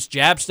 like, just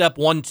jab step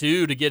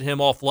 1-2 to get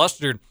him all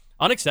flustered,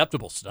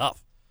 unacceptable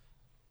stuff.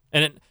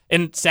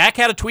 And Sack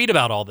had a tweet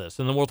about all this,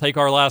 and then we'll take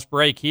our last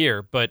break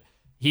here. But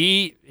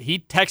he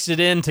texted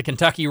in to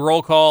Kentucky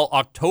Roll Call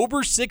October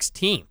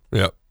 16th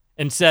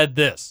and said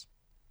this.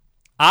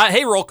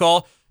 Hey, Roll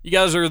Call. You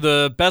guys are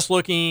the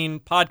best-looking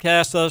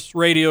podcast,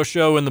 radio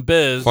show in the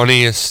biz.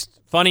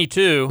 Funny,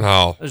 too.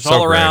 Oh, it's so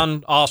all great.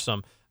 around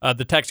awesome.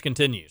 The text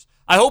continues.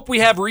 I hope we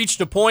have reached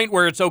a point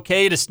where it's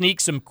okay to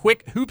sneak some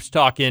quick hoops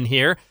talk in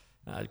here.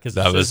 Because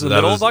this is the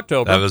middle of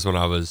October. That was when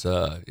I was,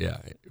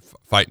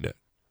 fighting it.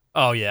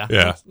 Oh, yeah.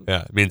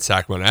 Yeah. Me and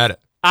Sack went at it.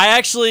 I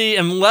actually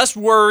am less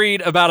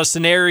worried about a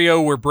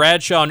scenario where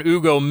Bradshaw and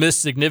Ugo miss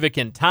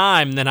significant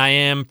time than I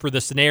am for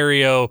the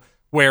scenario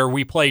where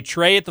we play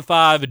Trey at the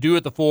 5, Adu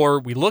at the 4,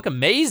 we look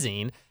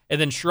amazing, and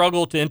then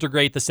struggle to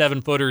integrate the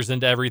 7-footers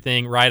into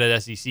everything right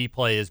at SEC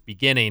play is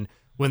beginning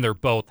when they're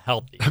both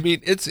healthy. I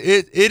mean, it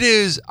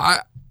is.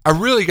 I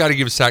really got to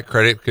give Sack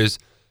credit because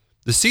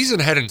the season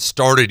hadn't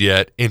started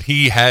yet, and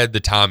he had the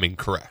timing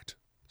correct.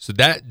 So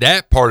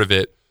that part of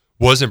it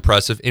was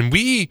impressive, and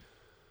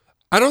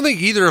I don't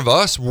think either of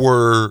us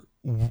were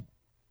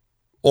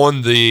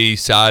on the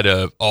side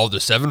of all the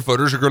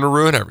 7-footers are going to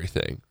ruin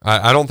everything.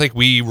 I don't think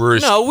we were.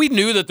 No, we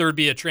knew that there would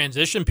be a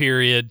transition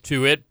period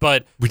to it,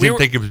 but we didn't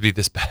think it would be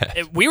this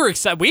bad. We were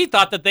excited. We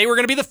thought that they were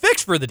going to be the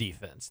fix for the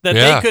defense, that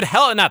they could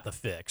help. Not the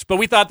fix, but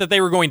we thought that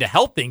they were going to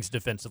help things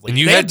defensively. And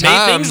you they had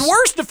made things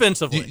worse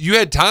defensively. You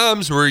had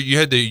times where you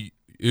had the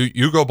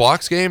Ugo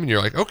blocks game, and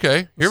you're like,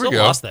 okay, here we go.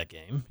 Lost that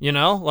game,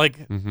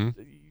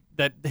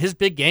 that his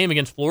big game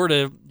against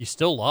Florida, you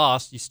still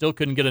lost. You still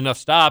couldn't get enough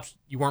stops.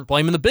 You weren't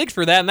blaming the bigs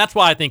for that, and that's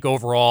why I think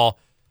overall,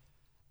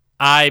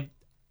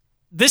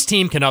 this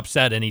team can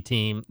upset any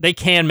team. They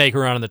can make a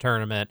run in the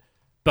tournament,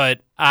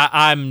 but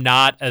I'm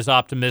not as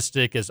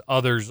optimistic as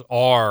others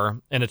are,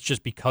 and it's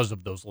just because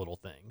of those little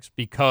things.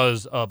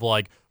 Because of,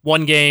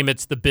 one game,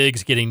 it's the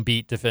bigs getting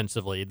beat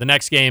defensively. The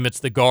next game, it's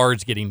the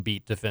guards getting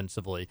beat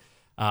defensively.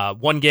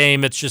 One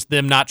game, it's just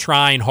them not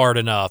trying hard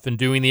enough and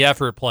doing the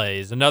effort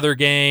plays. Another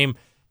game,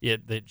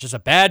 just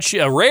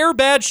a rare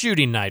bad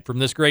shooting night from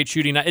this great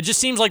shooting night. It just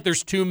seems like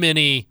there's too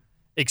many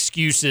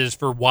excuses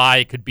for why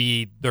it could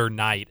be their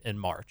night in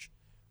March.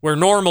 Where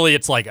normally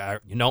it's like, a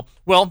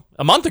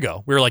month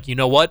ago, we were like, you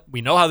know what?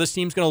 We know how this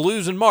team's going to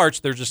lose in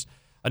March. They're just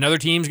another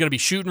team's going to be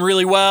shooting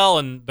really well,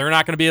 and they're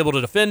not going to be able to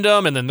defend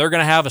them, and then they're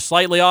going to have a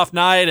slightly off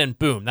night, and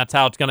boom, that's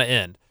how it's going to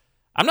end.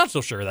 I'm not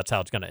so sure that's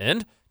how it's going to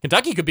end.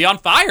 Kentucky could be on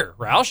fire,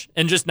 Roush,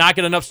 and just not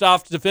get enough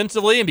stops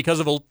defensively, and because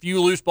of a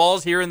few loose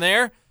balls here and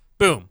there,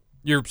 boom,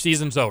 your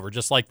season's over,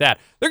 just like that.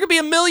 There could be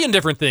a million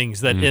different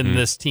things that in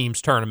this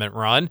team's tournament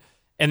run,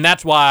 and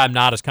that's why I'm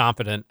not as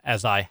confident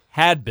as I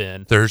had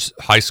been. There's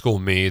high school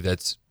me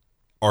that's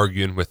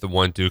arguing with the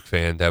one Duke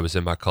fan that was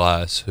in my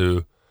class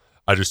who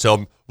I just tell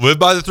him, live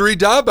by the 3,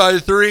 die by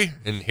the 3,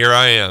 and here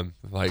I am.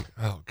 I'm like,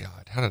 oh,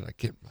 God, how did I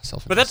get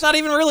myself in But that's not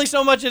even really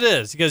so much it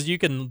is, because you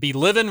can be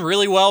living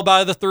really well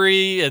by the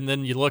 3, and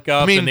then you look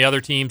up, and the other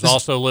team's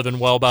also living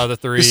well by the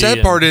 3. The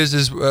sad part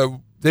is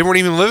they weren't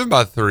even living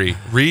by the 3.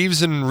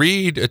 Reeves and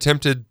Reed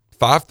attempted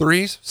 5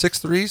 threes, 6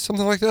 threes,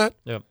 something like that.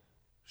 Yep.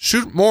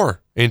 Shoot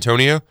more,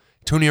 Antonio.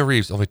 Antonio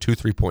Reeves, only 2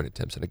 3-point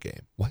attempts in a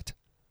game. What?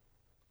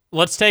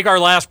 Let's take our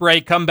last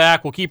break, come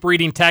back. We'll keep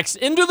reading texts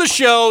into the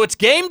show. It's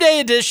game day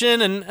edition.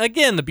 And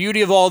again, the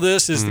beauty of all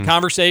this is the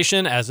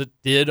conversation, as it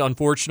did,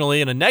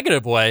 unfortunately, in a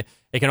negative way.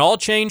 It can all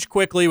change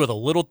quickly with a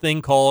little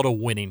thing called a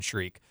winning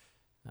streak.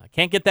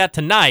 Can't get that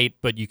tonight,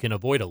 but you can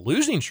avoid a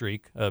losing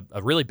streak, a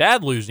really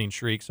bad losing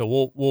streak. So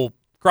we'll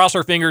cross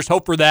our fingers,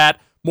 hope for that.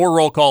 More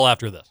roll call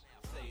after this.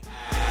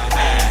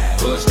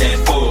 Push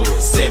that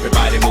force.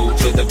 Everybody move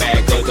to the back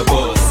of the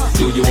bus.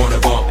 Do you want to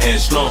bump and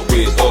slump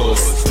with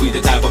us? We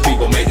the type of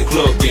people make the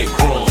club get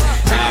crunk.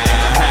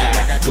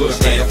 Push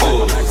that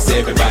force.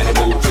 Everybody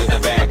move to the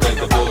back of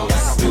the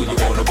bus. Do you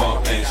want to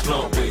bump and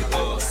slump with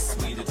us?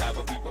 We the type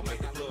of people make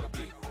the club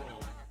get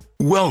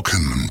crunk.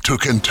 Welcome to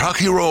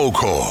Kentucky Roll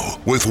Call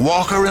with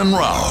Walker and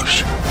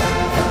Roush.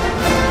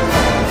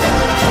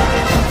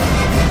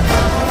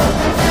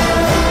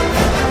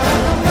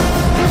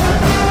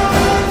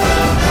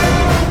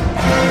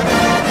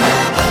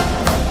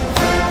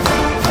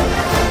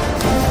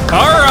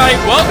 All right,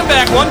 welcome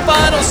back. One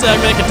final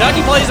segment.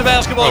 Kentucky plays a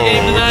basketball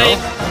game tonight,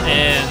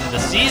 and the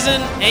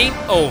season ain't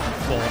over.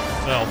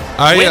 So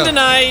win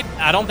tonight.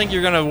 I don't think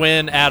you're going to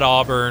win at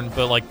Auburn,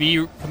 but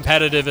be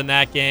competitive in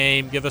that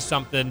game. Give us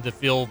something to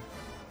feel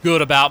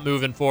good about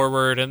moving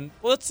forward, and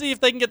let's see if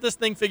they can get this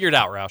thing figured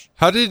out, Roush.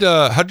 How did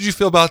you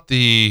feel about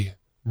the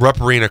Rupp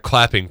Arena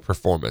clapping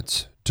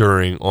performance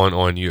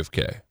on U of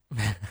K?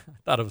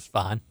 I thought it was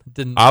fine.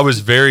 I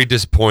was very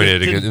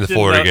disappointed in the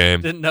Florida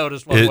game. Didn't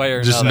notice one way or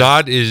another. Just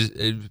not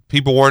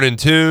people weren't in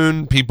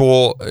tune.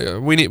 People,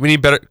 we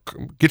need better.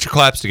 Get your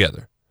claps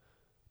together.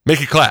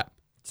 Make it clap.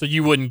 So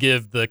you wouldn't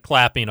give the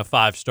clapping a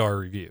 5-star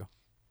review?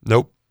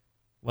 Nope.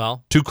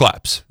 Well, 2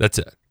 claps. That's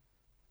it.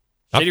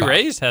 Shady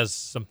Rays has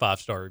some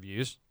 5-star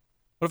reviews.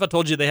 What if I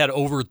told you they had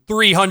over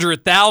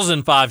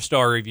 300,000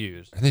 5-star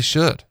reviews? And they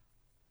should.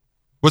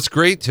 What's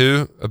great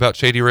too about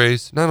Shady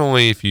Rays, not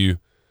only if you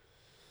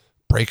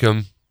break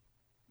them,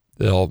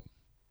 they'll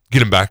get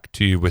them back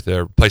to you with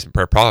a replacement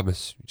pair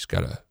promise. You just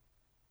got to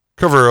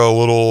cover a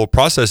little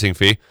processing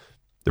fee.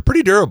 They're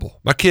pretty durable.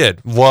 My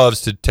kid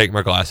loves to take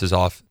my glasses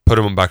off, put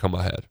them back on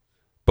my head,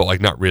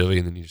 but not really,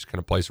 and then you just kind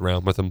of place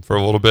around with them for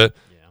a little bit.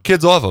 Yeah.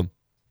 Kids love them,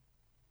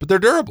 but they're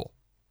durable.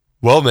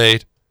 Well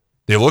made.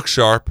 They look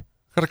sharp.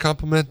 Got a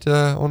compliment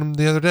on them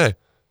the other day.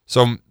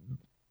 So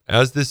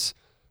as this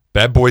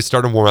Bad boys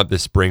starting to warm up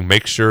this spring.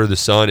 Make sure the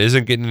sun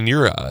isn't getting in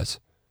your eyes.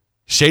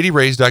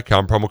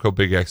 ShadyRays.com, promo code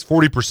BigX,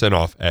 40%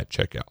 off at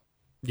checkout.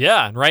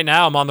 Yeah, and right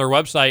now I'm on their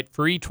website,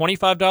 free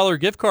 $25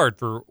 gift card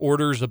for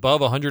orders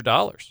above $100.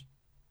 Kind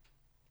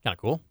of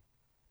cool.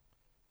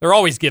 They're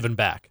always giving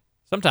back,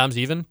 sometimes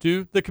even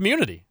to the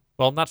community.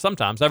 Well, not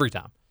sometimes, every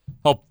time.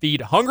 Help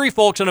feed hungry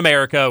folks in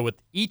America with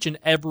each and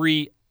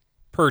every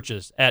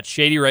purchase at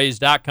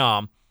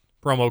ShadyRays.com,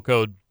 promo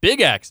code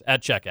BigX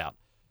at checkout.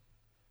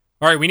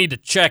 All right, we need to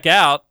check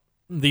out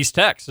these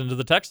texts into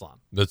the text line.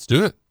 Let's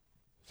do it.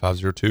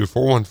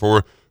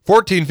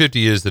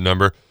 502-414-1450 is the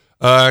number.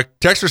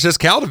 Texter says,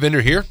 Cal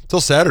Devender here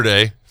till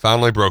Saturday.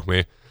 Finally broke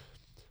me.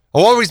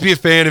 I'll always be a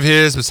fan of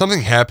his, but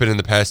something happened in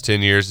the past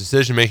 10 years.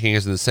 Decision-making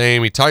isn't the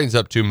same. He tightens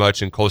up too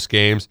much in close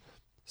games.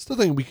 Still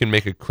think we can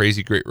make a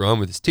crazy great run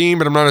with his team,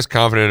 but I'm not as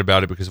confident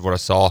about it because of what I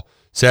saw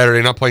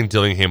Saturday. Not playing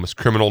Dillingham was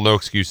criminal. No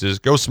excuses.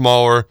 Go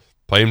smaller.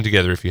 Play them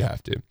together if you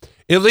have to.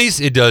 At least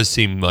it does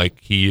seem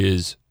like he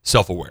is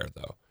self-aware,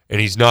 though.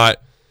 And he's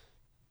not,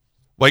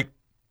 like,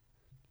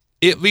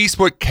 at least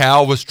what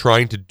Cal was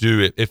trying to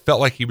do, it felt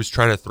like he was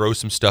trying to throw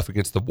some stuff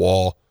against the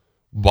wall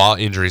while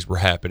injuries were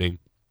happening.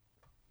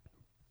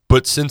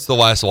 But since the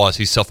last loss,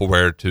 he's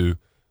self-aware to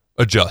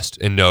adjust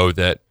and know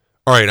that,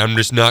 all right, I'm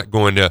just not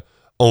going to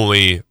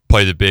only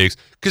play the bigs.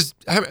 Because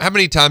how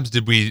many times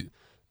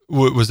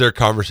was there a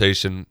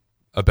conversation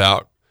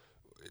about,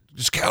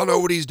 does Cal know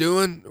what he's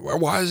doing?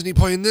 Why isn't he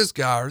playing this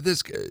guy or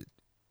this guy?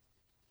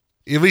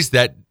 At least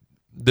that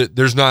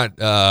there's not,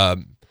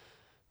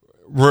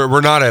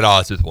 we're not at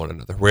odds with one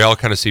another. We all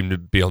kind of seem to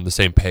be on the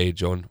same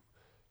page on,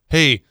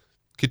 hey,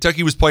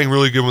 Kentucky was playing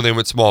really good when they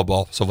went small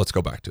ball, so let's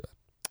go back to it.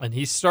 And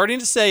he's starting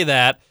to say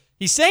that.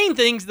 He's saying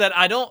things that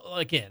I don't,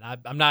 again,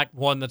 I'm not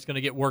one that's going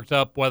to get worked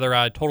up whether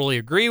I totally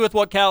agree with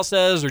what Cal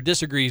says or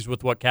disagrees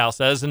with what Cal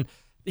says. And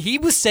he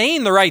was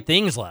saying the right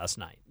things last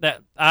night.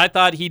 That I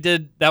thought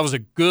that was a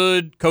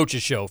good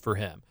coach's show for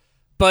him.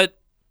 But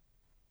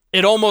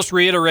it almost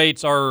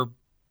reiterates our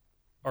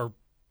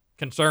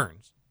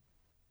concerns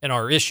and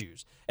our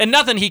issues. And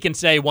nothing he can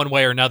say one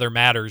way or another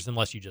matters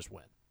unless you just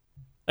win.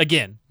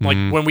 Again, like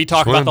when we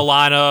talk about the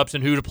lineups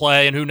and who to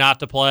play and who not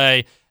to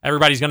play,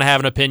 everybody's going to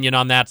have an opinion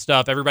on that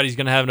stuff. Everybody's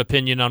going to have an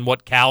opinion on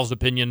what Cal's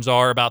opinions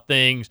are about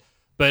things.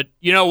 But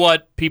you know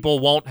what people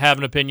won't have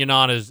an opinion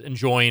on is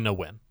enjoying a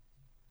win.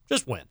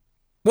 Just win.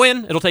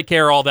 Win. It'll take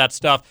care of all that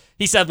stuff.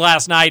 He said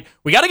last night,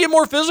 we got to get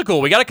more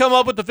physical. We got to come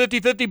up with the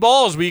 50-50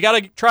 balls. We got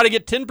to try to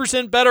get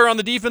 10% better on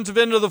the defensive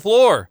end of the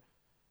floor.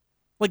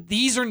 Like,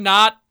 these are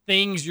not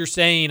things you're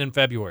saying in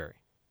February.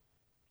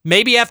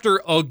 Maybe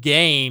after a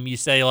game, you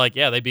say, like,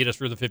 yeah, they beat us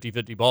for the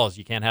 50-50 balls.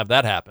 You can't have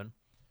that happen.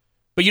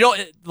 But you don't,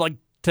 like,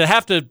 to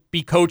have to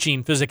be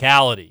coaching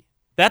physicality,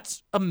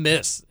 that's a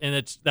miss. And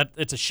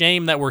it's a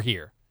shame that we're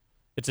here.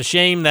 It's a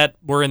shame that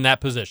we're in that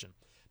position.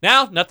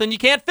 Now, nothing you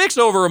can't fix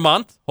over a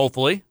month,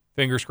 hopefully.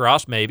 Fingers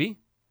crossed, maybe.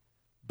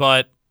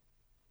 But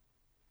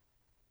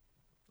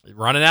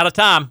running out of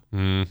time.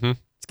 Mm-hmm.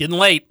 It's getting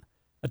late.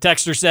 A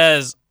texter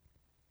says,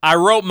 I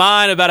wrote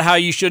mine about how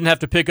you shouldn't have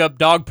to pick up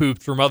dog poop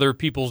from other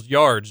people's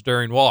yards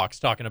during walks,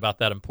 talking about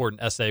that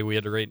important essay we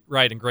had to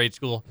write in grade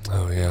school.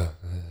 Oh, yeah.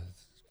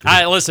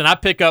 I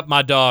pick up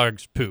my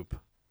dog's poop.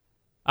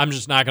 I'm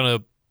just not going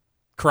to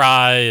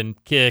cry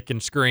and kick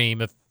and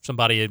scream if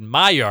somebody in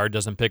my yard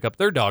doesn't pick up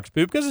their dog's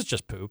poop because it's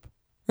just poop.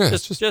 Yeah,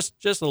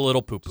 just a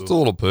little poop. Just a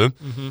little poop.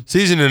 Mm-hmm.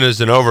 Season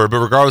isn't over, but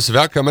regardless of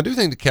outcome, I do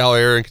think the Cal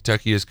era in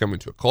Kentucky is coming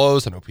to a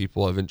close. I know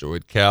people have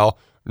enjoyed Cal.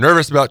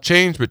 Nervous about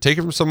change, but take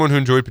it from someone who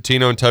enjoyed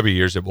Pitino and Tubby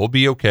years. It will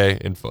be okay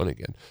and fun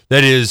again.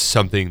 That is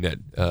something that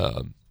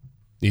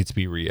needs to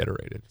be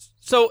reiterated.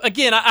 So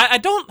again, I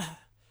don't.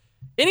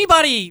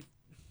 Anybody,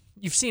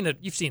 you've seen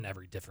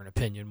every different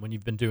opinion when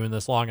you've been doing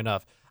this long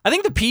enough. I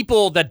think the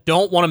people that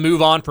don't want to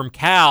move on from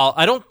Cal,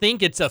 I don't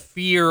think it's a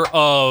fear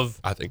of.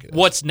 I think it is.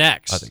 What's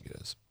next. I think it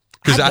is.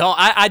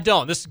 I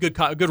don't. This is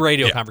good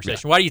radio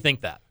conversation. Yeah. Why do you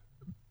think that?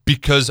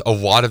 Because a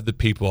lot of the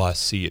people I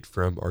see it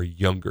from are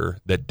younger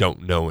that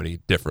don't know any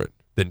different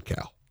than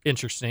Cal.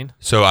 Interesting.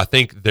 So I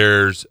think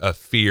there's a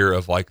fear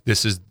of like,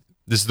 this is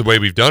the way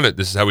we've done it.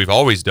 This is how we've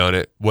always done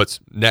it. What's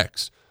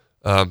next?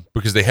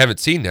 Because they haven't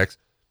seen next.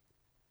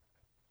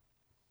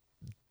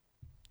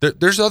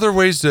 There's other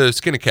ways to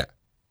skin a cat,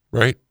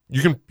 right?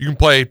 You can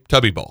play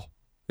tubby ball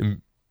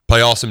and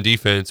play awesome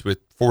defense with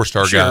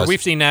 4-star guys.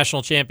 We've seen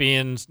national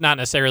champions, not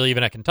necessarily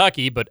even at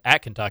Kentucky, but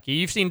at Kentucky.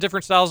 You've seen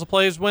different styles of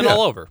plays win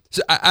all over.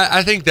 So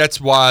I think that's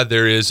why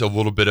there is a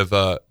little bit of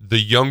the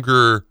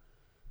younger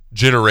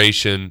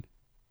generation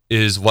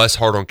is less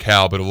hard on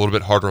Cal, but a little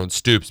bit harder on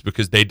Stoops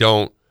because they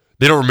don't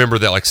remember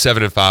that like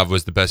 7-5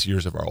 was the best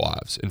years of our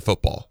lives in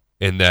football,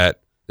 and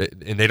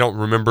they don't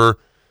remember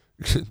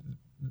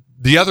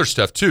the other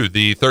stuff too.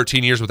 The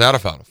 13 years without a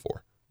Final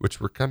Four, which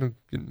we're kind of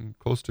getting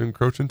close to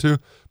encroaching to.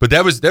 But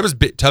that was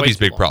Tubby's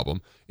big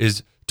problem.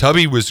 Is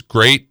Tubby was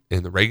great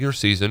in the regular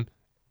season,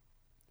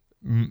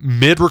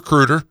 mid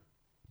recruiter,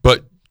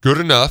 but good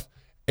enough,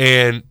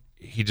 and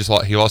he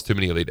lost too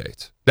many Elite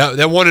Eights.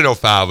 That one in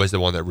 05 was the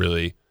one that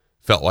really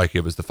felt like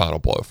it was the final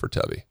blow for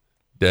Tubby.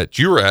 that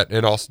you were at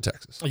in Austin,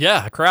 Texas.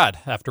 Yeah, I cried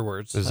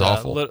afterwards. It was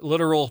awful.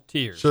 Literal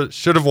tears.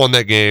 Should have won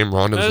that game.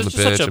 Rondo was on the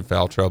bench such in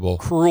foul trouble.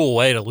 Cruel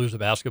way to lose a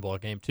basketball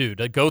game, too.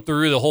 To go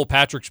through the whole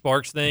Patrick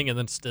Sparks thing and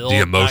then still the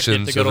not get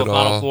emotions to go to of the it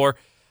Final all. Four.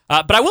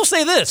 But I will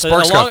say this.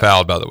 Sparks got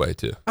fouled, by the way,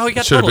 too. Oh, he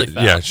got totally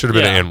fouled. Yeah, should have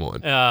been an and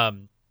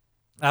one.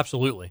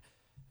 Absolutely.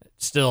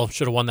 Still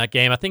should have won that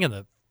game. I think in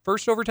the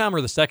first overtime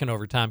or the second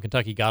overtime,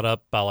 Kentucky got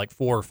up by like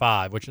 4 or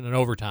 5, which in an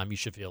overtime you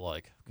should feel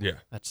like. Yeah.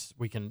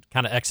 We can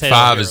kind of exhale.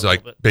 5 is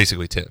like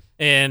basically 10.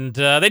 And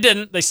they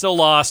didn't. They still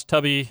lost.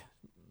 Tubby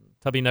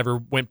never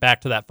went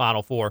back to that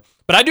Final Four.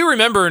 But I do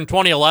remember in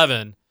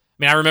 2011.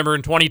 I remember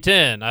in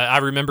 2010. I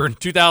remember in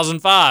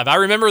 2005. I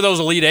remember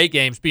those Elite Eight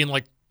games being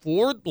like,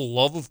 for the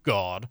love of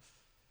God,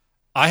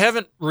 I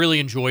haven't really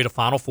enjoyed a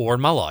Final Four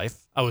in my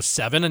life. I was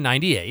 7 in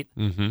 98.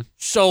 Mm-hmm.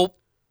 So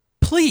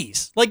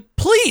please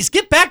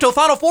get back to a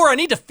Final Four. I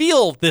need to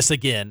feel this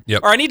again.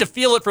 Yep. Or I need to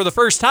feel it for the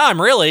first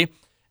time, really.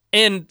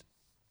 And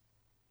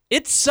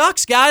it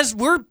sucks, guys.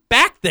 We're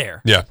back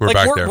there. Yeah, we're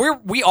back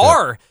there. We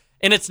are.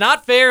 And it's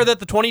not fair that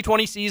the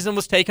 2020 season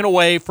was taken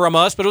away from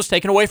us, but it was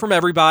taken away from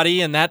everybody,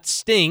 and that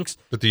stinks.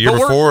 But the year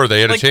before, they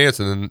had a chance,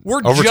 and then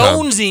we're overtime.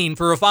 jonesing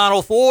for a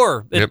Final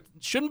Four. It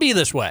shouldn't be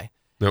this way.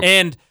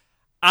 And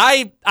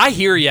I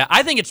hear you.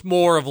 I think it's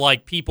more of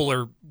like people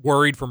are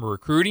worried from a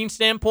recruiting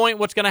standpoint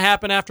what's going to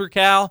happen after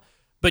Cal.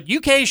 But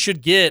UK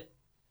should get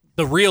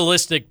the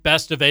realistic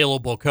best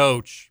available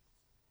coach,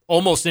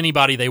 almost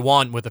anybody they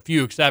want with a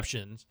few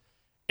exceptions.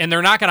 And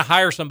they're not going to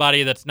hire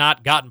somebody that's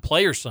not gotten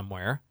players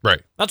somewhere.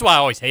 Right. That's why I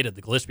always hated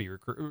the Gillespie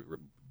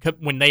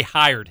when they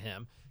hired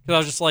him. Because I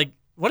was just like,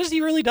 what has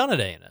he really done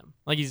at A&M?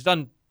 Like, he's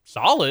done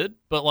solid,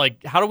 but,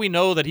 like, how do we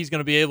know that he's going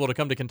to be able to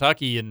come to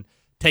Kentucky and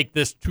take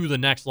this to the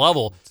next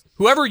level?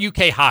 Whoever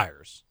UK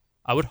hires,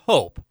 I would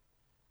hope.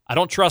 I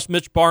don't trust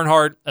Mitch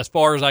Barnhart as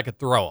far as I could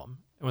throw him.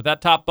 And with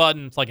that top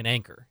button, it's like an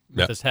anchor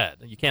with his head.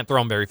 You can't throw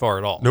him very far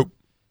at all. Nope.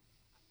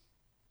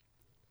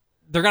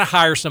 They're going to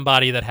hire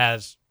somebody that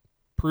has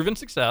proven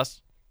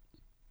success,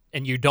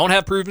 and you don't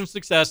have proven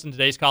success in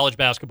today's college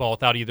basketball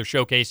without either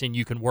showcasing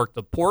you can work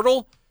the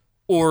portal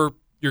or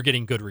you're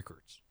getting good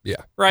recruits. Yeah.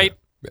 Right?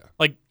 Yeah.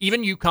 Like,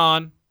 even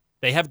UConn,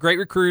 they have great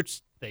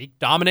recruits. They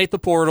dominate the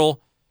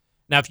portal.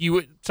 Now,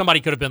 somebody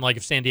could have been like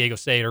if San Diego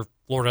State or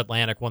Florida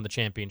Atlantic won the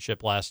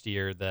championship last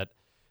year,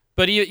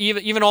 but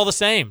even all the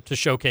same, to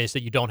showcase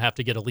that you don't have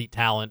to get elite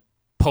talent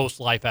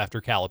post-life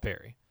after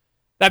Calipari.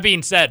 That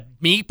being said,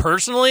 me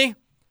personally,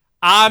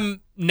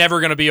 I'm never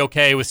going to be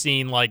okay with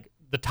seeing like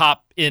the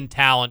top end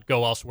talent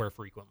go elsewhere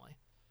frequently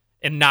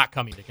and not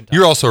coming to Kentucky.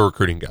 You're also a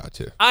recruiting guy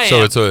too. I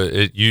am. So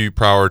you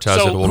prioritize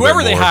it a little bit more.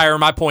 Whoever they hire,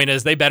 my point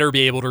is they better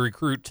be able to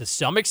recruit to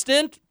some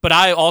extent, but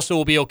I also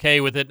will be okay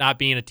with it not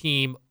being a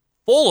team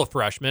full of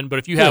freshmen. But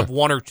if you have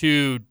one or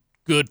two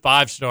good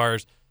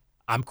 5-stars,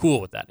 I'm cool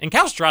with that. And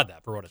Cal's tried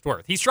that for what it's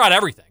worth. He's tried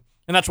everything.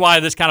 And that's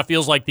why this kind of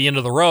feels like the end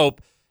of the rope.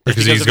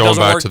 Because he's going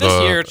back to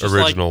the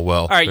original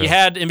well. All right, you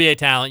had NBA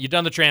talent. You've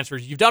done the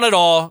transfers. You've done it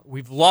all.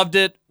 We've loved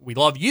it. We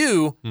love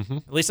you. Mm-hmm.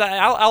 At least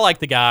I like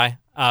the guy.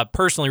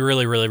 Personally,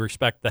 really, really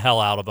respect the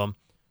hell out of him.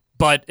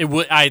 But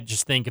I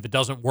just think if it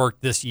doesn't work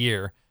this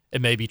year,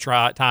 it may be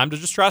time to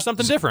just try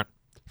something different.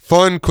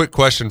 Fun, quick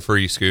question for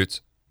you,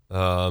 Scoots.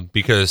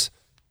 Because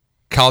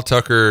Kyle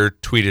Tucker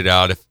tweeted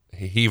out if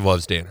he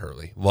loves Dan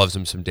Hurley, loves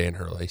him some Dan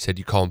Hurley. He said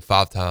you call him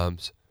 5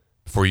 times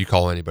before you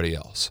call anybody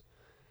else.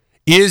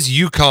 Is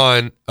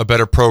UConn a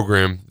better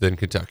program than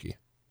Kentucky?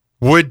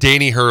 Would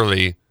Danny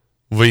Hurley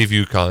leave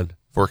UConn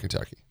for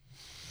Kentucky?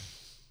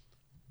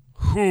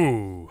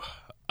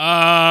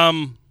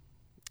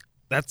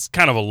 That's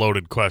kind of a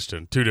loaded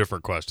question. 2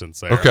 different questions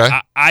there. Okay.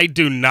 I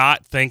do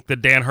not think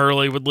that Dan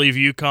Hurley would leave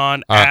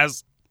UConn.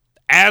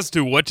 As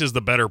to which is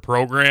the better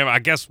program, I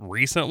guess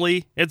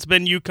recently it's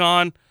been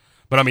UConn.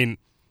 But, I mean,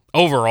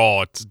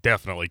 overall, it's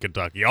definitely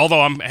Kentucky.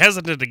 Although I'm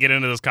hesitant to get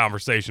into this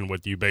conversation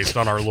with you based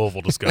on our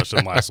Louisville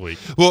discussion last week.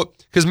 Well,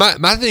 because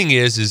my thing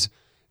is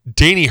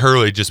Danny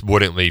Hurley just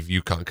wouldn't leave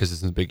UConn because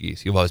it's in the Big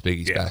East. He loves Big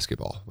East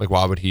basketball. Like,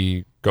 why would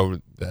he go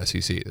to the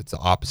SEC? It's the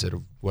opposite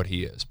of what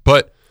he is.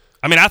 But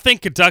I mean, I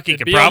think Kentucky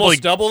could be probably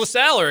almost double the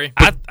salary.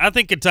 I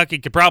think Kentucky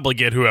could probably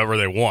get whoever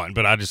they want,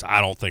 but I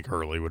don't think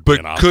Hurley would be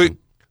an option.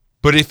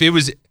 But if it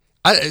was,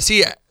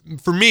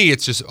 for me,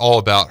 it's just all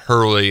about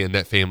Hurley and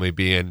that family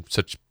being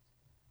such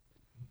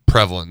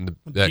prevalent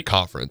in that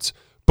conference.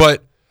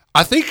 But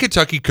I think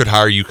Kentucky could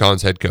hire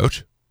UConn's head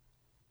coach,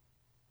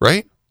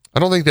 right? I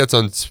don't think that's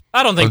unspeakable.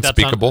 I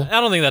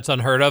don't think that's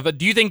unheard of. But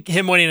do you think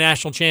him winning a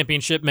national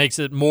championship makes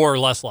it more or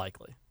less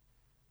likely?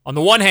 On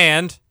the one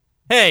hand,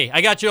 hey,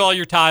 I got you all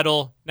your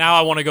title. Now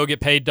I want to go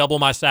get paid double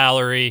my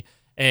salary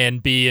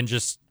and be in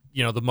just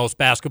the most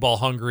basketball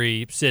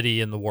hungry city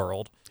in the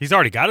world. He's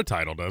already got a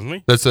title, doesn't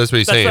he? That's what he's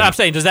saying. That's what I'm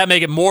saying. Does that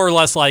make it more or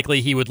less likely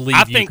he would leave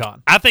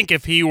UConn? I think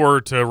if he were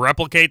to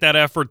replicate that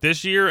effort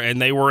this year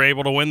and they were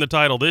able to win the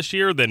title this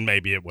year, then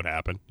maybe it would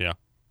happen. Yeah.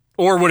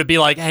 Or would it be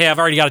like, hey, I've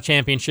already got a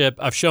championship.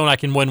 I've shown I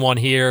can win one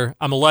here.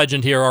 I'm a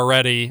legend here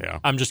already. Yeah.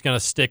 I'm just going to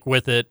stick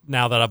with it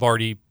now that I've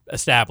already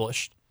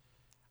established.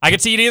 I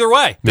could see it either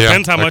way.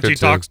 Depends how much he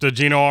talks to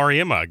Gino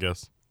Auriemma, I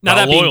guess. Now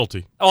About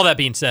loyalty. All that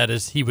being said,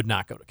 is he would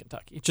not go to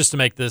Kentucky just to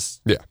make this.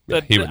 Yeah,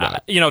 he would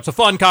not. It's a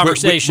fun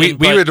conversation.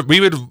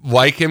 We would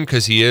like him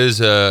because he is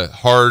a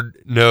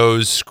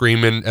hard-nosed,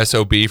 screaming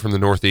SOB from the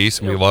Northeast,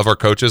 and we love our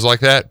coaches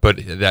like that. But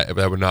that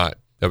would not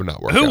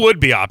work. Who out. would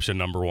be option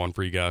number one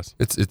for you guys?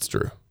 It's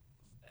true.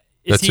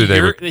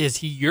 Is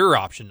he your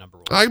option number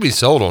one? I could be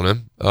sold on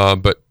him,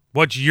 but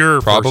what's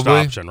your probably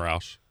first option,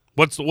 Roush?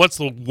 What's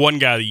the one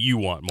guy that you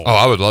want more? Oh,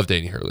 I would love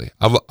Danny Hurley.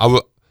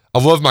 I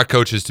love my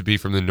coaches to be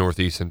from the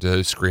Northeast and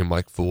to scream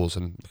like fools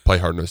and play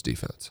hard-nosed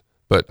defense.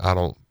 But I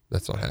don't.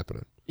 That's not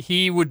happening.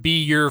 He would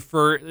be your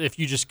first if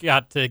you just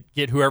got to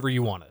get whoever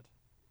you wanted.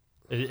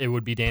 It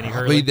would be Danny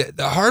Hurley.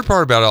 The hard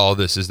part about all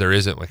this is there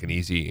isn't like an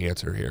easy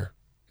answer here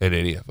in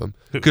any of them.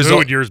 Who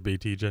would yours be,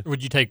 TJ?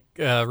 Would you take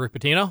Rick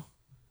Pitino?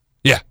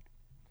 Yeah,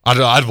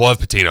 I'd love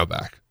Pitino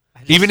back.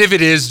 Even if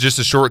it is just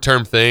a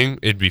short-term thing,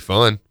 it'd be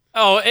fun.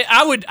 Oh,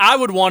 I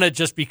would want it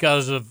just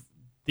because of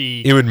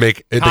it would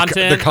make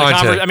content. The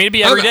content. I mean, it'd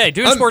be every day.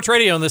 Doing sports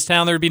radio in this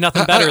town, there would be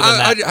nothing better than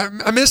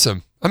that. I miss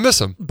him.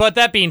 But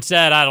that being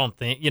said, I don't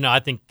think I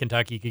think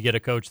Kentucky could get a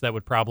coach that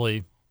would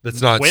probably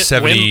that's not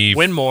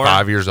win more.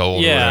 5 years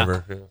old or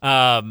whatever.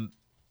 Yeah.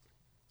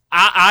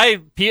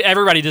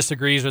 Everybody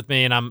disagrees with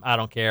me, and I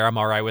don't care. I'm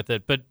all right with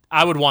it. But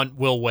I would want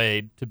Will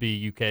Wade to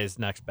be UK's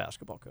next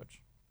basketball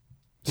coach.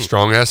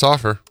 Strong ass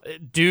offer.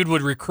 Dude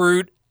would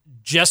recruit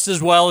just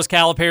as well as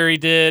Calipari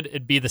did.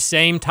 It'd be the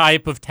same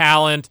type of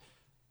talent.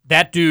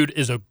 That dude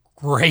is a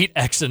great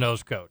X and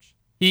O's coach.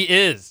 He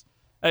is.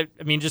 I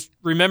mean, just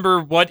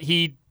remember what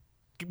he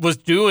was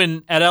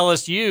doing at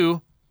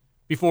LSU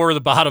before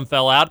the bottom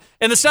fell out.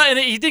 And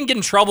he didn't get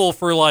in trouble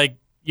for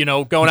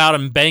going out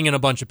and banging a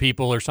bunch of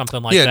people or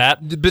something like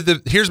that.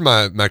 But here's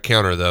my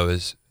counter though: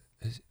 is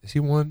he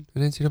won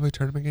an NCAA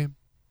tournament game?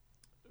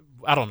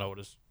 I don't know what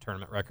his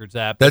tournament record's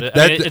at, but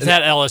it's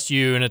at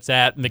LSU and it's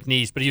at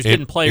McNeese. But he was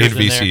getting players in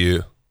VCU.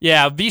 There.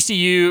 Yeah,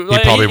 VCU. He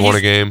probably won a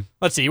game.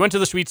 Let's see. He went to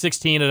the Sweet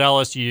 16 at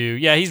LSU.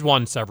 Yeah, he's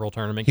won several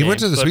tournament games. He went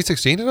to the Sweet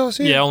 16 at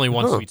LSU? Yeah, only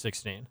one Sweet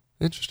 16.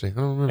 Interesting. I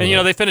don't remember.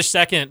 And, they finished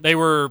second.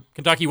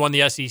 Kentucky won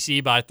the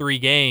SEC by 3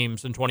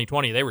 games in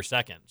 2020. They were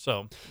second.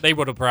 So they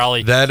would have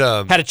probably had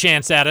a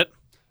chance at it.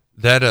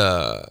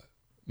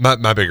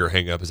 My bigger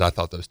hang-up is I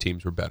thought those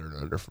teams were better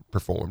and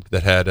underperformed.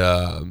 That had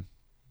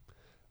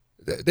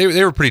they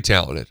were pretty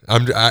talented.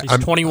 I'm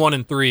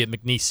 21-3 at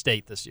McNeese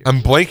State this year.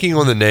 I'm blanking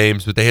on the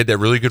names, but they had that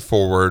really good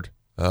forward.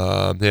 They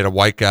had a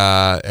white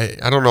guy.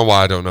 I don't know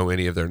why I don't know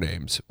any of their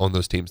names on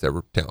those teams that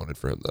were talented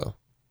for him though.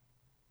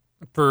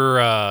 For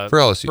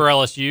LSU. For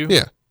LSU,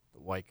 yeah,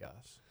 the white guys.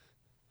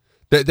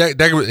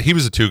 He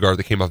was a 2-guard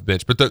that came off the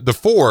bench, but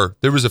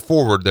there was a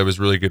forward that was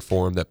really good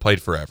for him that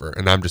played forever,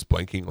 and I'm just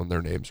blanking on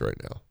their names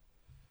right now.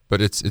 But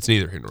it's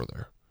neither here nor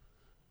there.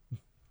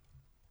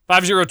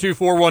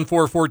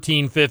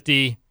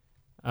 502-414-1450.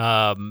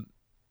 Yeah,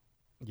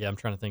 I'm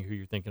trying to think who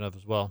you're thinking of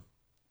as well.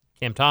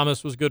 Cam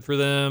Thomas was good for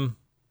them.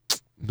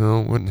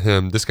 No, it wasn't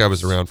him. This guy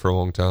was around for a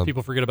long time.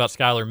 People forget about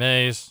Skylar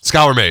Mays.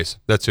 Skylar Mays.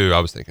 That's who I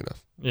was thinking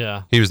of.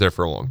 Yeah. He was there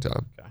for a long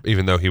time,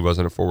 even though he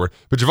wasn't a forward.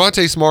 But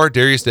Javonte Smart,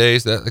 Darius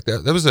Days,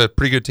 that was a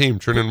pretty good team,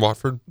 Trenton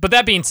Watford. But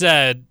that being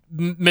said,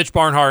 Mitch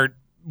Barnhart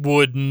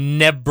would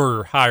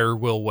never hire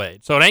Will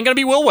Wade. So it ain't going to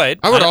be Will Wade.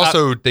 I would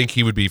also think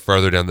he would be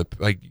farther down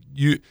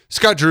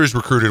Scott Drew's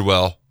recruited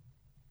well.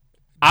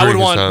 I would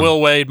want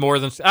Will Wade more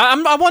than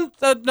I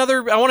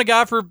want a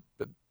guy for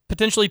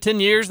potentially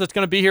 10 years that's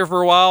going to be here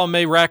for a while and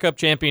may rack up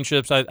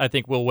championships. I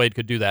think Will Wade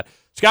could do that.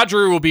 Scott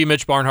Drew will be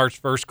Mitch Barnhart's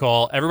first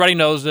call. Everybody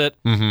knows it.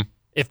 Mm-hmm.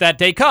 If that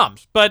day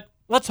comes. But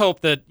let's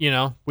hope that,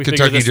 we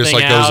Kentucky figure this just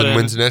thing goes out and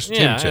wins the national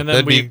championship. And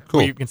then that'd be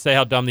cool. We can say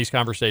how dumb these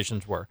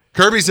conversations were.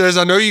 Kirby says,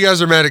 I know you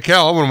guys are mad at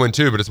Cal. I want to win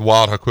too, but it's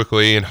wild how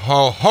quickly and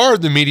how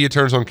hard the media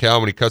turns on Cal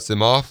when he cuts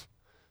them off.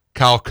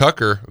 Kyle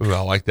Cucker. Ooh, I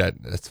like that.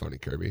 That's funny,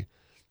 Kirby.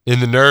 In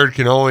the nerd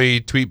can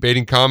only tweet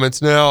baiting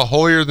comments now.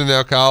 Holier than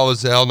thou, Kyle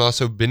is Al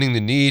also bending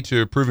the knee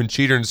to a proven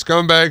cheater and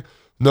scumbag.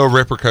 No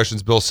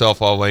repercussions. Bill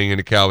Self all laying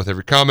into Cal with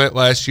every comment.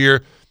 Last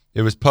year,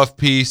 it was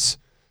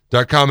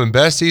puffpiece.com and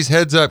besties.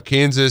 Heads up,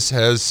 Kansas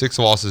has 6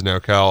 losses now,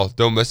 Kyle.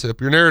 Don't mess up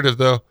your narrative,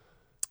 though.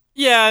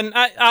 Yeah, and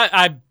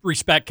I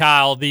respect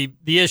Kyle. The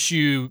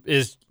issue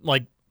is,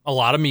 like a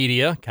lot of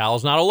media,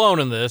 Kyle's not alone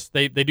in this.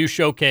 They do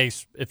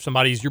showcase if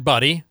somebody's your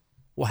buddy,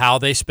 how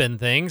they spin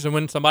things, and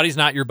when somebody's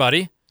not your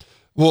buddy,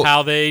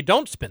 how they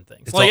don't spin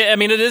things.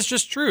 It is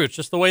just true. It's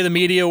just the way the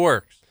media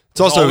works. It's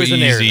also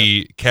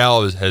easy.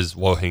 Cal has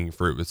low-hanging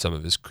fruit with some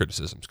of his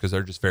criticisms because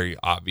they're just very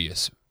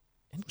obvious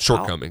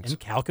shortcomings. And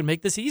Cal can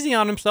make this easy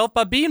on himself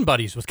by being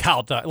buddies with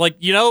Kyle.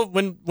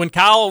 When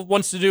Kyle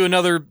wants to do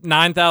another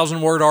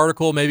 9,000-word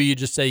article, maybe you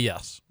just say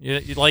yes.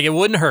 It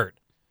wouldn't hurt.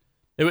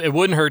 It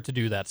wouldn't hurt to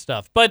do that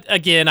stuff. But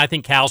again, I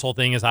think Cal's whole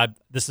thing is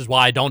this is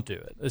why I don't do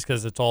it. It's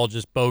because it's all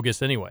just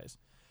bogus anyways.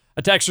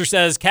 A texter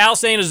says, Cal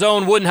saying his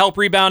zone wouldn't help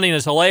rebounding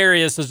is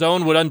hilarious. His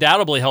zone would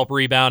undoubtedly help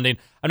rebounding.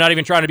 I'm not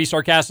even trying to be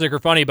sarcastic or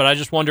funny, but I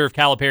just wonder if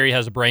Calipari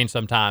has a brain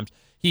sometimes.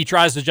 he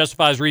tries to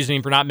justify his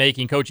reasoning for not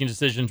making coaching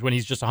decisions when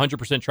he's just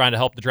 100% trying to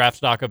help the draft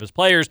stock of his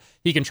players.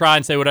 He can try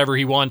and say whatever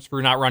he wants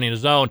for not running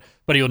his own,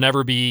 but will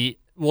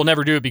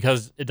never do it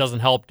because it doesn't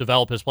help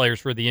develop his players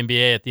for the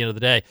NBA at the end of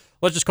the day.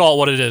 Let's just call it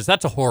what it is.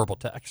 That's a horrible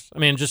text. I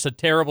mean, just a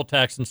terrible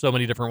text in so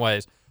many different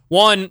ways.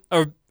 One,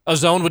 a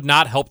zone would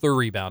not help their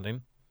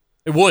rebounding.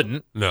 It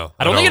wouldn't. No,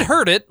 I don't think it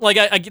hurt it.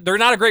 Like they're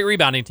not a great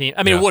rebounding team.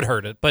 I mean, It would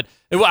hurt it, but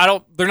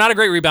they're not a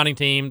great rebounding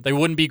team. They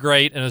wouldn't be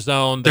great in a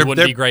zone. They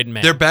wouldn't be great in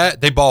man. They're bad.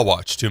 They ball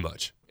watch too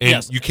much,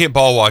 and you can't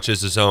ball watch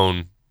as a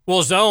zone.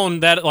 Well,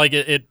 zone that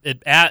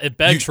it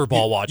begs for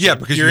ball watching. Yeah,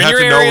 because you're you in have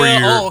your to know area. where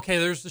you're. Oh, okay.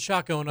 There's the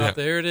shot going up.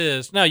 There it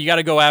is. No, you got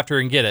to go after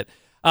and get it.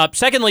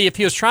 Secondly, if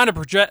he was trying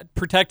to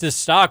protect his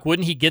stock,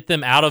 wouldn't he get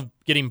them out of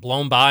getting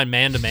blown by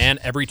man to man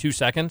every 2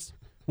 seconds?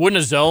 Wouldn't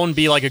a zone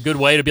be like a good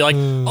way to be like,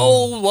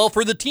 oh, well,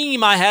 for the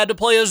team, I had to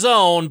play a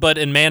zone, but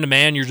in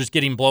man-to-man, you're just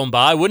getting blown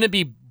by? Wouldn't it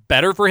be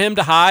better for him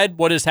to hide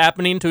what is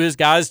happening to his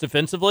guys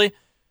defensively?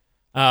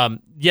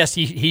 Yes,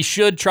 he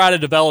should try to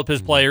develop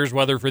his players,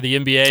 whether for the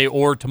NBA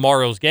or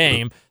tomorrow's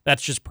game.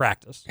 That's just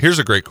practice. Here's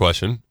a great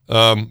question.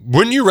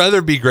 Wouldn't you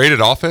rather be great at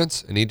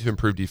offense and need to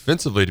improve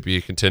defensively to be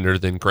a contender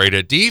than great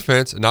at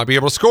defense and not be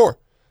able to score?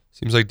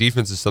 Seems like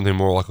defense is something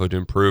more likely to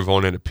improve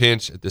on in a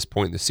pinch at this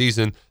point in the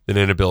season than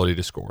inability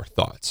to score.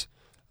 Thoughts?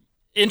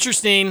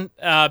 Interesting.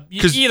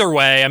 Either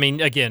way, I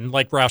mean, again,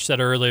 like Roush said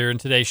earlier in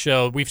today's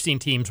show, we've seen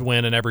teams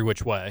win in every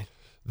which way.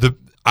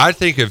 I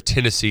think of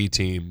Tennessee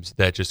teams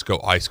that just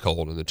go ice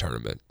cold in the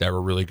tournament that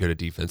were really good at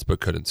defense but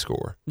couldn't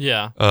score.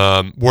 Yeah.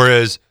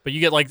 Whereas, but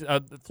you get like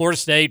Florida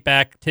State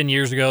back 10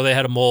 years ago, they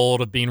had a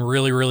mold of being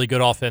really, really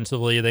good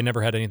offensively. They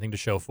never had anything to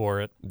show for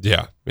it.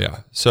 Yeah.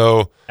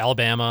 So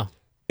Alabama.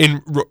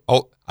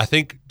 I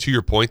think to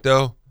your point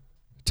though,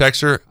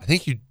 Texter, I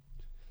think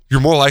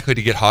you're more likely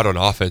to get hot on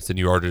offense than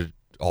you are to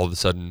all of a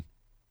sudden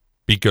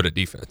be good at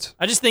defense.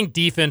 I just think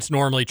defense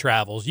normally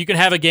travels. You can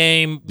have a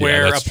game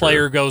where a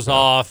player goes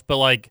off, but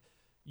like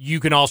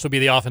you can also be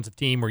the offensive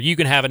team where you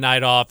can have a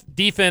night off.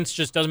 Defense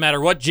just doesn't matter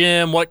what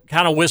gym, what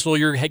kind of whistle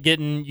you're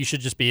getting. You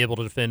should just be able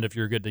to defend if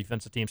you're a good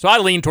defensive team. So I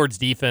lean towards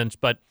defense,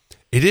 but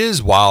it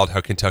is wild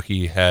how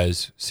Kentucky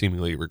has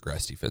seemingly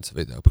regressed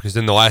defensively though, because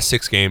in the last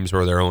 6 games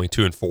where they're only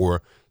 2-4,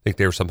 I think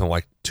they were something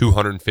like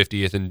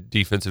 250th in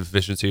defensive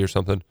efficiency or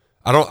something.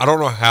 I don't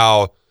know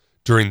how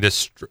during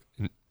this.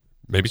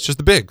 Maybe it's just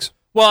the bigs.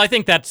 Well, I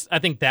think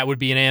that would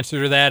be an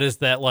answer to that, is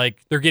that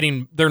like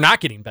they're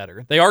not getting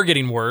better. They are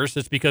getting worse.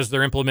 It's because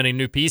they're implementing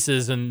new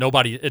pieces and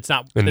it's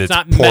not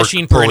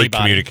meshing for anybody.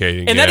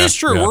 Communicating. And that is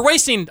true.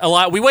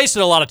 Yeah. We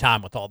wasted a lot of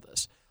time with all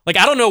this. Like,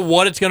 I don't know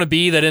what it's going to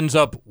be that ends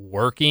up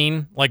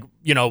working, like,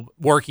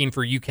 working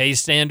for UK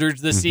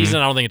standards this season.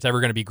 I don't think it's ever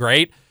going to be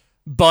great.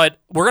 But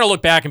we're going to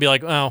look back and be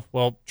like, oh,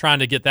 well, trying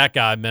to get that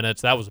guy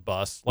minutes, that was a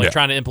bust. Like,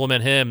 trying to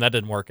implement him, that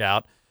didn't work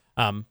out.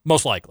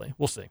 Most likely.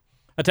 We'll see.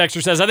 A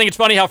texter says, I think it's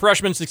funny how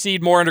freshmen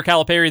succeed more under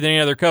Calipari than any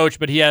other coach,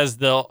 but he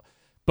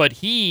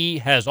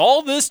has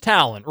all this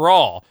talent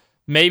raw.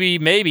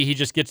 Maybe he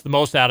just gets the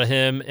most out of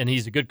him, and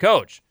he's a good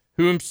coach.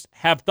 Whom's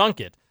have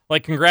thunk it?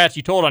 Like, congrats,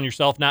 you told on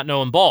yourself not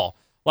knowing ball.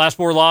 Last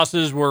 4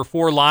 losses were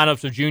 4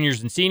 lineups of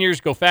juniors and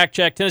seniors. Go fact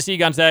check. Tennessee,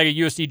 Gonzaga,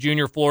 USC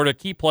Junior, Florida.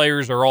 Key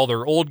players are all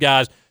their old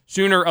guys.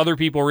 Sooner other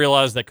people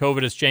realize that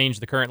COVID has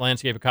changed the current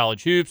landscape of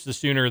college hoops, the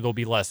sooner they'll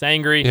be less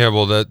angry. Yeah,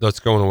 well, that's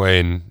going away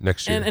in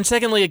next year. And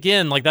secondly,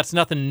 again, like, that's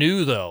nothing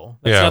new, though.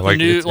 That's nothing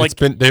new.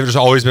 They've just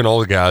always been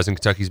all the guys, and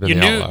Kentucky's been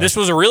the outlier. This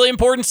was a really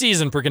important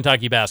season for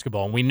Kentucky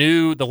basketball, and we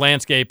knew the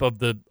landscape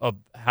of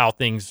how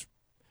things.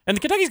 And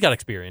Kentucky's got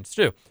experience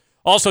too.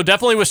 Also,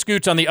 definitely with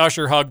Scoots on the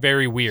Usher hug,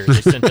 very weird. They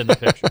sent in the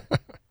picture.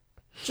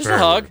 Just a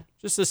hug,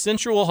 just a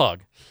sensual hug.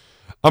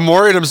 I'm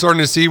worried I'm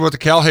starting to see what the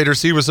Cal haters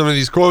see with some of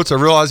these quotes. I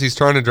realize he's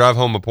trying to drive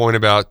home a point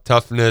about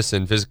toughness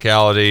and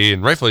physicality,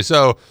 and rightfully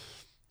so,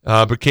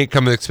 but can't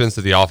come at the expense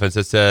of the offense.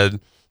 That said, the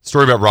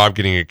story about Rob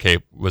getting a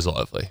cape was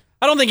lovely.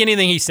 I don't think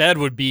anything he said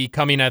would be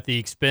coming at the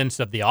expense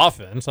of the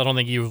offense. I don't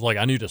think he was like,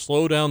 I need to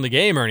slow down the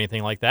game or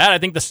anything like that. I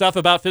think the stuff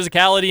about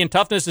physicality and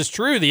toughness is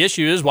true. The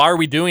issue is, why are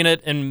we doing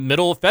it in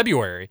middle of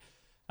February?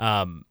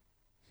 And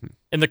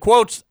the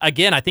quotes,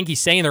 again, I think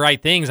he's saying the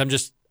right things.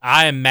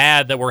 I am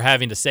mad that we're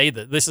having to say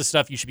that. This is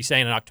stuff you should be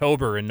saying in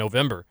October and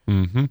November.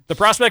 Mm-hmm. The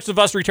prospects of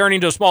us returning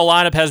to a small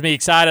lineup has me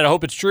excited. I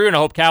hope it's true, and I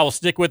hope Cal will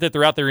stick with it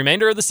throughout the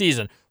remainder of the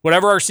season.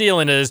 Whatever our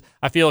ceiling is,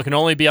 I feel it can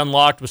only be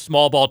unlocked with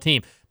small ball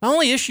team. My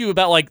only issue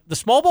about like the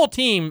small ball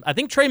team, I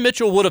think Trey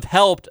Mitchell would have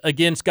helped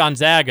against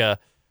Gonzaga,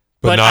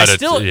 but I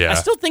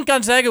still think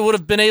Gonzaga would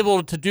have been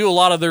able to do a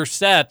lot of their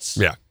sets.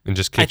 Yeah, and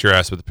just kick your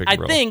ass with the pick and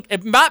roll. I think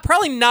it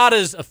probably not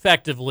as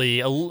effectively,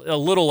 a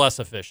little less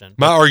efficient.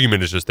 My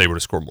argument is just they would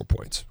have scored more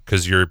points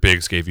because your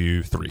bigs gave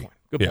you 3.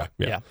 Good point.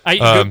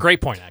 Yeah. Great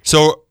point, actually.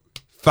 So,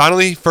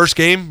 finally, first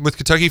game with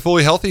Kentucky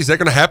fully healthy. Is that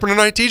going to happen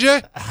tonight,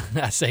 TJ?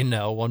 I say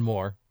no. One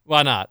more.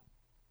 Why not?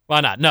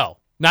 No,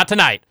 not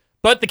tonight.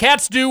 But the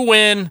Cats do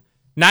win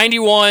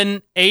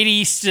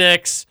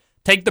 91-86.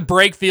 Take the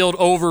Brakefield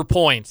over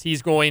points.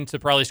 He's going to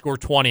probably score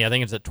 20. I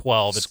think it's at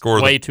 12. It's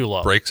way too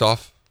low. Breaks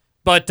off.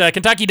 But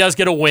Kentucky does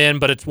get a win,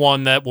 but it's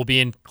one that will be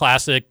in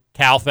classic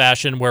Cal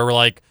fashion, where we're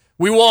like,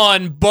 we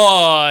won,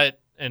 but,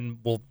 and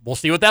we'll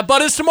see what that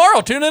but is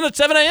tomorrow. Tune in at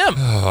 7 a.m.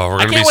 Oh, we're I gonna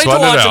can't be wait to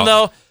sweating it watch them out.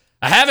 though.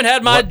 I haven't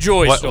had my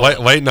joy.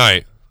 Late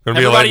night. Gonna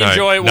be a Everybody late night.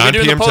 enjoy it. We'll 9 be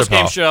doing p.m. the post-game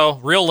tip-off. show,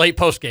 real late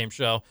post-game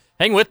show.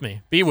 Hang with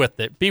me. Be with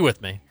it. Be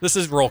with me. This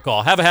is Roll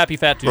Call. Have a happy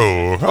Fat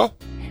Tuesday. Oh.